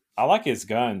 I like his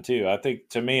gun too. I think,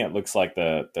 to me, it looks like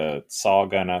the saw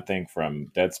gun, I think, from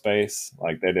Dead Space.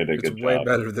 Like, they did a good job. It's way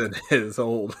better than his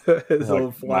old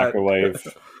old flat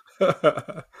microwave.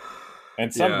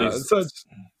 And some of these,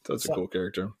 such a cool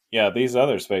character. Yeah, these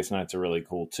other Space Knights are really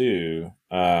cool too.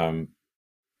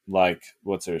 Like,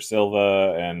 what's her,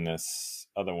 Silva, and this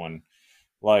other one.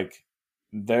 Like,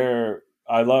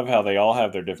 I love how they all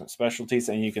have their different specialties,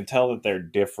 and you can tell that they're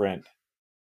different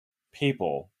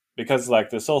people. Because, like,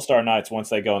 the Soulstar Knights, once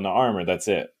they go in the armor, that's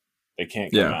it. They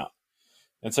can't come out.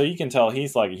 And so you can tell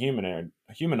he's like a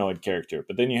humanoid character.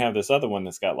 But then you have this other one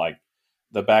that's got, like,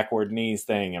 the backward knees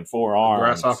thing and 4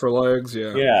 arms. Grasshopper legs,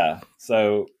 yeah. Yeah.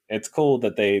 So it's cool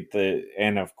that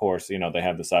and, of course, they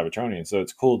have the Cybertronians. So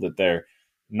it's cool that they're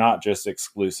not just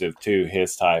exclusive to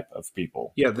his type of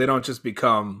people. Yeah, they don't just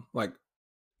become, like,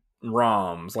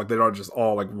 ROMs. Like, they don't just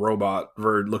all, like, robot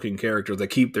looking characters. They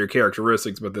keep their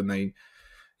characteristics, but then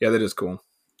yeah, that is cool.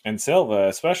 And Silva,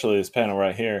 especially this panel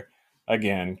right here,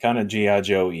 again, kind of G.I.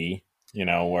 Joe-y,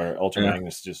 where Ultra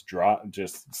Magnus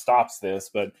just stops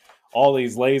this, but all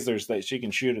these lasers that she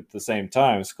can shoot at the same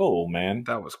time is cool, man.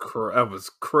 That was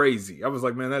crazy. I was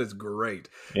like, man, that is great.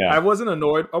 Yeah. I wasn't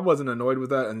annoyed with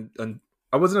that, and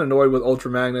I wasn't annoyed with Ultra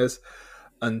Magnus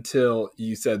until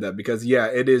you said that, because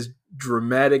it is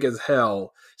dramatic as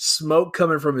hell. Smoke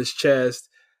coming from his chest,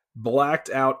 blacked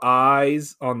out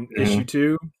eyes on issue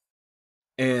 2,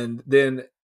 and then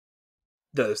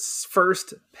the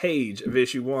first page of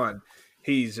issue 1,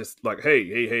 he's just like,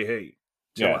 hey,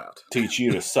 chill out. Teach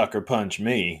you to sucker punch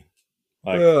me.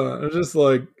 It's just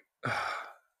like,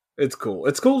 it's cool.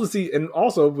 It's cool to see, and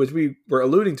also, which we were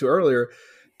alluding to earlier,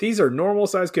 these are normal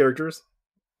size characters,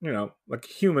 like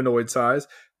humanoid size.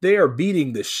 They are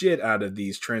beating the shit out of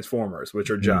these Transformers, which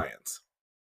are giants.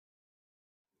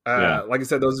 Like I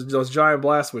said, those giant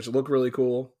blasts, which look really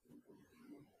cool.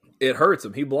 It hurts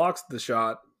him. He blocks the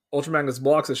shot. Ultra Magnus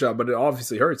blocks the shot, but it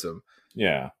obviously hurts him.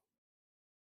 Yeah.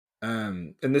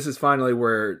 And this is finally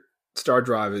where Star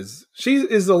Drive is. She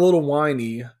is a little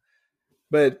whiny,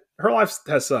 but her life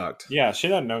has sucked. Yeah, she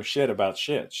doesn't know shit about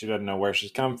shit. She doesn't know where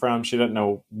she's come from. She doesn't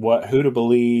know who to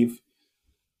believe.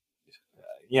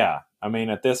 Yeah, I mean,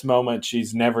 at this moment,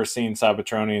 she's never seen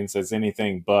Cybertronians as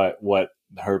anything but what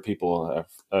her people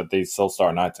have, these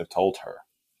Soulstar Knights have told her.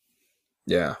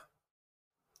 Yeah.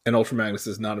 And Ultra Magnus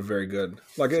is not a very good.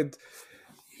 Like, it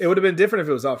would have been different if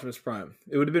it was Optimus Prime.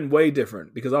 It would have been way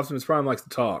different because Optimus Prime likes to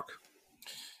talk.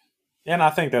 And I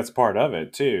think that's part of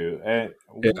it, too.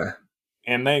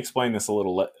 And they explain this a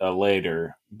little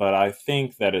later, but I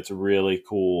think that it's really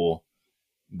cool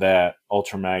that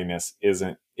Ultra Magnus is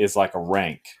like a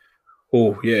rank.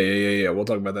 Oh, yeah. We'll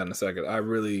talk about that in a second.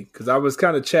 Because I was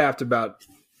kind of chapped about,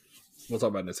 we'll talk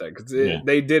about it in a second, because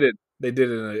they did it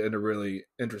in a really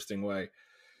interesting way.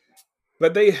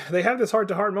 But they have this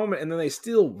heart-to-heart moment, and then they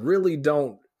still really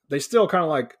don't, they still kind of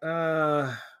like,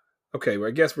 okay, well,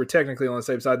 I guess we're technically on the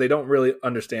same side. They don't really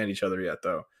understand each other yet,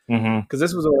 though. Because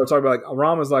this was what I was talking about. Like,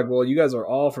 Rama's like, well, you guys are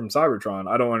all from Cybertron.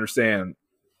 I don't understand.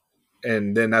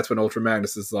 And then that's when Ultra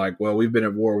Magnus is like, well, we've been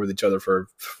at war with each other for,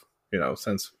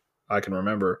 since I can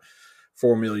remember,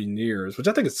 4 million years, which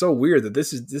I think is so weird that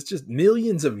this just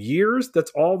millions of years.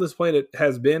 That's all this planet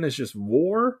has been, is just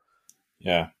war.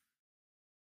 Yeah.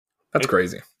 That's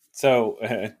crazy. So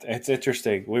it's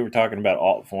interesting. We were talking about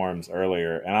alt forms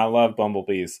earlier, and I love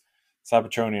Bumblebee's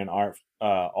Cybertronian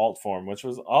alt form, which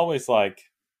was always like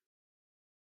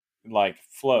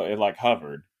flow. It like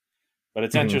hovered, but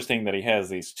it's interesting that he has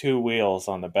these 2 wheels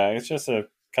on the back. It's just a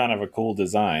kind of a cool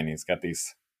design. He's got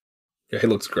these. Yeah, he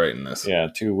looks great in this. Yeah,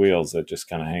 2 wheels that just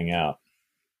kind of hang out.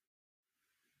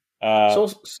 So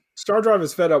Star Drive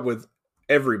is fed up with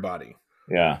everybody.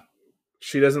 Yeah.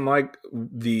 She doesn't like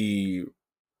the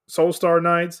Soulstar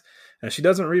Knights, and she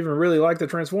doesn't even really like the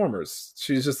Transformers.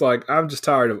 She's just like, I'm just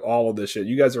tired of all of this shit.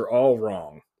 You guys are all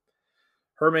wrong.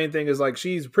 Her main thing is like,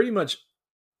 she's pretty much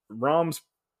Rom's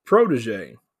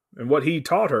protege, and what he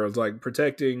taught her is like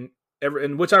protecting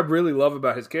and which I really love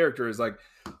about his character is like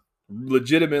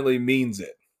legitimately means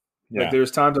it. Yeah. Like there's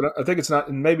times that I think it's not,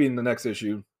 and maybe in the next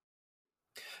issue,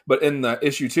 but in the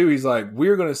issue 2, he's like,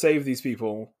 we're going to save these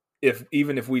people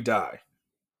even if we die.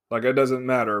 Like, it doesn't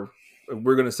matter.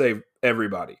 We're going to save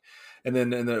everybody. And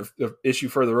then in the issue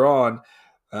further on,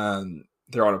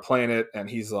 they're on a planet, and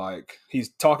he's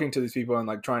talking to these people and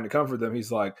like trying to comfort them.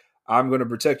 He's like, I'm going to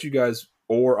protect you guys,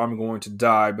 or I'm going to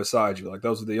die beside you. Like,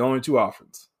 those are the only 2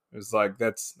 options. It's like,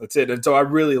 that's it. And so I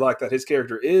really like that his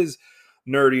character is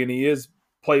nerdy and he is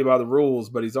play by the rules,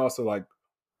 but he's also like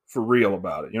for real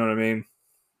about it. You know what I mean?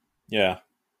 Yeah.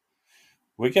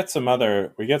 We get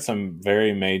some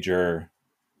very major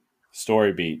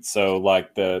story beats. So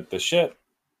like the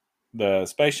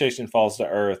space station falls to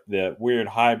Earth. The weird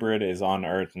hybrid is on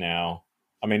Earth now.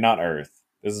 I mean, not Earth.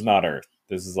 This is not Earth.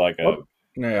 This is like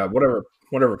whatever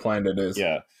planet it is.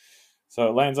 Yeah. So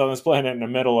it lands on this planet in the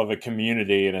middle of a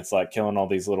community, and it's like killing all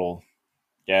these little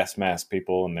gas mask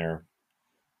people and their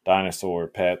dinosaur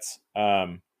pets.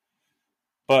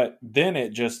 But then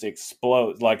it just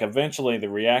explodes. Like, eventually the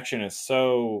reaction is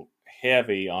so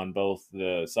heavy on both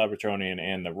the Cybertronian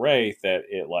and the Wraith that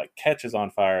it like catches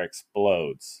on fire,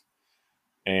 explodes.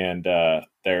 And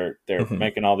they're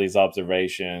making all these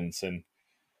observations, and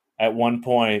at one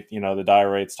point, the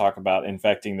Dire Wraiths talk about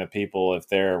infecting the people if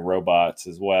they're robots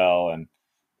as well, and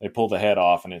they pull the head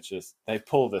off, and they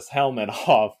pull this helmet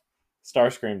off.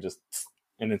 Starscream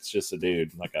and it's just a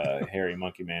dude, like a hairy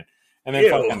monkey man, and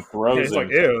then fucking throws him. Like,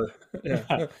 ew.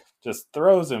 Yeah. Just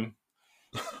throws him.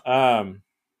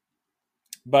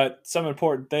 But some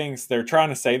important things, they're trying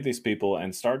to save these people,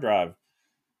 and Star Drive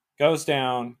goes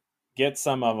down, gets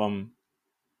some of them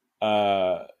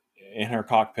in her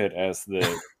cockpit as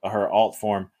her alt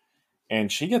form, and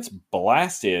she gets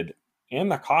blasted in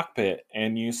the cockpit,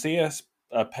 and you see a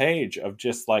page of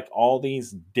just like all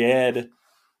these dead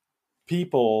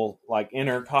people like in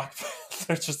her cockpit.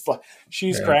 They're just like,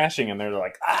 she's crashing, and they're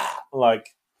like, like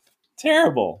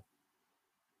terrible.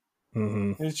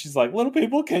 Mm-hmm. And she's like, little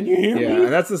people, can you hear me? Yeah,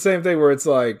 and that's the same thing where it's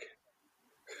like,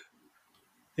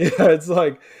 it's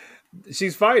like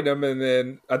she's fighting him, and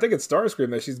then I think it's Starscream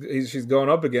that she's going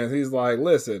up against. He's like,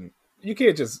 "Listen, you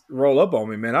can't just roll up on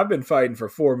me, man. I've been fighting for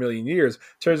 4 million years."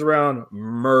 Turns around,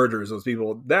 murders those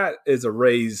people. That is a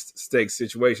raised stakes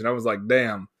situation. I was like,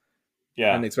 "Damn, I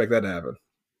didn't expect that to happen."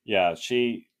 Yeah,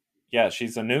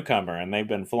 she's a newcomer, and they've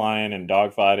been flying and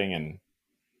dogfighting and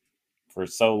for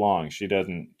so long. She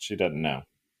doesn't know,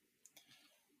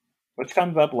 which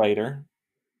comes up later.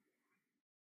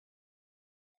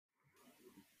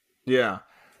 Yeah.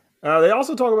 They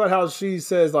also talk about how she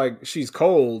says like she's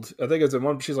cold. I think it's in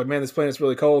one. She's like, "Man, this planet's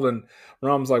really cold," and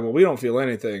Rom's like, "Well, we don't feel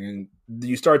anything." And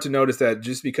you start to notice that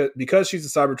just because she's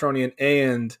a Cybertronian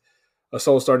and a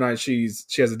Soul Star Knight, she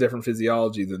has a different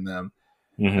physiology than them,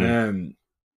 and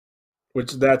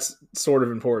which that's sort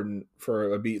of important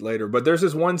for a beat later. But there's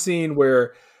this one scene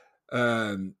where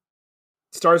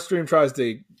Starscream tries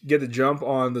to get the jump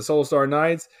on the Soul Star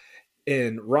Knights,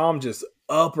 and Rom just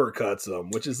uppercuts them,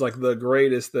 which is like the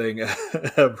greatest thing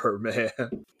ever, man.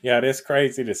 Yeah, it is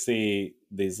crazy to see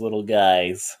these little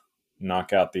guys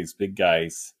knock out these big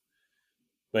guys.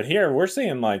 But here we're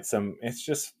seeing like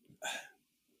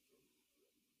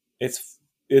it's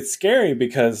scary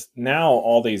because now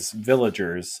all these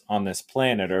villagers on this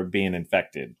planet are being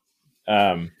infected.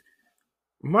 My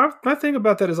thing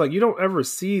about that is like you don't ever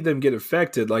see them get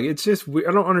affected. Like it's just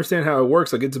I don't understand how it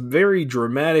works. Like it's very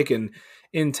dramatic and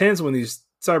intense when these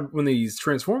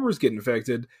Transformers get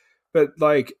infected, but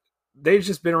like they've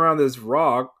just been around this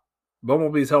rock.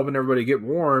 Bumblebee's helping everybody get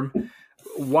warm.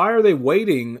 Why are they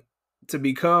waiting to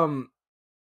become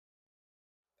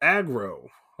aggro?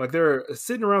 Like they're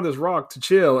sitting around this rock to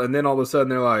chill, and then all of a sudden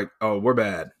they're like, "Oh, we're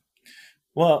bad."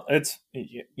 Well, it's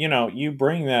you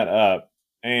bring that up,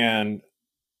 and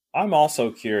I'm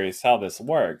also curious how this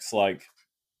works. Like,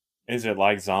 is it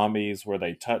like zombies where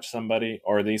they touch somebody,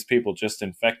 or are these people just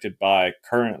infected by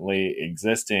currently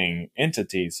existing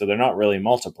entities, so they're not really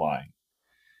multiplying?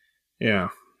 Yeah,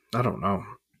 I don't know.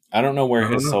 I don't know where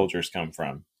his soldiers come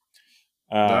from.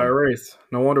 Dire Wraith.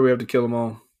 No wonder we have to kill them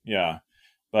all. Yeah,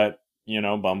 but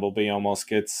Bumblebee almost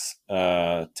gets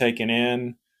taken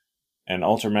in, and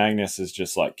Ultra Magnus is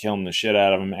just like killing the shit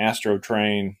out of him. Astro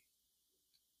Train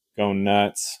going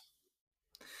nuts.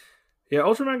 Yeah,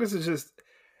 Ultra Magnus is just...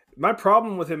 My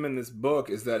problem with him in this book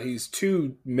is that he's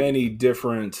too many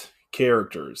different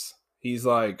characters. He's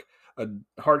like a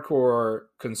hardcore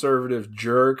conservative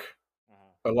jerk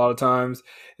a lot of times.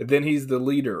 And then he's the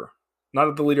leader.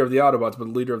 Not the leader of the Autobots, but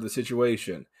the leader of the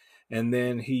situation. And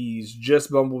then he's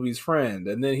just Bumblebee's friend.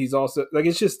 And then he's also... Like,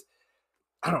 it's just...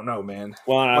 I don't know, man.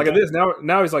 Well, like at this,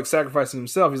 now he's like sacrificing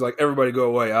himself. He's like, everybody go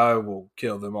away. I will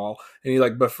kill them all. And he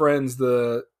like befriends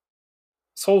the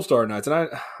Soul Star Knights. And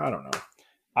I don't know.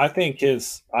 I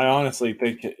honestly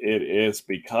think it is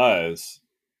because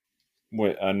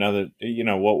what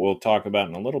we'll talk about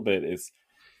in a little bit is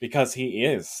because he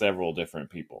is several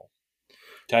different people,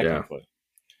 technically.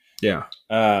 Yeah.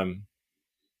 But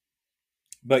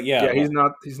yeah, he's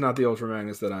not the Ultra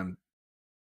Magnus that I'm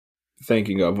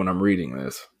thinking of when I'm reading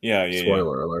this. Yeah.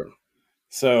 Spoiler alert.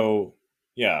 So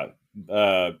yeah,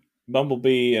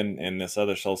 Bumblebee and this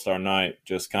other Soul Star Knight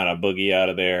just kind of boogie out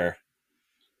of there.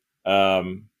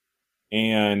 And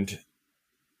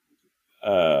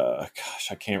I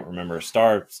can't remember.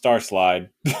 Star Slide.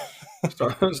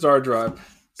 Star Drive.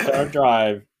 Star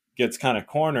Drive gets kind of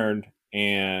cornered,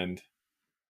 and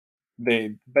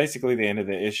the end of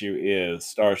the issue is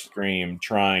Starscream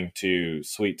trying to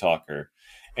sweet talk her.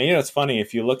 And it's funny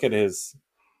if you look at his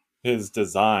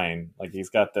design, like he's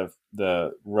got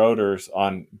the rotors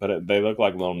on, but they look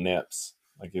like little nips.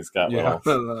 Like he's got little...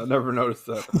 I never noticed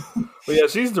that. But yeah,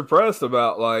 she's depressed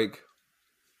about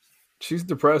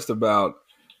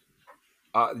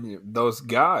those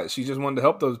guys. She just wanted to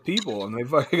help those people, and they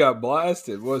fucking got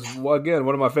blasted. Again,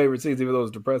 one of my favorite scenes, even though it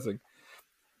was depressing.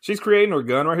 She's creating her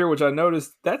gun right here, which I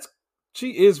noticed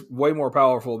she is way more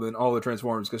powerful than all the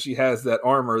Transformers because she has that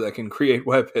armor that can create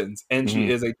weapons, and she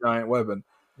is a giant weapon.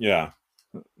 Yeah.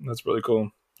 That's really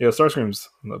cool. Yeah, Starscream's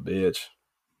a bitch.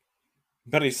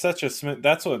 But he's such a smooth...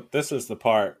 This is the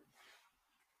part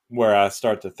where I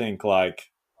start to think,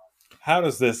 like, how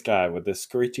does this guy with this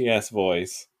screechy-ass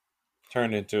voice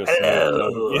turn into a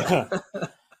smooth... Yeah.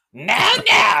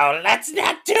 No, let's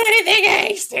not do anything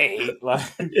hasty. Like,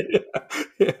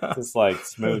 just like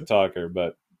smooth talker,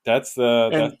 but go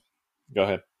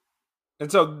ahead.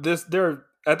 And so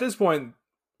at this point,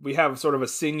 we have sort of a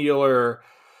singular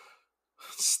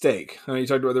stake. I know you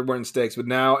talked about there weren't stakes, but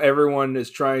now everyone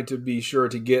is trying to be sure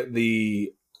to get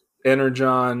the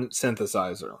Energon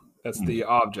synthesizer. That's the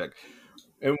object.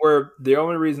 And where the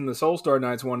only reason the Soulstar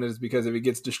Knights want it is because if it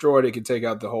gets destroyed, it can take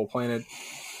out the whole planet.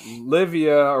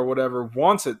 Livia or whatever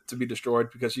wants it to be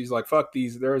destroyed because she's like, fuck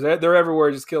these. They're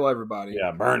everywhere. Just kill everybody.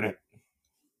 Yeah, burn it.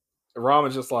 Rom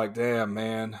is just like, damn,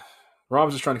 man.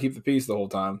 Rom's just trying to keep the peace the whole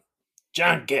time.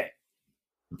 John, get.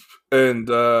 And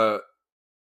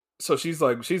so she's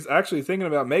actually thinking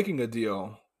about making a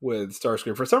deal with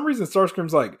Starscream. For some reason,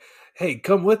 Starscream's like, hey,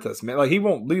 come with us, man. Like, he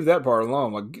won't leave that part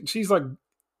alone. Like, she's like,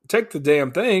 take the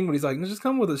damn thing. But he's like, just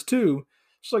come with us too.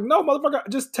 She's like, no, motherfucker,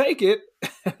 just take it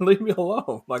and leave me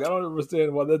alone. Like, I don't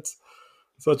understand why that's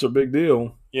such a big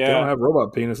deal. Yeah. They don't have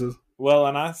robot penises. Well,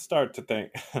 and I start to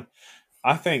think,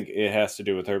 I think it has to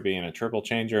do with her being a triple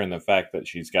changer and the fact that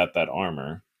she's got that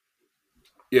armor.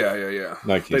 Yeah.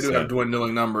 Like they do have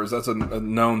dwindling numbers. That's a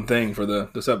known thing for the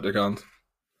Decepticons.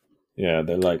 Yeah,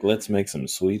 they're like, let's make some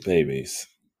sweet babies.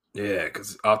 Yeah,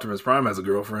 because Optimus Prime has a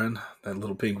girlfriend. That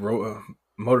little pink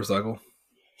motorcycle.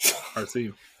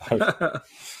 RC.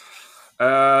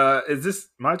 Is this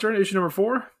my turn? Issue number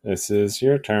 4? This is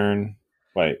your turn.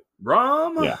 Wait.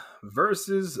 Rom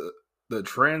versus the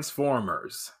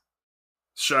Transformers.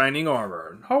 Shining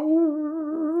armor.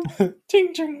 Oh.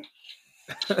 Ching ching.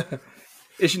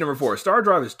 Issue number 4. Star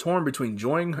Drive is torn between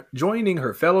joining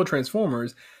her fellow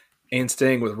Transformers and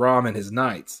staying with Rom and his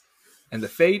knights. And the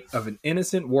fate of an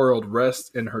innocent world rests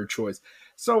in her choice.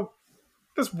 So,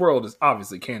 this world is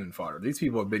obviously cannon fodder. These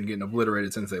people have been getting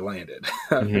obliterated since they landed.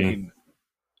 I mean,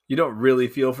 you don't really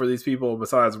feel for these people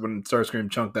besides when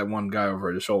Starscream chunked that one guy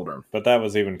over his shoulder. But that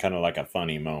was even kind of like a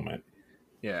funny moment.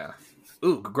 Yeah.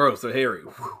 Ooh, gross, so hairy.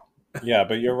 Yeah,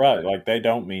 but you're right. Like, they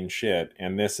don't mean shit.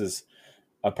 And this is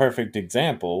a perfect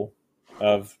example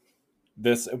of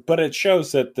this. But it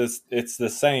shows that it's the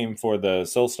same for the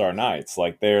Soulstar Knights.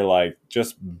 Like, they're like,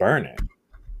 just burn it.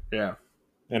 Yeah.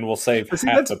 And we'll save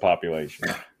half the population.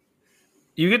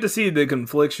 You get to see the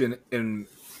confliction and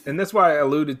that's why I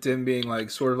alluded to him being like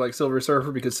sort of like Silver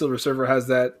Surfer, because Silver Surfer has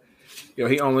that, you know,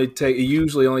 he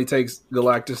usually only takes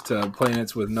Galactus to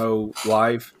planets with no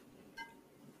life.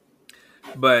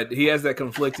 But he has that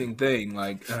conflicting thing,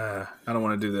 like, I don't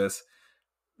want to do this.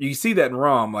 You see that in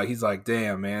Rom, like, he's like,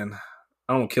 damn, man,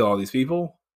 I don't kill all these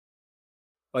people.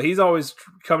 Like, he's always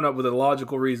coming up with a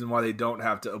logical reason why they don't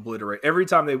have to obliterate. Every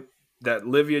time that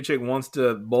Livia chick wants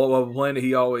to blow up a planet,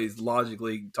 he always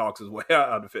logically talks his way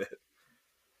out of it.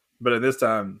 But at this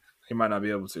time, he might not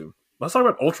be able to. Let's talk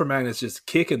about Ultra Magnus just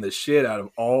kicking the shit out of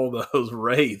all those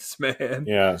wraiths, man.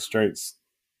 Yeah, straight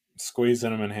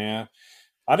squeezing them in half.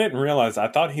 I didn't realize. I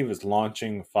thought he was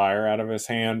launching fire out of his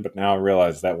hand, but now I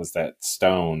realize that was that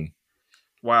stone.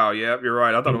 Wow, yeah, you're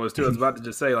right. I thought it was too. I was about to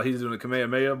just say, like, he's doing a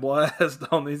Kamehameha blast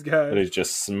on these guys. But he's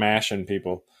just smashing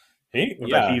people. With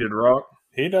that heated rock.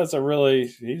 He's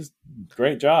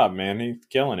great job, man. He's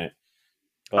killing it.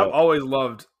 But I've always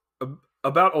loved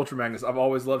about Ultra Magnus. I've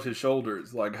always loved his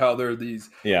shoulders, like how they're these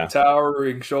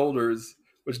towering shoulders,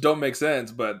 which don't make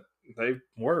sense, but they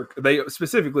work. They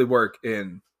specifically work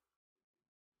in,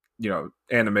 you know,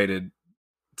 animated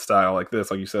style like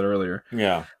this, like you said earlier.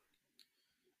 Yeah.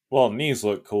 Well, knees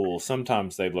look cool.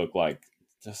 Sometimes they look like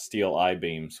just steel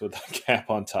I-beams with a cap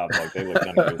on top, like they look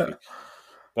kind of goofy.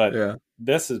 But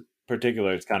this is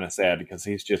particular. It's kind of sad because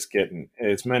he's just getting,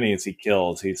 as many as he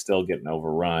kills, he's still getting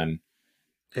overrun.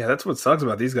 Yeah, that's what sucks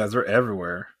about these guys. They're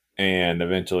everywhere. And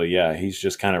eventually, he's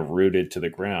just kind of rooted to the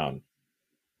ground,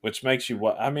 which makes you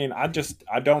I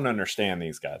don't understand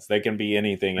these guys. They can be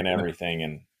anything and everything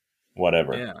and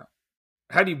whatever. Yeah.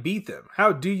 How do you beat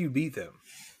them?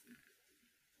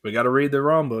 We got to read the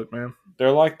ROM book, man. They're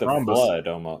like the Flood,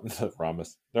 almost. The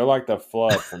Rhombus. They're like the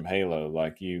Flood from Halo.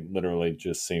 Like, you literally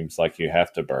just seems like you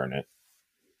have to burn it.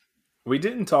 We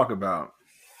didn't talk about,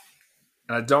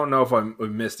 and I don't know if we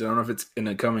missed it. I don't know if it's in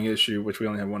a coming issue, which we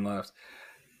only have one left.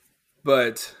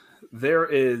 But there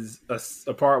is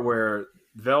a part where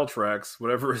Veltrex,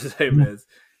 whatever his name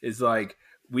is like,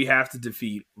 we have to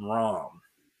defeat Rom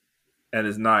and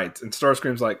his knights. And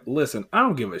Starscream's like, listen, I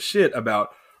don't give a shit about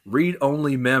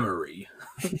read-only memory,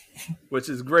 which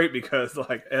is great because,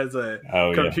 like, as a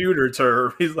computer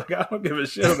term, he's like, I don't give a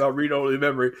shit about read-only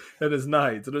memory and his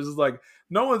knights. And it's just like,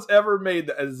 no one's ever made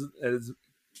that as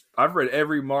I've read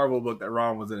every Marvel book that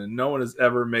Ron was in, and no one has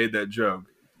ever made that joke.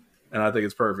 And I think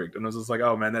it's perfect. And I was just like,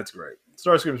 oh man, that's great.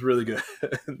 Starscream's really good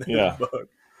in this book.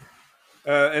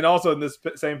 And also in this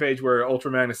same page where Ultra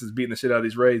Magnus is beating the shit out of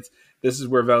these wraiths, this is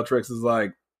where Veltrex is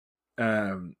like,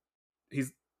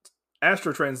 he's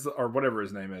Astrotrans or whatever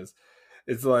his name is.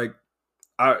 It's like,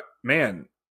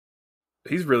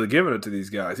 he's really giving it to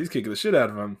these guys. He's kicking the shit out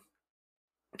of them.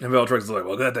 And Veltrex is like,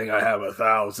 well, good thing I have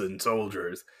 1,000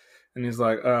 soldiers. And he's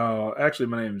like, "Oh, actually,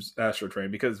 my name's Astro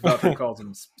Train," because Valtteri calls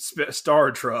him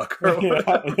Star Truck. Or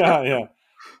yeah.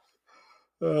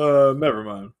 Never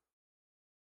mind.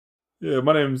 Yeah,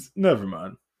 my name's never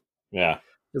mind. Yeah,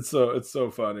 it's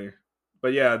so funny.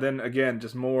 But yeah, then again,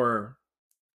 just more.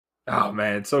 Oh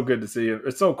man, it's so good to see him.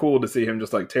 It's so cool to see him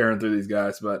just like tearing through these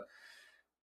guys. But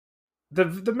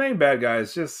the main bad guy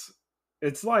is just,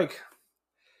 it's like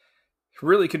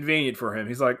really convenient for him.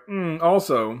 He's like,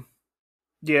 also,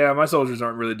 yeah, my soldiers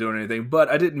aren't really doing anything, but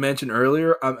I didn't mention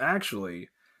earlier, I'm actually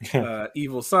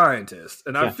evil scientist,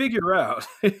 and I figure out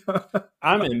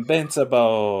I'm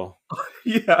invincible.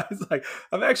 Yeah, it's like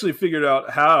I've actually figured out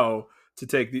how to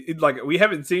take like we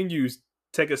haven't seen you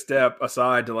take a step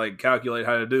aside to like calculate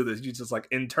how to do this. You just like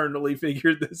internally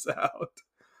figured this out.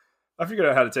 I figured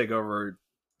out how to take over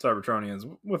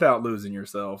Cybertronians without losing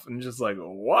yourself, and just like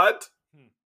what?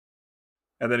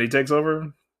 And then he takes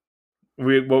over.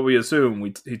 We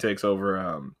assume he takes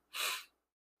over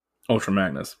Ultra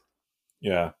Magnus.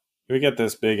 Yeah, we get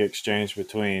this big exchange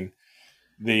between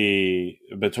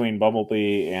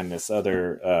Bumblebee and this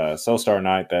other Soulstar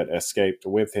Knight that escaped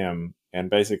with him,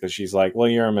 and basically she's like, "Well,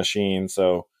 you're a machine,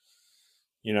 so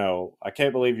I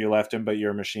can't believe you left him, but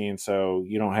you're a machine, so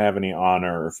you don't have any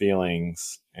honor or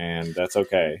feelings, and that's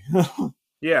okay."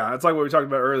 Yeah, it's like what we talked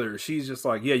about earlier. She's just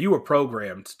like, yeah, you were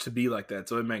programmed to be like that,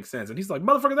 so it makes sense. And he's like,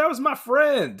 motherfucker, that was my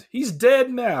friend. He's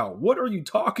dead now. What are you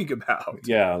talking about?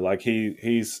 Yeah, like he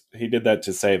did that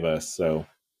to save us. So,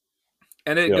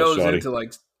 and it goes into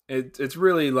like it's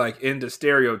really like into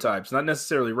stereotypes, not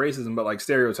necessarily racism, but like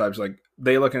stereotypes. Like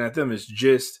they looking at them as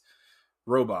just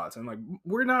robots. And like,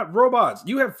 we're not robots.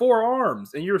 You have 4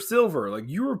 arms and you're silver. Like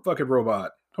you're a fucking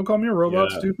robot. Don't call me a robot,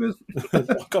 stupid.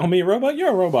 Don't call me a robot. You're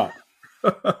a robot.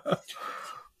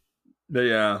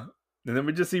 Yeah, and then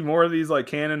we just see more of these like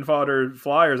cannon fodder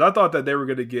flyers. I thought that they were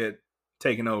going to get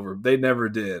taken over. They never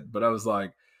did, but I was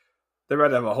like, they're about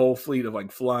to have a whole fleet of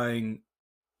like flying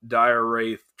dire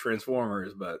wraith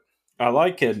transformers. But I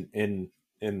like it in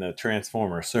the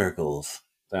transformer circles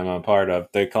that I'm a part of.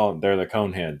 They're the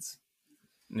Coneheads.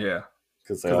 Yeah,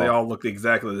 because they all look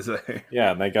exactly the same.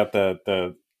 Yeah, they got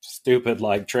the stupid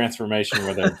like transformation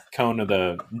where the cone of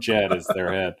the jet is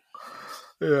their head.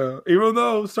 Yeah, even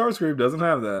though Starscream doesn't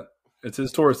have that. It's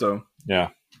his torso. Yeah.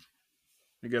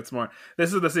 He gets more.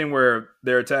 This is the scene where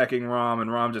they're attacking Rom,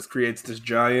 and Rom just creates this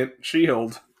giant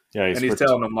shield. Yeah, he's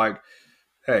telling them like,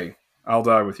 hey, I'll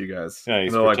die with you guys. Yeah,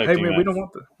 and they're like, hey, man, we don't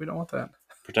want that.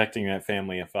 Protecting that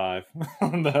family of 5.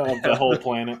 the whole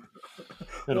planet.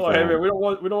 They're like, hey, man, we don't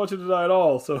want you to die at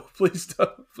all, so please don't.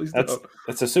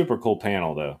 That's a super cool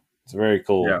panel, though. It's a very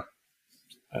cool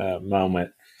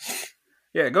moment.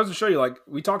 Yeah, it goes to show you, like,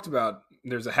 we talked about,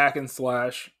 there's a hack and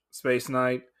slash Space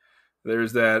Knight.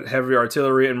 There's that heavy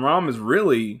artillery, and Rom is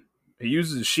really, he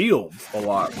uses shields a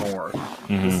lot more.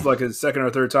 Mm-hmm. This is like his second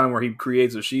or third time where he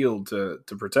creates a shield to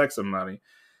protect somebody.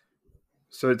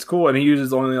 So it's cool, and he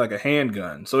uses only like a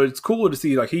handgun. So it's cool to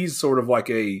see, like, he's sort of like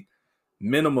a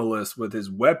minimalist with his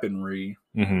weaponry,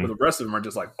 but the rest of them are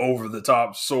just like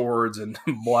over-the-top swords and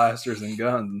blasters and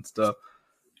guns and stuff.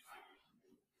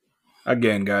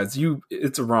 Again, guys,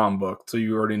 it's a Rom book, so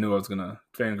you already knew I was gonna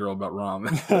fangirl about Rom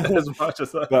as much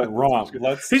as I. But Rom,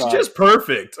 he's just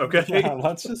perfect, okay? Yeah,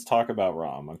 let's just talk about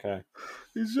Rom, okay?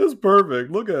 He's just perfect.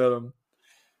 Look at him.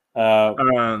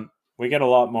 We get a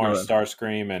lot more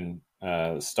Starscream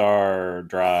and Star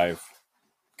Drive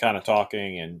kind of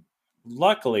talking, and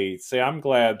luckily, I'm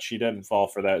glad she didn't fall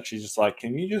for that. She's just like,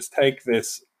 can you just take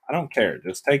this? I don't care.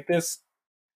 Just take this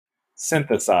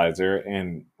synthesizer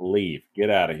and leave. Get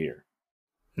out of here.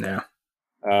 Yeah.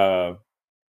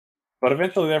 But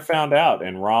eventually they're found out,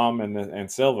 and Rom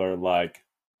and Silva are like,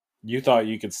 you thought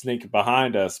you could sneak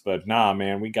behind us, but nah,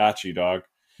 man, we got you, dog.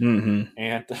 Mm-hmm.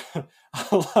 And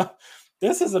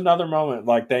this is another moment,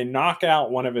 like they knock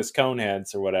out one of his cone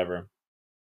heads or whatever,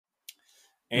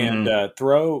 and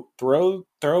throw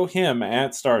him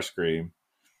at Starscream,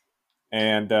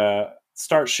 and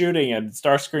start shooting, and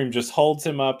Starscream just holds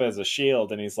him up as a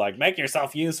shield, and he's like, make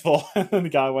yourself useful. And the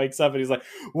guy wakes up and he's like,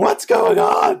 what's going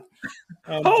on?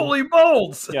 And, holy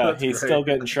bolts! Yeah, he's still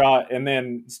getting shot, and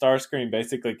then Starscream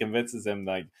basically convinces him,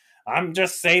 like, I'm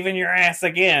just saving your ass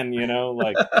again,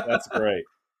 like, that's great.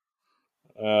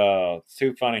 It's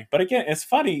too funny. But again, it's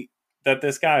funny that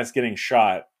this guy is getting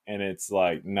shot and it's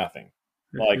like nothing.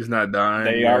 Like, he's not dying.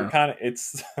 They are kind of,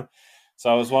 it's so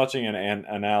I was watching an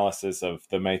analysis of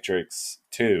The Matrix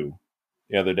 2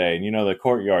 the other day, and the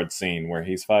courtyard scene where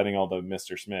he's fighting all the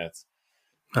Mr. Smiths.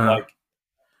 Like,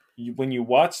 when you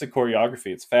watch the choreography,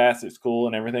 it's fast, it's cool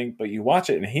and everything, but you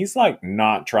watch it and he's like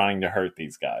not trying to hurt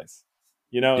these guys.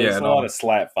 It's a lot of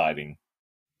slap fighting.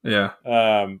 Yeah.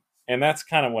 And that's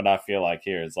kind of what I feel like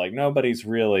here. It's like nobody's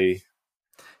really.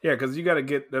 Yeah, because you got to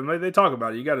get. They talk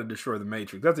about it. You got to destroy the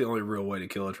Matrix. That's the only real way to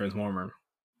kill a Transformer.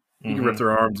 You can rip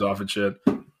their arms off and shit.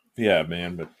 Yeah,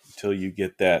 man. But until you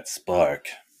get that spark.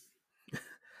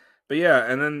 But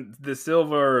yeah, and then the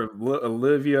Silva or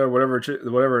Olivia, whatever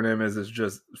her name is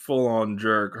just full on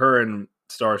jerk. Her and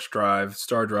Star Drive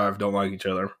don't like each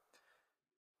other.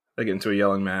 They get into a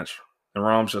yelling match. And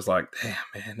Rom's just like, damn,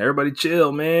 man, everybody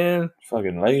chill, man.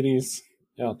 Fucking ladies.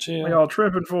 Y'all chill. What y'all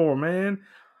tripping for, man?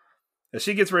 And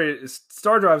she gets ready.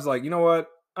 Star Drive's like, you know what?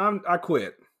 I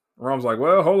quit. Rom's like,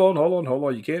 well, hold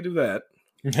on. You can't do that.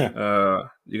 You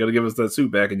got to give us that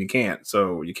suit back, and you can't.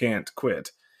 So you can't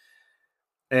quit.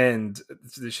 And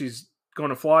she's going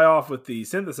to fly off with the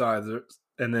synthesizer,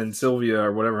 and then Sylvia,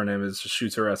 or whatever her name is, just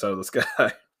shoots her ass out of the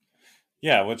sky.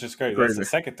 Yeah, which is great. That's the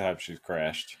second time she's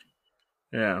crashed.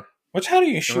 Yeah. Which, how do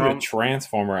you shoot a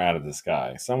Transformer out of the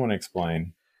sky? Someone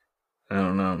explain. I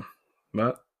don't know.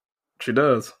 But she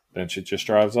does. Then she just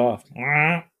drives off.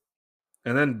 And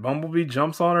then Bumblebee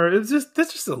jumps on her. It's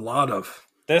just a lot of...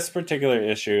 This particular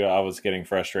issue I was getting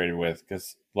frustrated with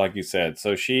because, like you said,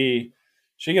 so she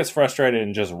gets frustrated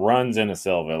and just runs into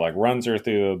Silva, like runs her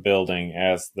through a building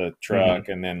as the truck,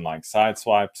 and then like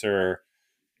sideswipes her,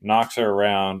 knocks her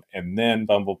around, and then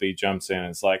Bumblebee jumps in and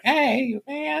it's like, "Hey,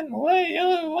 man, why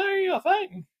are you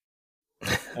fighting?"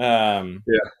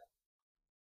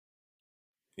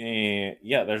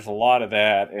 Yeah, there's a lot of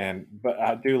that, but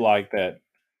I do like that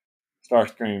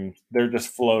Starscream. They're just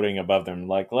floating above them,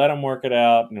 like let them work it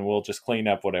out, and we'll just clean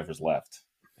up whatever's left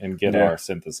and get our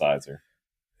synthesizer.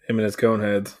 Him and his cone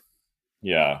heads.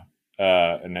 Yeah.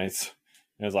 And it's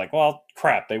like, well,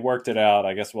 crap, they worked it out.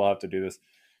 I guess we'll have to do this.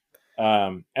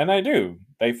 And they do.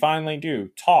 They finally do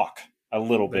talk a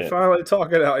little bit. They finally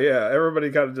talk it out, yeah.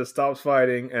 Everybody kind of just stops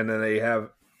fighting, and then they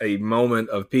have a moment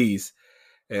of peace,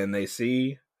 and they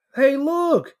see, hey,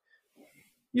 look!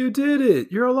 You did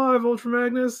it! You're alive, Ultra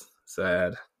Magnus!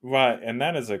 Sad. Right, and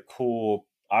that is a cool...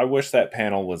 I wish that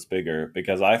panel was bigger,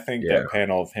 because I think that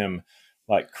panel of him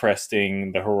like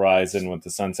cresting the horizon with the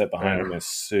sunset behind him is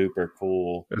super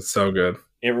cool. It's so good.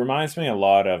 It reminds me a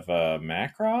lot of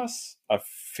Macross. I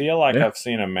feel like I've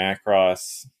seen a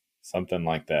Macross, something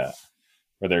like that,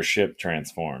 where their ship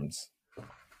transforms.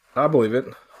 I believe it.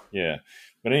 Yeah.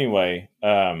 But anyway,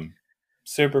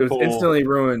 super cool.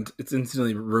 It's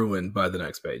instantly ruined by the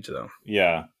next page, though.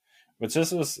 Yeah. But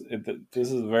this is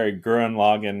a very Gurren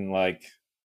Lagann like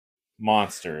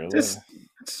monster.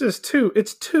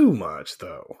 It's too much,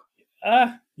 though.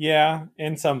 Yeah,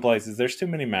 in some places there's too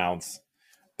many mouths,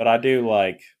 but I do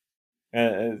like.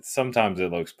 Sometimes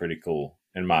it looks pretty cool,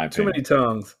 in my opinion. Too many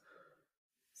tongues.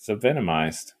 So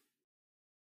venomized.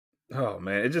 Oh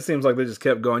man, it just seems like they just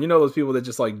kept going. You know those people that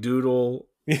just like doodle,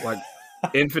 like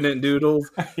infinite doodles.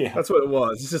 Yeah, that's what it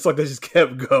was. It's just like they just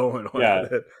kept going. Yeah,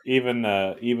 even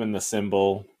the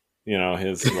symbol. You know,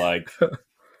 his like.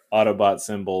 Autobot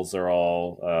symbols are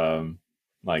all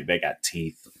like they got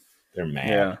teeth. They're mad.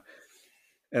 Yeah.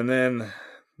 And then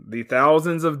the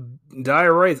thousands of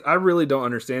dire wraiths. I really don't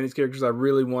understand these characters. I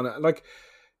really want to like.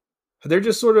 They're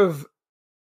just sort of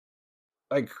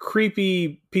like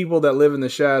creepy people that live in the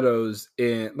shadows,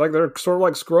 and like they're sort of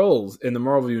like Skrulls in the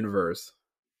Marvel universe.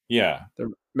 Yeah, they're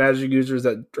magic users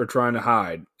that are trying to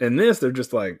hide. In this, they're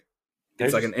just like.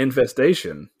 It's like an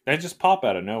infestation. They just pop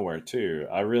out of nowhere, too.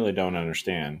 I really don't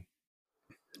understand.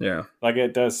 Yeah. Like,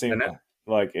 it does seem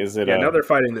like, is it now they're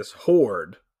fighting this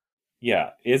horde.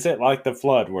 Yeah. Is it like the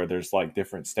Flood, where there's, like,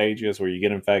 different stages where you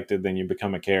get infected, then you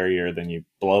become a carrier, then you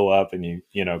blow up, and you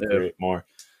create more?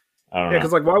 I don't know. Yeah,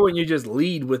 because, like, why wouldn't you just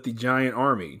lead with the giant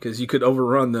army? Because you could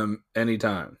overrun them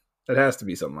anytime. It has to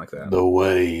be something like that. The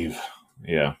wave.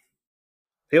 Yeah.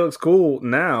 He looks cool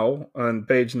now on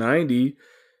page 90.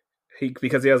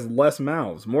 Because he has less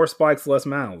mouths. More spikes, less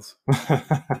mouths.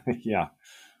 Yeah,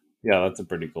 that's a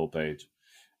pretty cool page.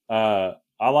 I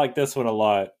like this one a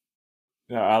lot.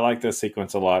 I like this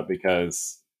sequence a lot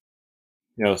because,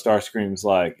 Starscream's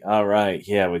like, all right,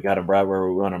 yeah, we got him right where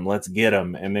we want him. Let's get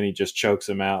him. And then he just chokes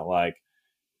him out like,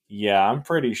 yeah, I'm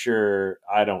pretty sure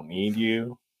I don't need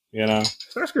you,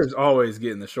 Starscream's always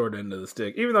getting the short end of the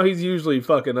stick. Even though he's usually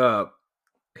fucking up.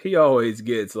 He always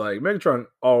gets, like, Megatron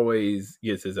always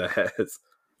gets his ass.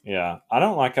 Yeah. I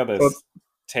don't like how this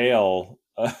tail,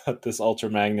 this Ultra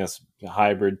Magnus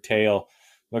hybrid tail,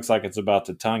 looks like it's about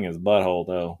to tongue his butthole,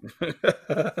 though.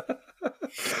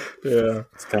 Yeah.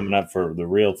 It's coming up for the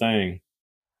real thing.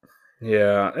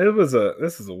 Yeah.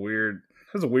 This is a weird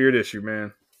issue,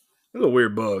 man. This is a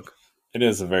weird book. It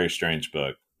is a very strange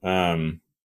book.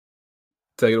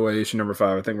 Take it away, issue number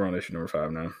 5. I think we're on issue number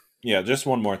 5 now. Yeah, just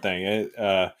one more thing.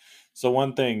 So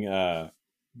one thing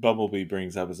Bumblebee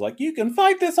brings up is like, you can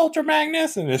fight this Ultra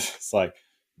Magnus, and it's just like,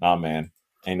 nah, man,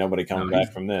 ain't nobody coming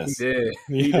back from this. He did.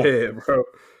 Yeah. He did, bro.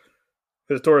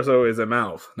 His torso is a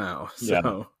mouth now.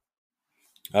 So.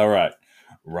 Yeah. All right.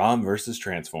 Rom versus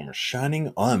Transformers.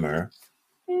 Shining Armor.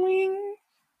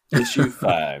 Issue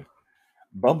 5.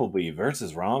 Bumblebee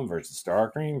versus Rom versus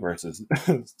Starscream versus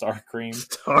Starscream.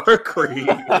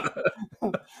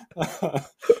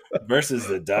 Versus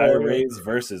the Dire Rays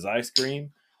versus Ice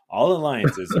Cream. All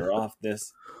alliances are off.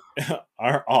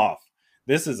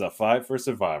 This is a fight for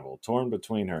survival, torn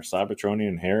between her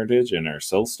Cybertronian heritage and her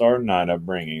Soulstar Knight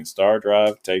upbringing. Star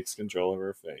Drive takes control of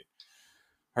her fate.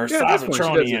 Her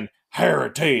Cybertronian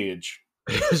heritage.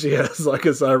 She has like a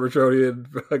Cybertronian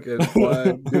fucking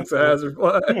flag, Dukes of Hazzard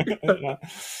flag.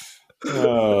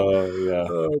 Oh yeah.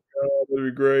 Oh god, that'd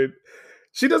be great.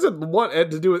 She doesn't want Ed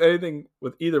to do with anything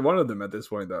with either one of them at this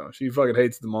point, though. She fucking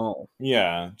hates them all.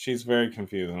 Yeah, she's very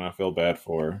confused, and I feel bad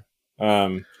for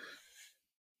her.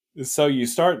 So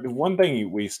one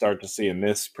thing we start to see in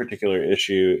this particular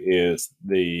issue is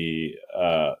the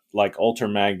like Ultra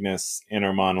Magnus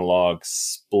inner monologue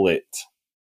split.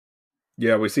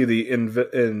 Yeah, we see the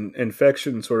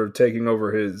infection sort of taking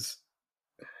over his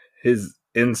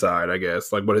inside, I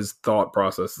guess, like what his thought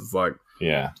process is like.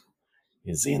 Yeah,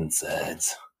 his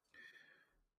insides.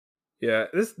 Yeah,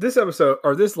 this episode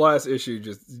or this last issue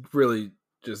just really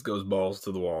just goes balls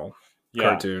to the wall. Yeah.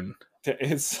 Cartoon.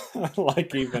 It's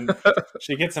like even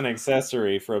she gets an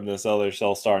accessory from this other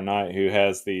Soulstar Knight who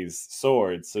has these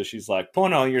swords. So she's like,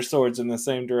 point all your swords in the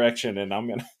same direction,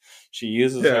 and she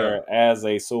uses her as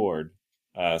a sword.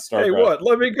 What?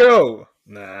 Let me go.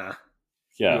 Nah.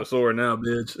 Yeah. You're a sword now,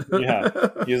 bitch.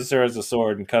 Yeah. Uses her as a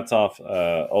sword and cuts off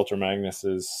Ultra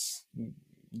Magnus's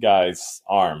guy's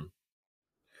arm.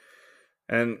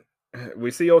 And we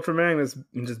see Ultra Magnus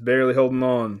just barely holding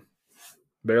on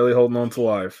to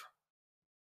life.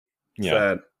 Yeah.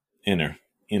 Sad. Inner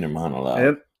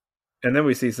monologue. And then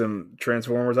we see some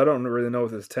Transformers. I don't really know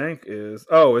what this tank is.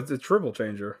 Oh, it's a triple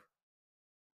changer.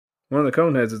 One of the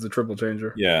Coneheads is a triple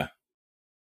changer. Yeah.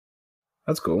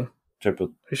 That's cool.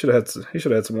 Triple. He should have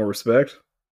had some more respect.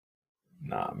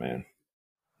 Nah, man.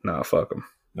 Nah, fuck him.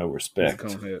 No respect.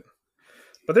 Conehead.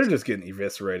 But they're just getting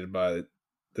eviscerated by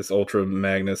this Ultra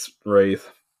Magnus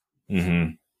Wraith.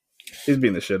 Mm-hmm. He's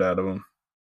beating the shit out of him.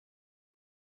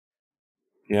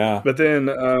 Yeah. But then,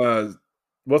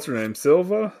 what's her name?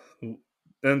 Silva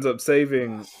ends up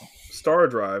saving Star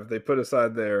Drive. They put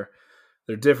aside their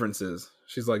differences.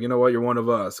 She's like, you know what? You're one of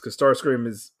us. Because Starscream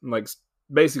is like,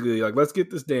 basically like, let's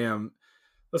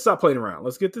stop playing around.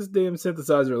 Let's get this damn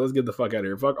synthesizer. Let's get the fuck out of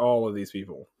here. Fuck all of these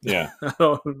people. Yeah. I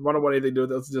don't want anything to do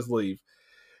with it. Let's just leave.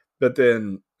 But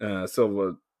then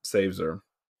Silva saves her.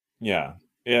 Yeah.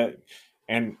 Yeah.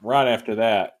 And right after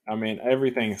that, I mean,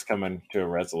 everything's coming to a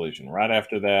resolution. Right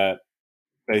after that,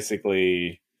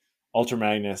 basically, Ultra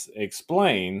Magnus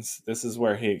explains, this is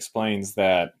where he explains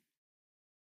that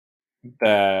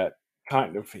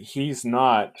kind of, he's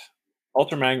not,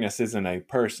 Ultra Magnus isn't a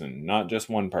person, not just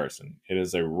one person. It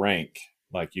is a rank.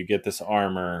 Like, you get this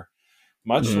armor,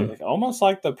 almost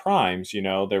like the Primes,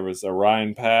 there was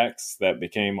Orion Pax that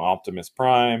became Optimus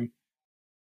Prime.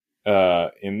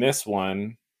 In this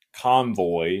one,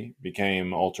 Convoy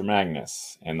became Ultra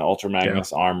Magnus, and the Ultra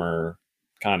Magnus armor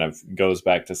kind of goes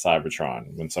back to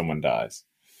Cybertron when someone dies.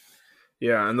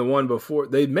 Yeah, and the one before,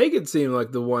 they make it seem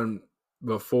like the one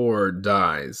before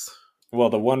dies. Well,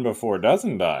 the one before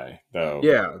doesn't die, though.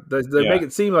 Yeah, they make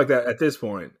it seem like that at this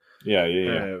point. Yeah.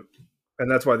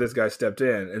 And that's why this guy stepped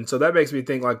in. And so that makes me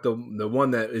think like the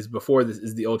one that is before this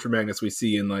is the Ultra Magnus we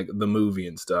see in like the movie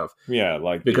and stuff. Yeah,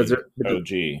 like because OG.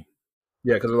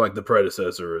 Yeah, because they're like, the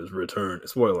predecessor is returned.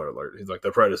 Spoiler alert. He's like,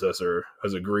 the predecessor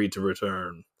has agreed to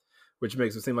return. Which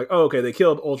makes it seem like, oh, okay, they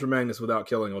killed Ultra Magnus without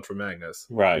killing Ultra Magnus.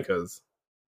 Right. Because,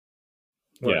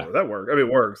 that works. I mean,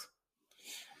 it works.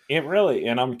 It really,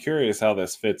 and I'm curious how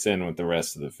this fits in with the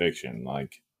rest of the fiction.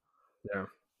 Like, yeah.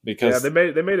 Because they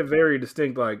made it very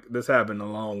distinct, like, this happened a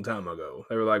long time ago.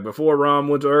 They were like, before Rom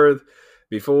went to Earth,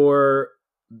 before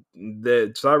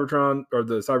the Cybertron, or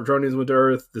the Cybertronians went to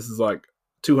Earth, this is like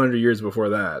 200 years before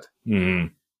that. Mm-hmm.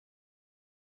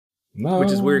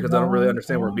 Which is weird because I don't really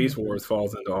understand where Beast Wars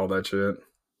falls into all that shit.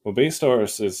 Well, Beast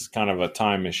Wars is kind of a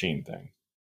time machine thing.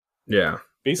 Yeah.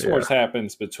 Beast Wars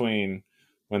happens between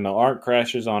when the Ark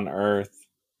crashes on Earth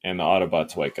and the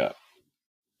Autobots wake up.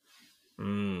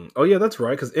 Oh, yeah, that's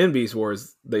right. Because in Beast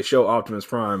Wars, they show Optimus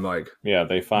Prime like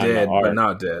they find dead, the Ark, but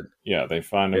not dead. Yeah, they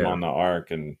find him on the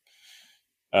Ark, and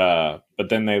but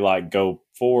then they like go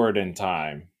forward in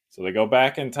time So they go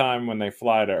back in time when they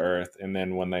fly to Earth, and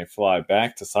then when they fly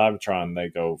back to Cybertron, they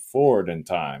go forward in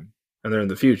time. And they're in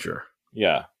the future.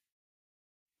 Yeah.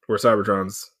 Where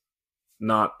Cybertron's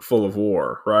not full of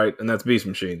war, right? And that's Beast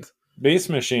Machines. Beast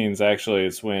Machines, actually,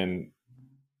 is when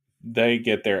they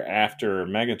get there after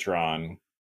Megatron.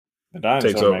 The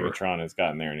dinosaur Megatron has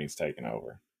gotten there and he's taken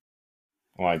over.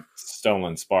 Like,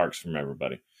 stolen sparks from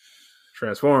everybody.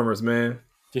 Transformers, man.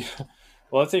 Yeah.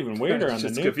 Well, it's even weirder on the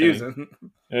new thing.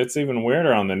 It's even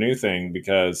weirder on the new thing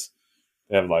because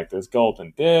they have like this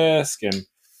golden disc, and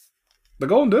the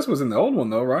golden disc was in the old one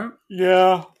though, right?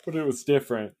 Yeah, but it was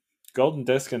different. Golden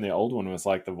disc in the old one was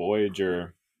like the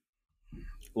Voyager,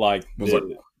 like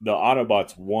the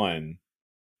Autobots won.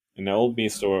 In the old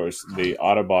Beast Wars, the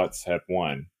Autobots had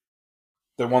won.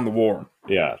 They won the war.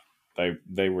 Yeah,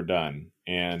 they were done,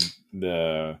 and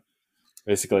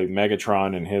basically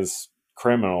Megatron and his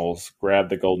criminals grab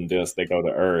the golden disc. They go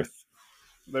to Earth.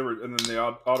 And then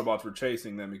the Autobots were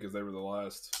chasing them because they were the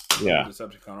last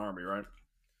Decepticon army, right?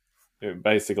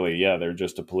 Basically, yeah, they're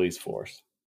just a police force,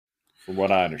 from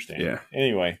what I understand. Yeah.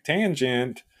 Anyway,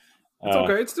 tangent. It's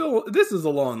okay. It's still, this is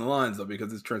along the lines though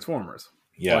because it's Transformers.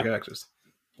 Yeah, like actors.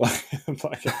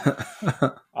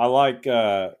 I like.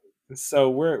 So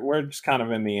we're just kind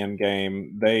of in the end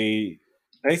game. They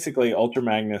basically Ultra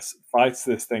Magnus fights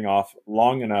this thing off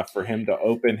long enough for him to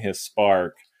open his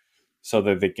spark, so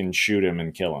that they can shoot him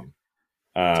and kill him.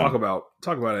 Talk about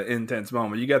an intense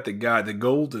moment. You got the guy, the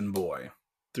Golden Boy,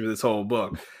 through this whole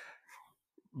book.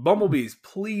 Bumblebee's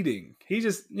pleading.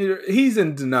 He's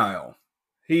in denial.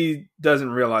 He doesn't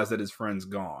realize that his friend's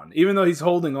gone, even though he's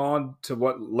holding on to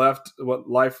what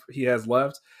life he has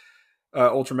left.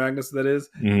 Ultra Magnus, that is.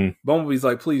 Mm-hmm. Bumblebee's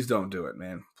like, please don't do it,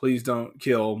 man. Please don't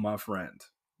kill my friend.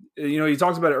 He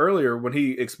talks about it earlier when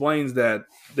he explains that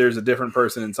there's a different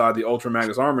person inside the Ultra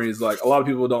Magnus army. He's like, a lot of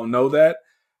people don't know that,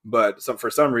 but for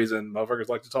some reason, motherfuckers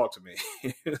like to talk to me.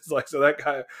 It's like, so that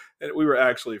guy, we were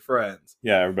actually friends.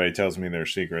 Yeah, everybody tells me their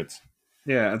secrets.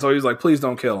 Yeah, and so he's like, please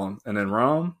don't kill him. And then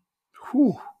Rom,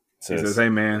 he says, hey,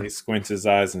 man. He squints his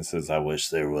eyes and says, I wish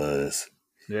there was.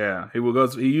 Yeah, he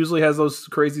usually has those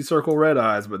crazy circle red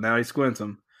eyes, but now he squints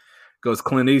them. Goes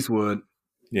Clint Eastwood.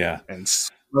 Yeah. And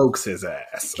smokes his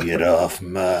ass. Get off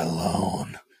my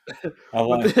lawn.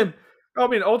 But then,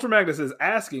 Ultra Magnus is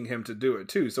asking him to do it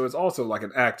too, so it's also like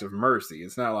an act of mercy.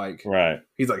 It's not like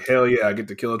he's like, hell yeah, I get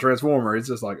to kill a Transformer. It's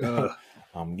just like,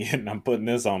 I'm putting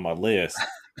this on my list.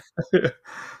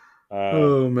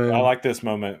 Oh man, I like this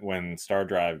moment when Star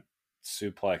Drive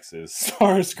suplexes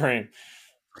Starscream.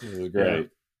 It was great. Yeah.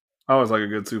 I always like a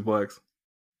good suplex,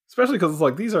 especially because it's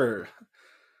like these are.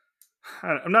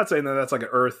 I'm not saying that that's like an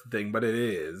Earth thing, but it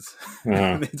is.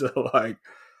 These are like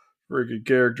freaking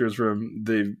characters from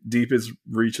the deepest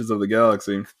reaches of the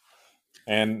galaxy.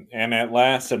 And at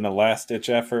last, in the last ditch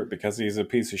effort, because he's a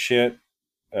piece of shit,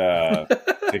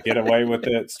 to get away with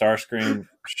it, Starscream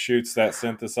shoots that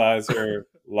synthesizer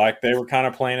like they were kind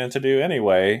of planning to do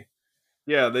anyway.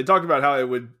 Yeah, they talked about how it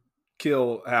would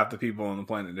kill half the people on the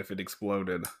planet if it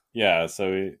exploded. Yeah,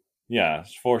 so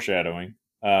it's foreshadowing.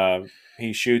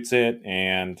 He shoots it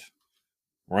and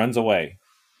runs away.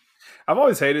 I've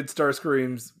always hated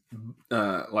Starscream's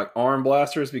like arm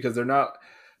blasters because they're not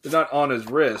on his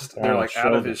wrist. They're like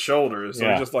out of his shoulders. So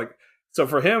just like, so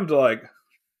for him to like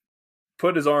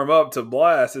put his arm up to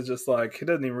blast, it's just like he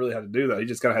doesn't even really have to do that. He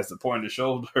just kind of has to point his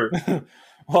shoulder.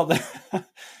 Well,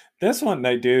 this one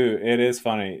they do. It is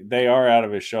funny. They are out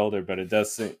of his shoulder, but it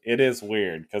is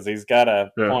weird because he's got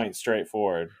to point straight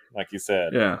forward, like you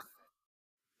said.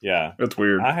 Yeah, that's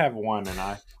weird. I have one, and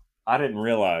I didn't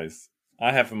realize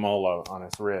I have a Molo on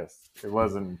his wrist. It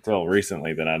wasn't until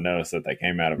recently that I noticed that they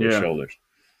came out of his shoulders.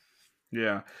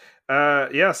 Yeah,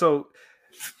 So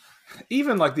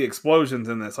even like the explosions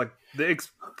in this, like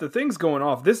the things going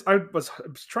off. This I was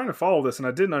trying to follow this, and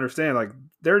I didn't understand. Like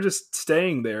they're just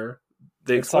staying there.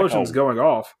 The explosion's like going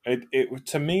off. It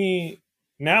to me,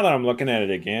 now that I'm looking at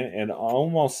it again, it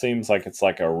almost seems like it's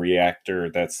like a reactor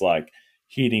that's like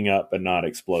heating up but not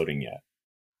exploding yet.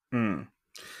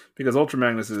 Because Ultra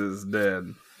Magnus is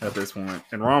dead at this point,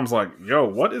 and Rom's like, "Yo,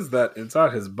 what is that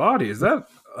inside his body? Is that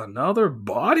another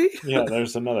body?" Yeah,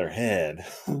 there's another head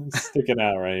sticking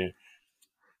out right here.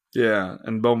 Yeah,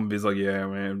 and Bumblebee's like, "Yeah,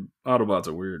 man, Autobots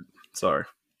are weird. Sorry."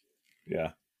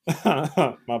 Yeah,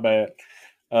 my bad.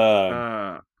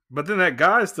 But then that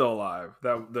guy's still alive.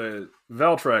 That the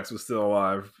Veltrax was still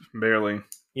alive, barely.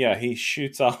 Yeah, he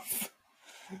shoots off.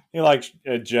 He like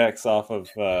ejects off of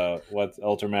what's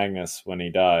Ultra Magnus when he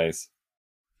dies,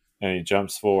 and he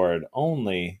jumps forward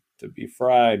only to be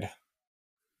fried.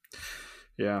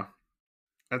 Yeah,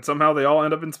 and somehow they all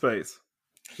end up in space,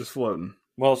 just floating.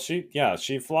 Well,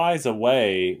 she flies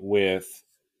away with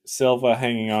Silva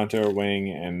hanging onto her wing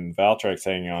and Valtrex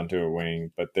hanging onto her wing,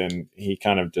 but then he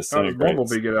kind of How does disintegrates.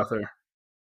 Bumblebee get out there?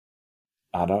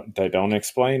 They don't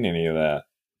explain any of that.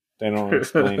 They don't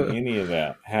explain any of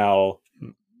that. How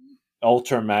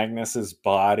Ultra Magnus's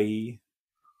body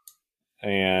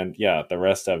and the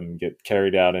rest of them get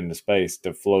carried out into space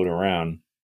to float around.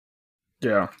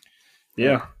 Yeah.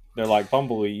 They're like,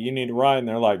 Bumblebee, you need to ride. And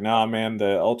they're like, nah, man,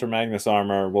 the Ultra Magnus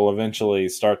armor will eventually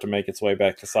start to make its way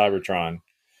back to Cybertron,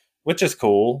 which is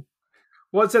cool.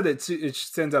 Well, it said that it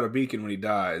sends out a beacon when he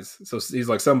dies. So he's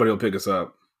like, somebody will pick us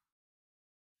up.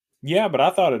 Yeah, but I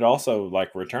thought it also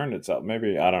like returned itself.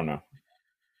 Maybe, I don't know.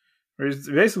 It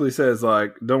basically says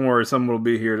like, don't worry, someone will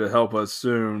be here to help us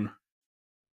soon.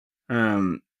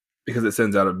 Because it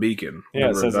sends out a beacon. Yeah,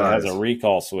 it says it has a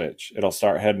recall switch. It'll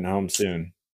start heading home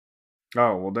soon.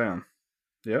 Oh, well, damn.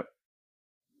 Yep.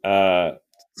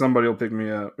 Somebody will pick me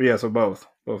up. Yeah, so both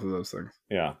of those things.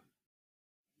 Yeah.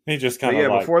 He just kind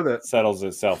of before that settles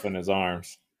itself in his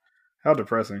arms. How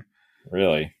depressing.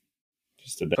 Really.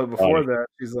 Just a But before that,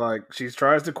 she's like, she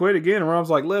tries to quit again. And Rom's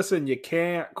like, listen, you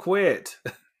can't quit.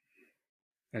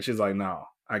 And she's like, no,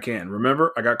 I can't.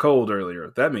 Remember, I got cold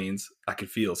earlier. That means I can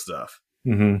feel stuff.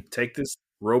 Mm-hmm. Take this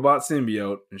robot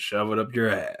symbiote and shove it up your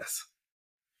ass.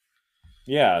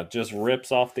 Yeah, it just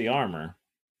rips off the armor.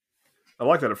 I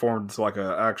like that it formed into like an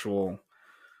actual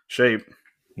shape.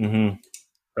 Mm-hmm.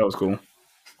 That was cool.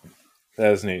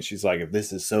 That was neat. She's like, if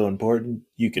this is so important,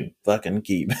 you can fucking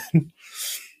keep it.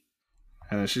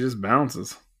 And then she just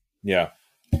bounces. Yeah.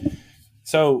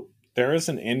 So there is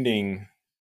an ending.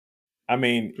 I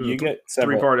mean, you get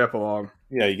several 3-part epilogue.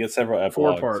 Yeah, you get several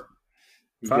epilogues. 4-part.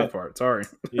 5-part. Sorry.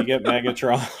 You get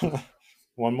Megatron.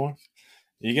 One more.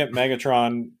 You get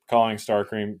Megatron calling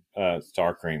Starscream.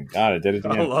 God, I did it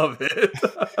again. I love it.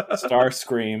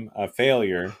 Starscream a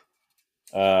failure.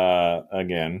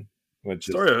 Again, which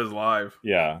story of his life.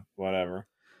 Yeah, whatever.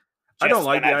 I don't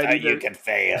like the IDW. You can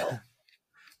fail.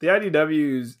 The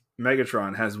IDW's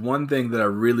Megatron has one thing that I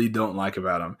really don't like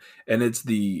about him, and it's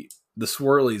the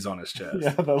swirlies on his chest.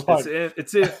 Yeah,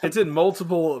 it's in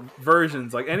multiple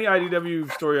versions. Like any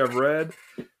IDW story I've read,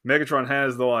 Megatron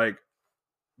has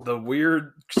the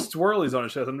weird swirlies on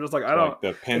his chest. I'm just like, I don't. Like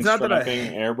the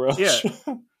pinstriping airbrush.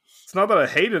 Yeah, it's not that I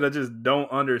hate it. I just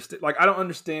don't understand. Like I don't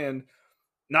understand.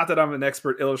 Not that I'm an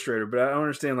expert illustrator, but I don't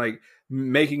understand like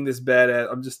making this badass.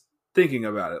 I'm just thinking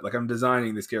about it. Like I'm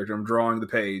designing this character. I'm drawing the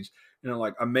page.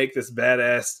 Like I make this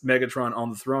badass Megatron on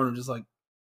the throne. I'm just like,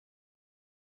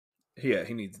 yeah,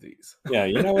 he needs these. Yeah,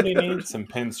 you know what he needs? Some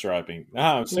pinstriping.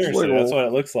 No, seriously, that's what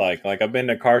it looks like. Like I've been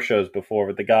to car shows before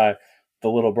with the guy, the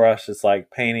little brush that's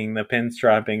like painting the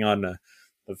pinstriping on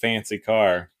the fancy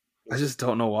car. I just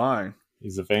don't know why.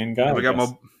 He's a fan guy. I got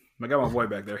my boy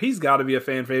back there. He's got to be a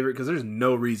fan favorite because there's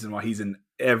no reason why he's in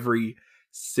every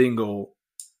single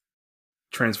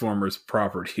Transformers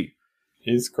property.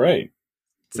 He's great.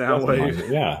 Soundwave.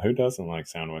 Yeah, who doesn't like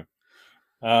Soundwave?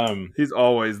 He's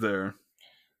always there.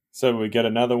 So we get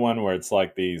another one where it's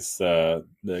like these the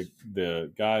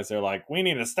guys. They're like, we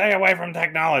need to stay away from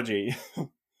technology.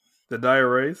 The Dire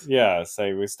Wraiths? Yeah,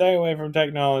 say we stay away from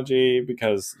technology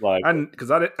because like I didn't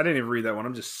even read that one.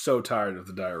 I'm just so tired of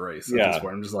the Dire Wraiths. Yeah,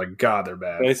 I'm just like, God, they're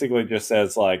bad. Basically, just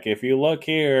says like, if you look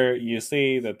here, you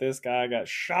see that this guy got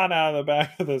shot out of the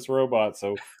back of this robot.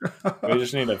 So we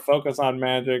just need to focus on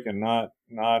magic and not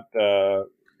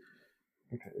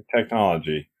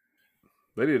technology.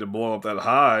 They need to blow up that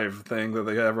hive thing that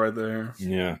they have right there.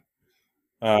 Yeah,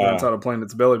 that's how to plant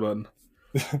its belly button.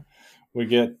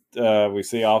 We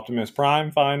see Optimus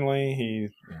Prime finally. He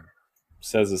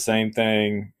says the same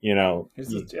thing.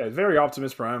 He's very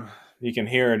Optimus Prime. You can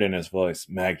hear it in his voice.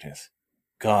 Magnus,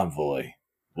 Convoy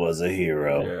was a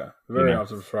hero. Yeah, very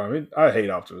Optimus Prime. I hate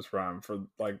Optimus Prime for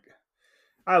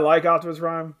I like Optimus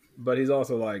Prime, but he's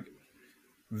also like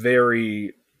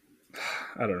very,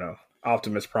 I don't know,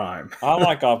 Optimus Prime. I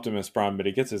like Optimus Prime, but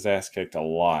he gets his ass kicked a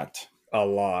lot.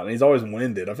 And he's always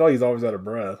winded. I feel like he's always out of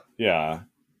breath. Yeah,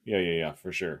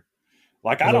 for sure.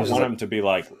 Like, I don't want him to be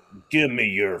like, give me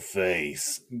your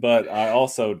face. But I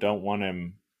also don't want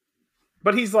him.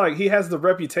 But he's like, he has the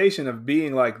reputation of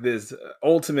being like this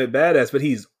ultimate badass, but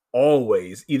he's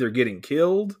always either getting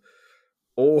killed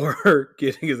or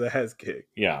getting his ass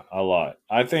kicked. Yeah, a lot.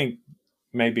 I think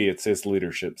maybe it's his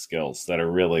leadership skills that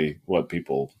are really what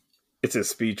people. It's his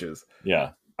speeches.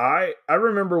 Yeah. I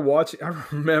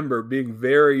remember being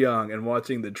very young and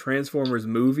watching the Transformers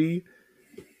movie.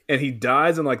 And he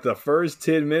dies in like the first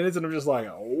 10 minutes, and I'm just like,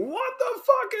 what the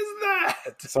fuck is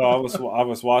that? So I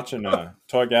was watching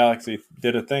Toy Galaxy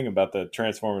did a thing about the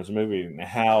Transformers movie and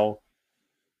how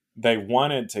they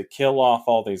wanted to kill off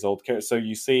all these old characters. So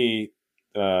you see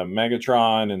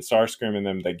Megatron and Starscream and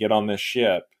them, they get on this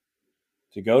ship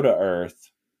to go to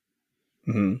Earth,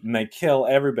 and they kill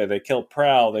everybody. They kill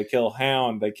Prowl, they kill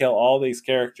Hound, they kill all these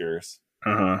characters.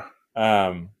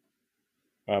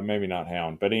 Maybe not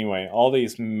Hound, but anyway, all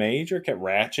these major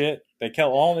Ratchet, they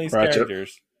kill all these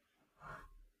characters.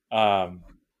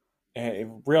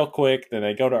 Real quick, then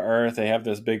they go to Earth, they have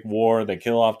this big war, they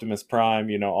kill Optimus Prime,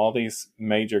 all these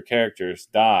major characters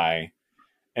die.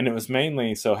 And it was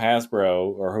mainly so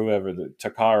Hasbro or whoever, the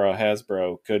Takara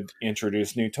Hasbro, could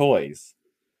introduce new toys.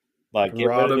 Like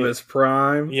Rodimus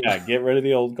Prime. Yeah, get rid of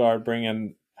the old guard, bring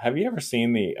in. Have you ever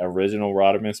seen the original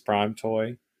Rodimus Prime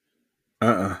toy?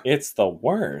 It's the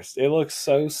worst. It looks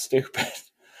so stupid.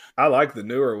 I like the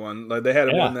newer one. Like they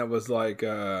had one that was like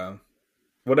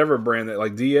whatever brand that,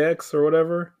 like DX or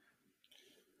whatever.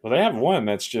 Well, they have one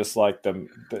that's just like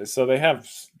so they have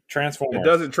Transformers. It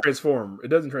doesn't transform.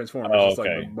 It's just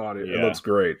like the body. Yeah. It looks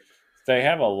great. They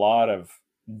have a lot of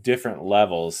different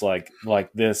levels. Like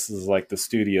this is like the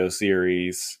Studio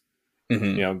Series,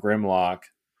 Grimlock.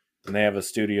 And they have a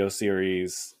Studio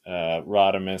Series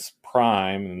Rodimus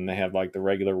Prime, and they have like the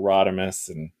regular Rodimus,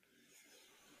 and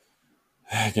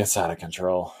it gets out of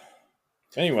control.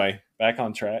 Anyway, back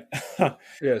on track.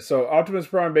 Yeah, so Optimus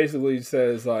Prime basically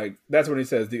says, like, that's when he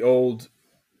says the old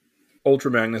Ultra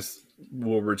Magnus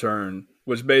will return,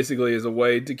 which basically is a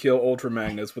way to kill Ultra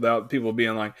Magnus without people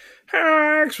being like,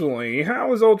 actually,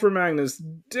 how is Ultra Magnus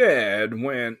dead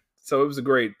when... So it was a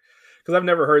great... Because I've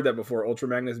never heard that before, Ultra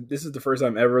Magnus. This is the first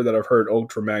time ever that I've heard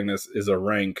Ultra Magnus is a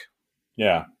rank.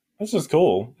 Yeah, that's just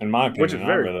cool, in my opinion. Which is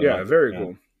very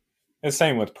cool. It's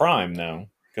same with Prime, though.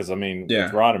 Because, with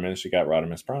Rodimus, you got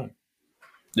Rodimus Prime.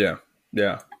 Yeah,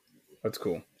 that's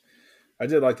cool. I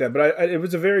did like that, but it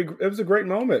was a great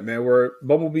moment, man, where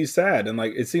Bumblebee's sad, and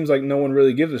like it seems like no one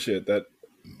really gives a shit that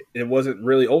it wasn't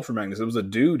really Ultra Magnus. It was a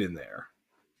dude in there.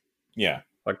 Yeah.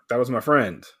 Like, that was my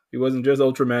friend. He wasn't just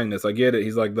Ultra Magnus. I get it.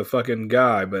 He's like the fucking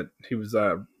guy, but he was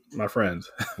my friend.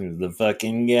 He was the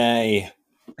fucking guy.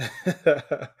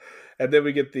 And then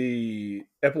we get the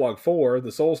Epilogue 4,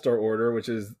 the Soul Star Order, which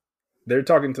is, they're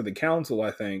talking to the council, I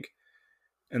think,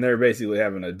 and they're basically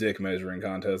having a dick measuring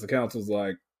contest. The council's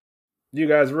like, you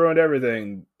guys ruined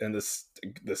everything, and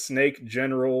the Snake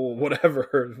General,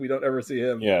 whatever, we don't ever see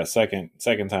him. Yeah, second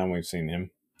time we've seen him.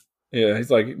 Yeah,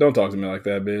 he's like, don't talk to me like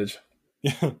that, bitch.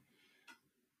 Yeah.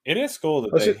 It is cool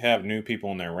that they have new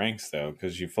people in their ranks, though,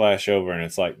 because you flash over and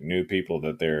it's like new people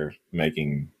that they're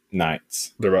making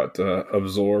knights. They're about to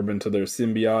absorb into their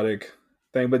symbiotic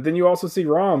thing. But then you also see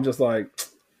Rom just like,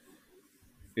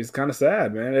 he's kind of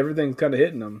sad, man. Everything's kind of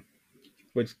hitting him,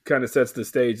 which kind of sets the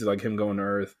stage, like him going to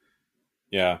Earth.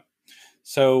 Yeah.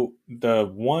 So the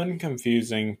one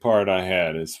confusing part I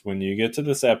had is when you get to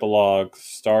this epilogue,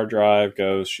 Star Drive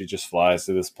goes, she just flies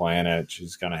to this planet.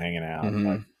 She's kind of hanging out. Mm-hmm.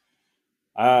 Like,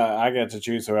 I get to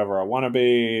choose whoever I want to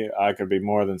be. I could be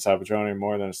more than Cybertronian,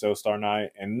 more than a Steel Star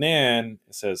Knight. And then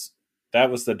it says, that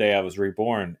was the day I was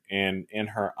reborn. And in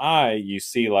her eye, you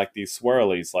see like these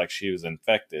swirlies, like she was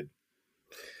infected.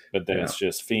 But then it's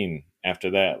just Fiend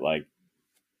after that. Like,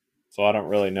 so I don't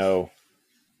really know.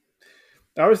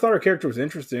 I always thought her character was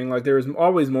interesting. Like, there was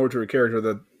always more to her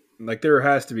character there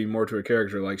has to be more to her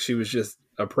character. Like, she was just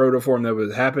a protoform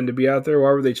that happened to be out there.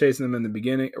 Why were they chasing them in the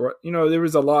beginning? Or, there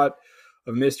was a lot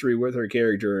of mystery with her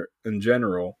character in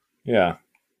general. Yeah.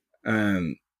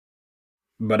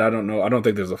 But I don't know. I don't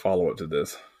think there's a follow-up to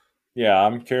this. Yeah,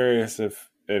 I'm curious if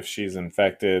she's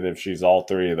infected, if she's all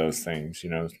three of those things.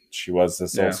 She was the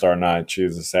Soul Star Knight, she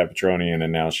was a Cybertronian,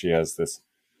 and now she has this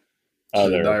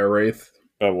other Dire Wraith.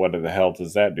 But what the hell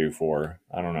does that do for her?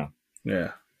 I don't know.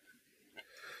 Yeah.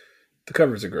 The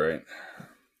covers are great.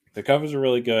 The covers are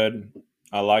really good.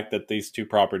 I like that these two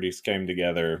properties came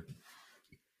together.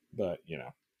 But,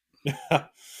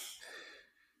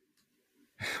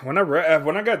 when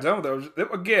I got done with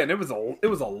it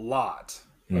was a lot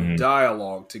of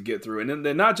dialogue to get through. And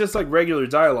then not just like regular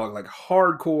dialogue, like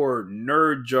hardcore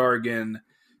nerd jargon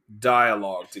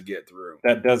dialogue to get through.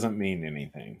 That doesn't mean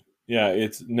anything. Yeah,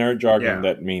 it's nerd jargon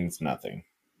that means nothing.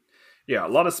 Yeah, a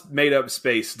lot of made up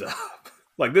space stuff.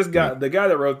 Like this guy, the guy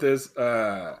that wrote this,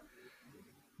 John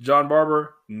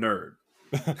Barber, nerd.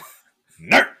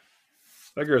 Nerd.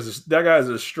 That guy's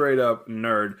a straight up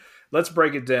nerd. Let's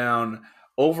break it down.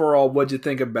 Overall, what'd you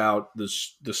think about the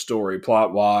story,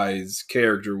 plot wise,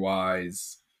 character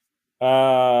wise?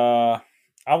 I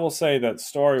will say that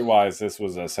story wise, this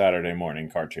was a Saturday morning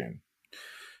cartoon.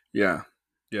 Yeah,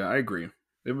 I agree.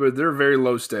 They're very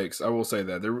low stakes. I will say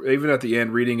that. Even at the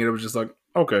end, reading it, it was just like,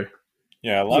 okay.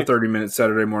 Yeah, it's a 30-minute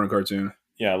Saturday morning cartoon.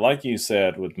 Yeah, like you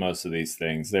said, with most of these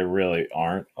things, there really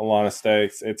aren't a lot of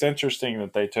stakes. It's interesting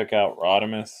that they took out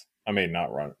Rodimus. I mean, not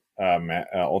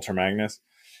Ultra Magnus.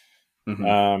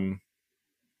 Mm-hmm.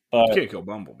 But you can't kill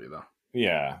Bumblebee though.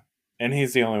 Yeah, and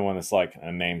he's the only one that's like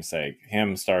a namesake.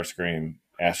 Him, Starscream,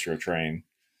 Astro Train.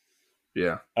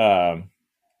 Yeah. I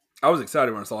was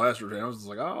excited when I saw Astro Train. I was just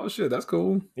like, oh shit, that's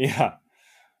cool. Yeah.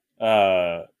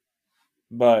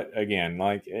 But again,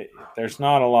 like there's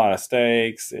not a lot of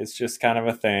stakes. It's just kind of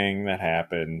a thing that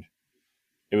happened.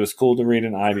 It was cool to read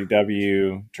an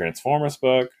IDW Transformers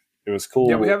book. It was cool.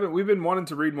 Yeah, we've been wanting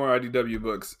to read more IDW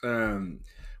books,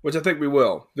 which I think we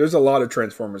will. There's a lot of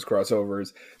Transformers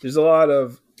crossovers. There's a lot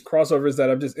of crossovers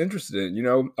that I'm just interested in. You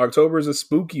know, October is a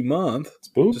spooky month.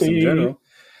 Spooky. Just in general.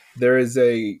 There is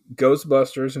a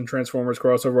Ghostbusters and Transformers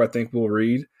crossover I think we'll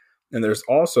read. And there's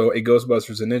also a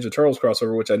Ghostbusters and Ninja Turtles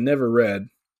crossover, which I never read,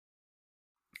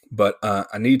 but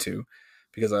I need to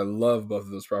because I love both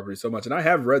of those properties so much. And I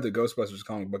have read the Ghostbusters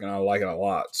comic book, and I like it a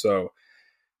lot. So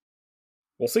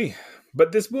we'll see.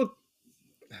 But this book,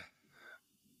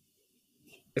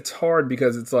 it's hard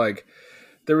because it's like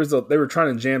they were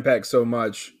trying to jam pack so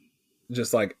much,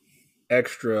 just like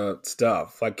extra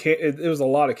stuff. Like it was a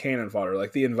lot of cannon fodder.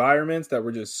 Like the environments that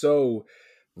were just so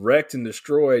wrecked and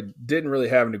destroyed didn't really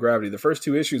have any gravity. The first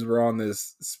two issues were on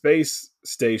this space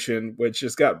station, which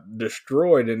just got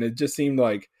destroyed, and it just seemed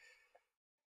like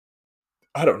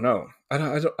I don't know. I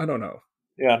don't know.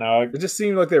 Yeah, no. It just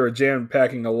seemed like they were jam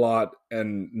packing a lot,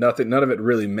 and none of it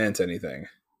really meant anything.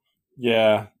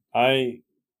 Yeah, I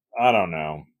don't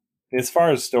know. As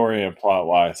far as story and plot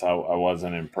wise, I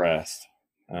wasn't impressed.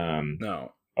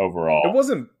 No, overall,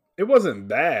 it wasn't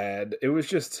bad. It was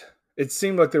just. It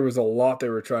seemed like there was a lot they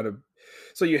were trying to.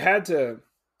 So you had to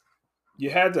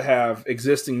have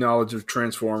existing knowledge of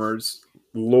Transformers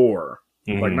lore,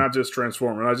 like not just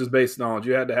Transformers, not just base knowledge.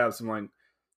 You had to have some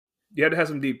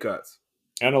deep cuts,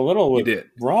 and a little with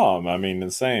ROM. I mean, the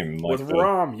same with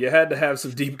ROM. You had to have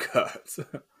some deep cuts.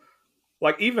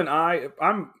 Like even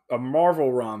I'm a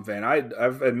Marvel ROM fan.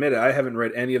 I've admitted I haven't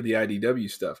read any of the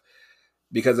IDW stuff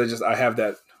because I have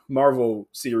that Marvel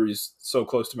series so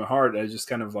close to my heart. I just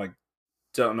kind of like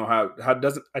don't know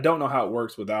I don't know how it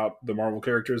works without the Marvel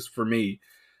characters for me.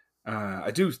 I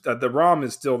do. The ROM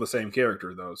is still the same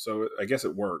character though, so I guess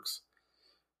it works.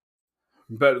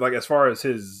 But like as far as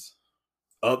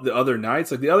the other knights,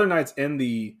 like the other knights in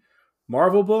the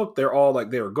Marvel book, they're all like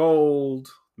they're gold,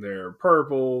 they're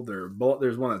purple,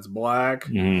 there's one that's black.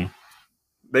 Mm-hmm.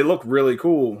 They look really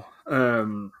cool.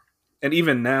 And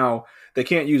even now they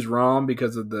can't use ROM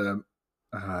because of the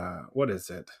what is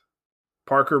it?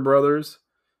 Parker Brothers,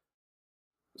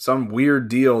 some weird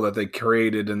deal that they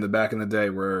created in the back in the day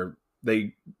where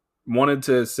they wanted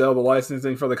to sell the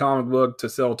licensing for the comic book to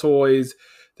sell toys.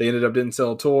 They ended up didn't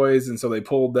sell toys, and so they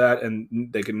pulled that,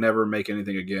 and they could never make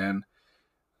anything again.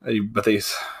 But they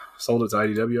sold it to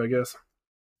IDW, I guess.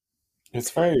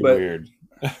 It's very weird.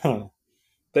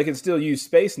 They can still use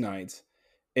Space Knights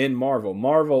in Marvel.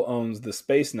 Marvel owns the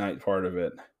Space Knight part of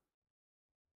it.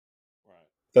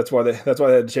 That's why they had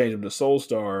to change them to Soul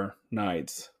Star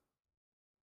Knights.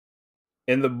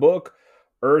 In the book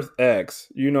Earth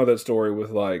X, you know that story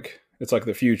with like it's like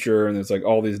the future and it's like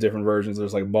all these different versions.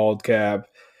 There's like Bald Cap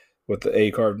with the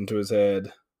A carved into his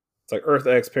head. It's like Earth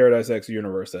X, Paradise X,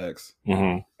 Universe X.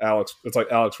 Mm-hmm. It's like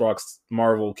Alex Rock's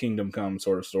Marvel Kingdom Come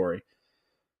sort of story.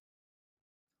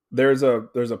 There's a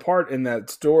part in that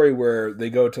story where they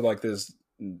go to like this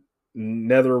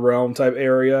nether realm type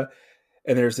area.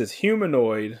 And there's this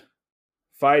humanoid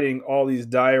fighting all these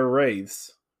dire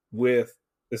wraiths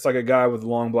it's like a guy with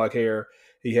long black hair.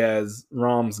 He has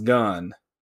Rom's gun.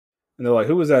 And they're like,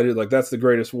 who is that dude? Like, that's the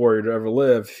greatest warrior to ever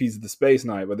live. He's the Space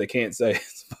Knight, but they can't say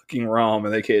it's fucking Rom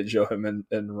and they can't show him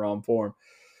in Rom form.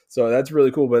 So that's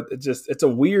really cool. But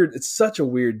it's such a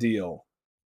weird deal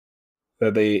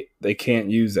that they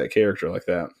can't use that character like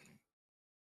that.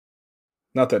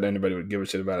 Not that anybody would give a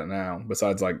shit about it now,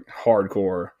 besides like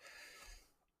hardcore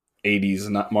 80s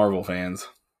not Marvel fans.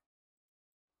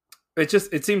 It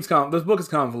seems this book is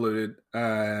convoluted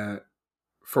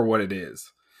for what it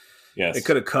is. Yes. It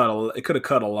could have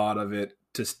cut a lot of it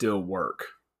to still work.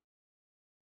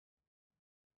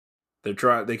 They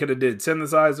could have did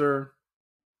synthesizer.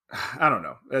 I don't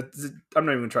know. I'm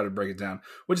not even going to try to break it down.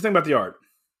 What do you think about the art?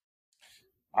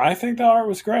 I think the art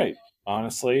was great,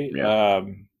 honestly. Yeah.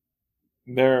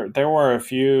 There were a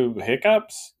few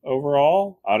hiccups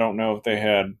overall. I don't know if they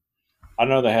had. I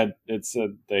know it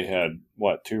said they had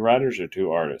what, 2 writers or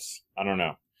 2 artists. I don't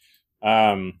know.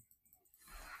 I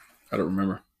don't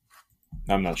remember.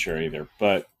 I'm not sure either.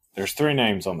 But there's 3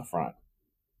 names on the front.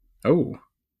 Oh,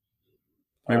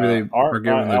 Maybe they art are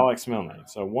by giving Alex Milne.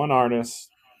 So one artist,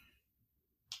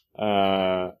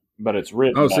 but it's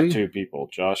written by two people: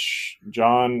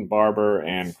 John Barber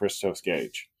and Christos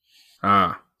Gage.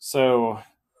 So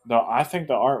I think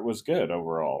the art was good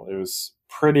overall. It was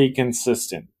pretty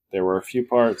consistent. There were a few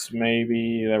parts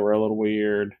maybe that were a little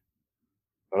weird,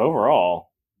 but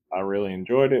overall, I really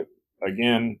enjoyed it.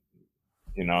 Again,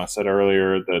 I said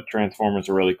earlier, the Transformers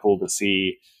are really cool to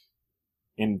see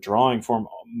in drawing form.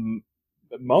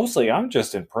 Mostly, I'm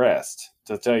just impressed,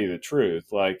 to tell you the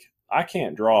truth. Like, I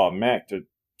can't draw a mech to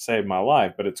save my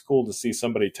life, but it's cool to see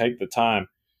somebody take the time,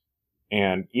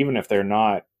 and even if they're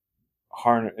not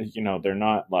they're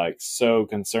not like so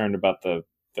concerned about the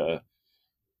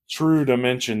true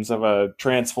dimensions of a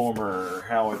transformer or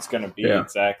how it's going to be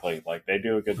exactly. Like, they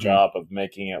do a good job of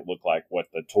making it look like what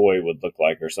the toy would look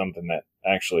like, or something that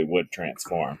actually would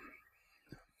transform.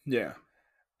 Yeah,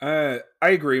 I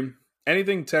agree.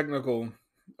 Anything technical,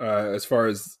 as far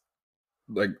as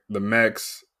like the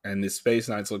mechs and the Space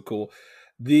Knights look cool.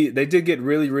 They did get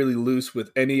really, really loose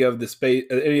with any of the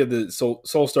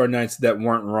Soulstar Knights that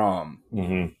weren't ROM.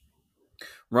 Mm-hmm.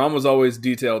 ROM was always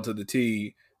detailed to the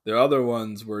T. The other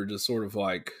ones were just sort of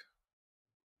like,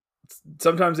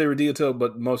 sometimes they were detailed,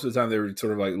 but most of the time they were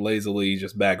sort of like lazily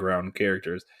just background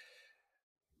characters.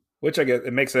 Which I guess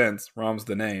it makes sense. ROM's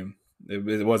the name.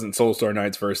 It wasn't Soulstar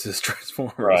Knights versus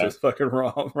Transformers. Right. It's fucking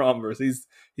ROM versus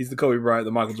he's the Kobe Bryant,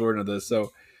 the Michael Jordan of this.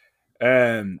 So,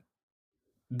 and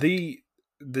the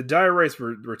Dire Wraiths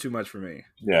were too much for me.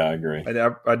 Yeah, I agree.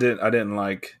 I didn't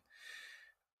like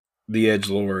the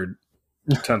Edgelord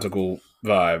tentacle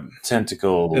vibe.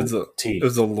 Tentacle. It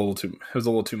was a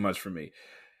little too much for me.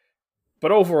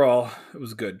 But overall, it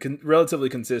was good. Relatively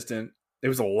consistent. There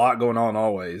was a lot going on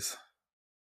always.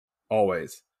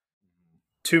 Always.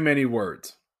 Too many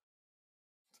words.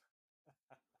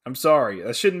 I'm sorry.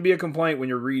 That shouldn't be a complaint when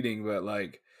you're reading, but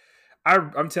like,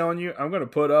 I'm telling you, I'm going to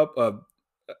put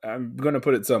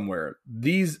it somewhere.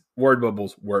 These word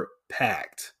bubbles were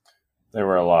packed. There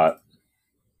were a lot.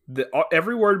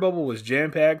 Every word bubble was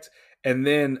jam-packed, and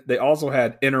then they also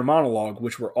had inner monologue,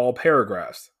 which were all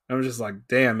paragraphs. I was just like,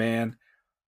 damn, man.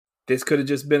 This could have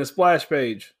just been a splash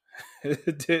page.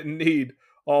 It didn't need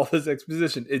all this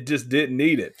exposition. It just didn't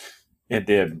need it. It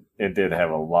did. It did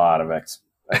have a lot of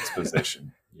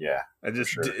exposition. Yeah. It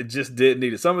just didn't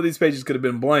need it. Some of these pages could have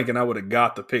been blank, and I would have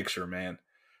got the picture, man.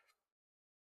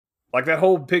 Like that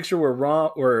whole picture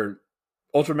where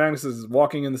Ultra Magnus is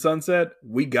walking in the sunset,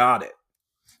 we got it.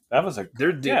 That was that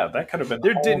could have been.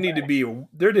 There didn't need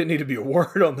to be a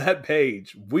word on that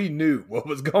page. We knew what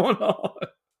was going on.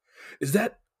 Is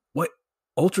that what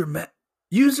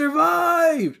you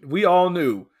survived? We all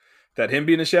knew that him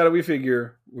being a shadowy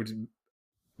figure would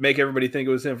make everybody think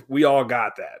it was him. We all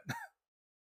got that.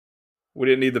 We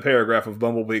didn't need the paragraph of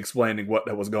Bumblebee explaining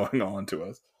what was going on to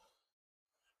us.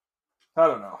 I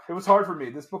don't know. It was hard for me.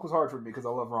 This book was hard for me because I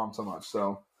love ROM so much.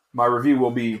 So my review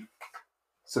will be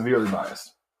severely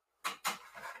biased.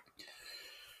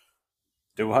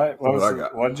 Do what?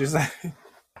 What did you say?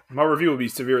 My review will be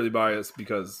severely biased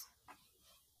because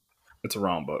it's a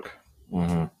ROM book.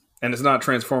 Mm-hmm. And it's not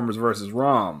Transformers versus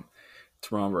ROM.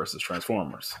 It's ROM versus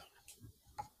Transformers.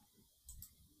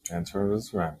 Transformers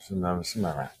versus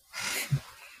ROM.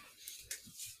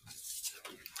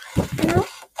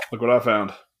 Look what I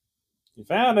found. You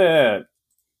found it!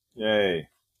 Yay.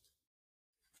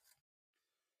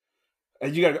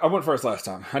 I went first last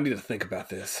time. I need to think about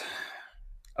this.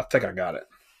 I think I got it.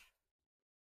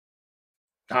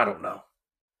 I don't know.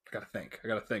 I gotta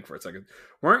think for a second.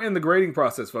 We're in the grading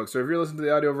process, folks. So if you're listening to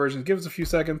the audio version, give us a few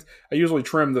seconds. I usually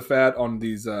trim the fat on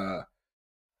these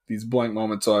blank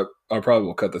moments, so I probably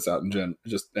will cut this out in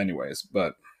just anyways,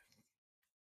 but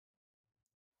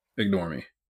ignore me.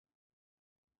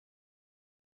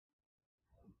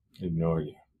 Ignore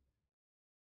you.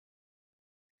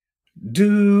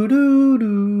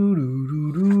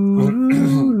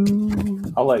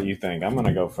 I'll let you think. I'm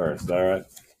gonna go first. All right.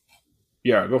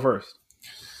 Yeah, go first.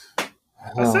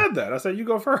 I said that. I said you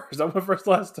go first. I went first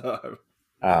last time.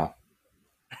 Oh,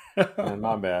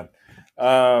 my bad.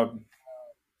 I'm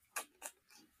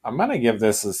gonna give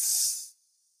this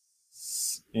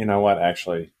you know what?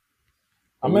 Actually,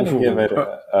 I'm gonna give it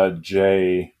a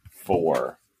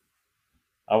J4.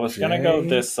 I was gonna go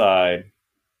this side,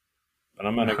 but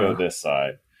I'm gonna go this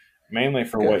side, mainly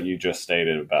for what you just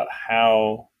stated about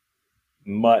how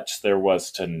much there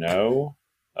was to know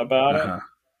about it.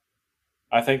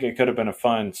 I think it could have been a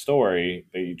fun story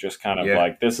that you just kind of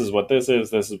like, this is what this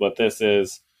is, this is what this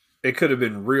is. It could have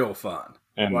been real fun.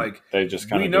 And like, they just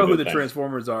kind of we know who the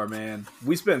Transformers are, man.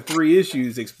 We spent 3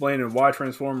 issues explaining why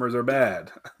Transformers are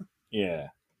bad. Yeah.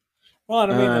 Well, I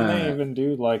mean, and they even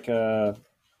do like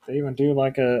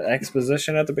a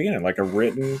exposition at the beginning, like a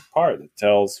written part that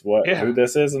tells who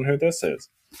this is and who this is.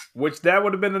 Which that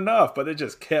would have been enough, but it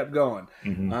just kept going.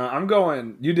 Mm-hmm. I'm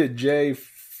going. You did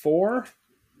J4.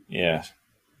 Yeah.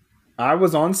 I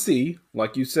was on C,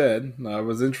 like you said. I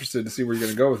was interested to see where you're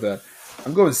going to go with that.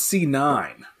 I'm going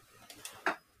C9.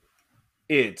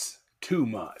 It's too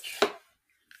much.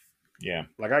 Yeah.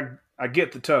 Like I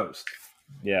get the toast.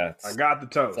 Yeah. I got the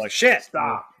toast. It's like, shit.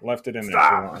 Stop. Left it in there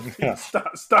Stop. too long. Yeah.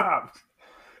 Stop.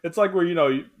 It's like where you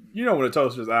know when a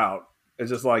toaster's out. It's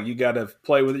just like you got to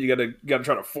play with it. You got to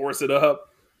try to force it up.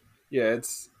 Yeah,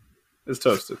 it's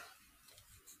toasted.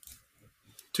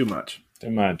 Too much. Too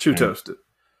much. Too toasted.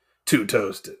 Too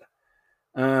toasted.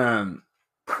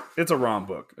 It's a ROM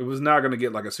book. It was not going to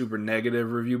get like a super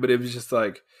negative review, but it was just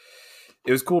like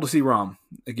it was cool to see ROM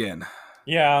again.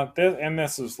 Yeah,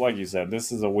 this is like you said.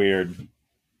 This is a weird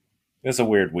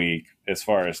week as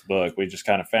far as book. We just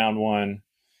kind of found one.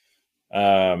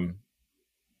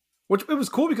 Which it was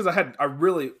cool because I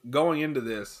really going into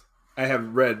this. I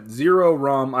have read zero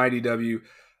ROM IDW.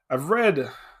 I've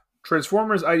read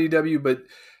Transformers IDW, but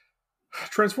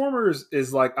Transformers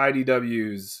is like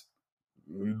IDW's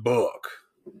book.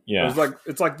 Yeah,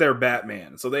 it's like their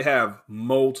Batman. So they have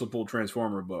multiple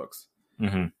Transformer books.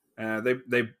 Mm-hmm.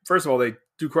 They first of all they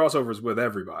do crossovers with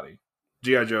everybody.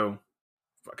 G.I. Joe,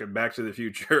 fucking Back to the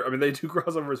Future. I mean, they do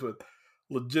crossovers with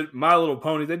legit My Little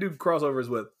Pony. They do crossovers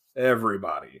with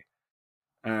everybody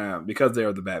because they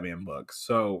are the Batman books.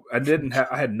 So I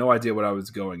had no idea what I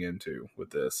was going into with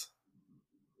this.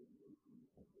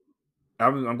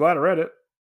 I'm glad I read it.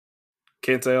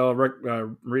 Can't say I'll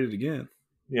read it again.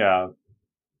 Yeah.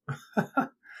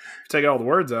 Take all the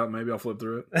words out, maybe I'll flip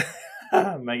through it.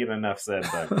 Make it enough said,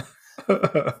 though.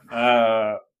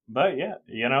 But yeah,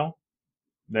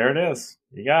 there it is.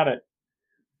 You got it.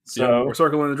 So yeah, we're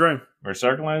circling the drain. We're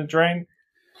circling the drain.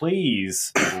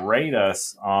 Please rate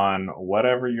us on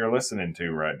whatever you're listening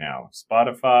to right now.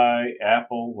 Spotify,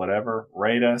 Apple, whatever.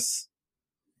 Rate us.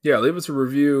 Yeah, leave us a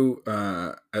review.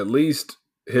 At least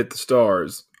hit the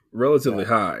stars relatively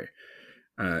high,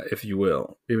 if you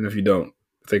will. Even if you don't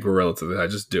think we're relatively high,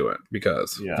 just do it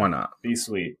because why not? Be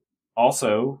sweet.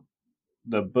 Also,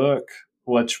 the book,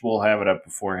 which we'll have it up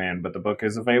beforehand, but the book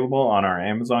is available on our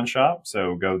Amazon shop.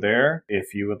 So go there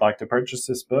if you would like to purchase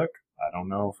this book. I don't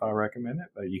know if I recommend it,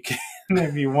 but you can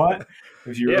if you want.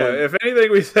 If you if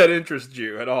anything we said interests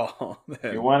you at all,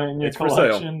 then you want it in your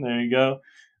collection, there you go.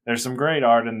 There's some great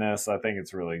art in this. I think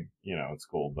it's really, it's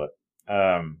cool. But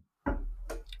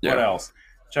what else?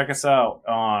 Check us out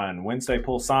on Wednesday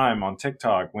Pull Sime on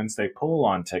TikTok, Wednesday Pull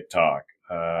on TikTok,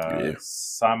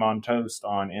 Sime on Toast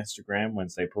on Instagram,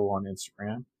 Wednesday Pull on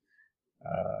Instagram.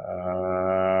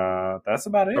 That's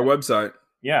about it. Our website.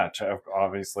 Yeah,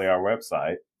 obviously our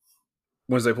website.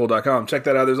 WednesdayPull.com. Check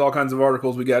that out. There's all kinds of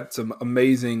articles. We got some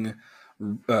amazing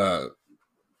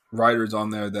writers on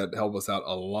there that help us out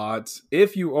a lot.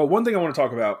 One thing I want to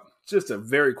talk about, just a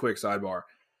very quick sidebar.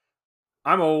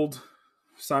 I'm old.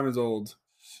 Simon's old.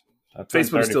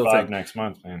 Facebook is still a thing next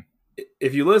month, man.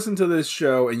 If you listen to this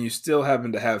show and you still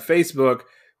happen to have Facebook,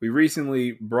 we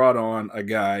recently brought on a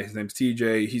guy. His name's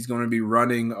TJ. He's going to be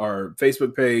running our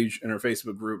Facebook page and our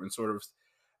Facebook group and sort of.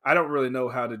 I don't really know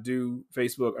how to do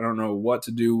Facebook. I don't know what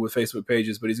to do with Facebook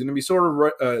pages, but he's going to be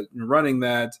sort of running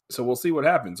that. So we'll see what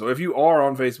happens. So if you are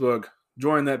on Facebook,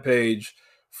 join that page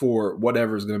for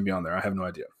whatever is going to be on there. I have no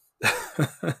idea.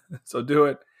 So do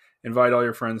it. Invite all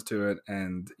your friends to it.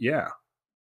 And yeah,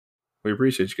 we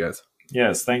appreciate you guys.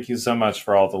 Yes. Thank you so much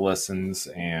for all the listens.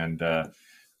 And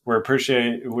we're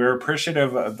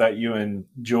appreciative that you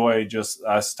enjoy just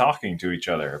us talking to each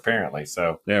other, apparently.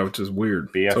 So yeah, which is weird.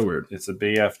 So weird. It's a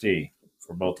BFD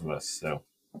for both of us. So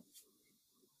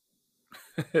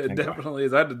it definitely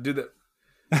is. I had to do that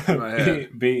in my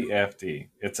head. BFD.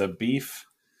 It's a beef,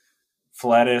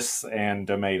 lettuce, and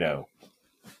tomato.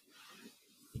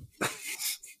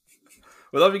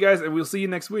 We love you guys, and we'll see you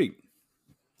next week.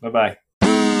 Bye-bye.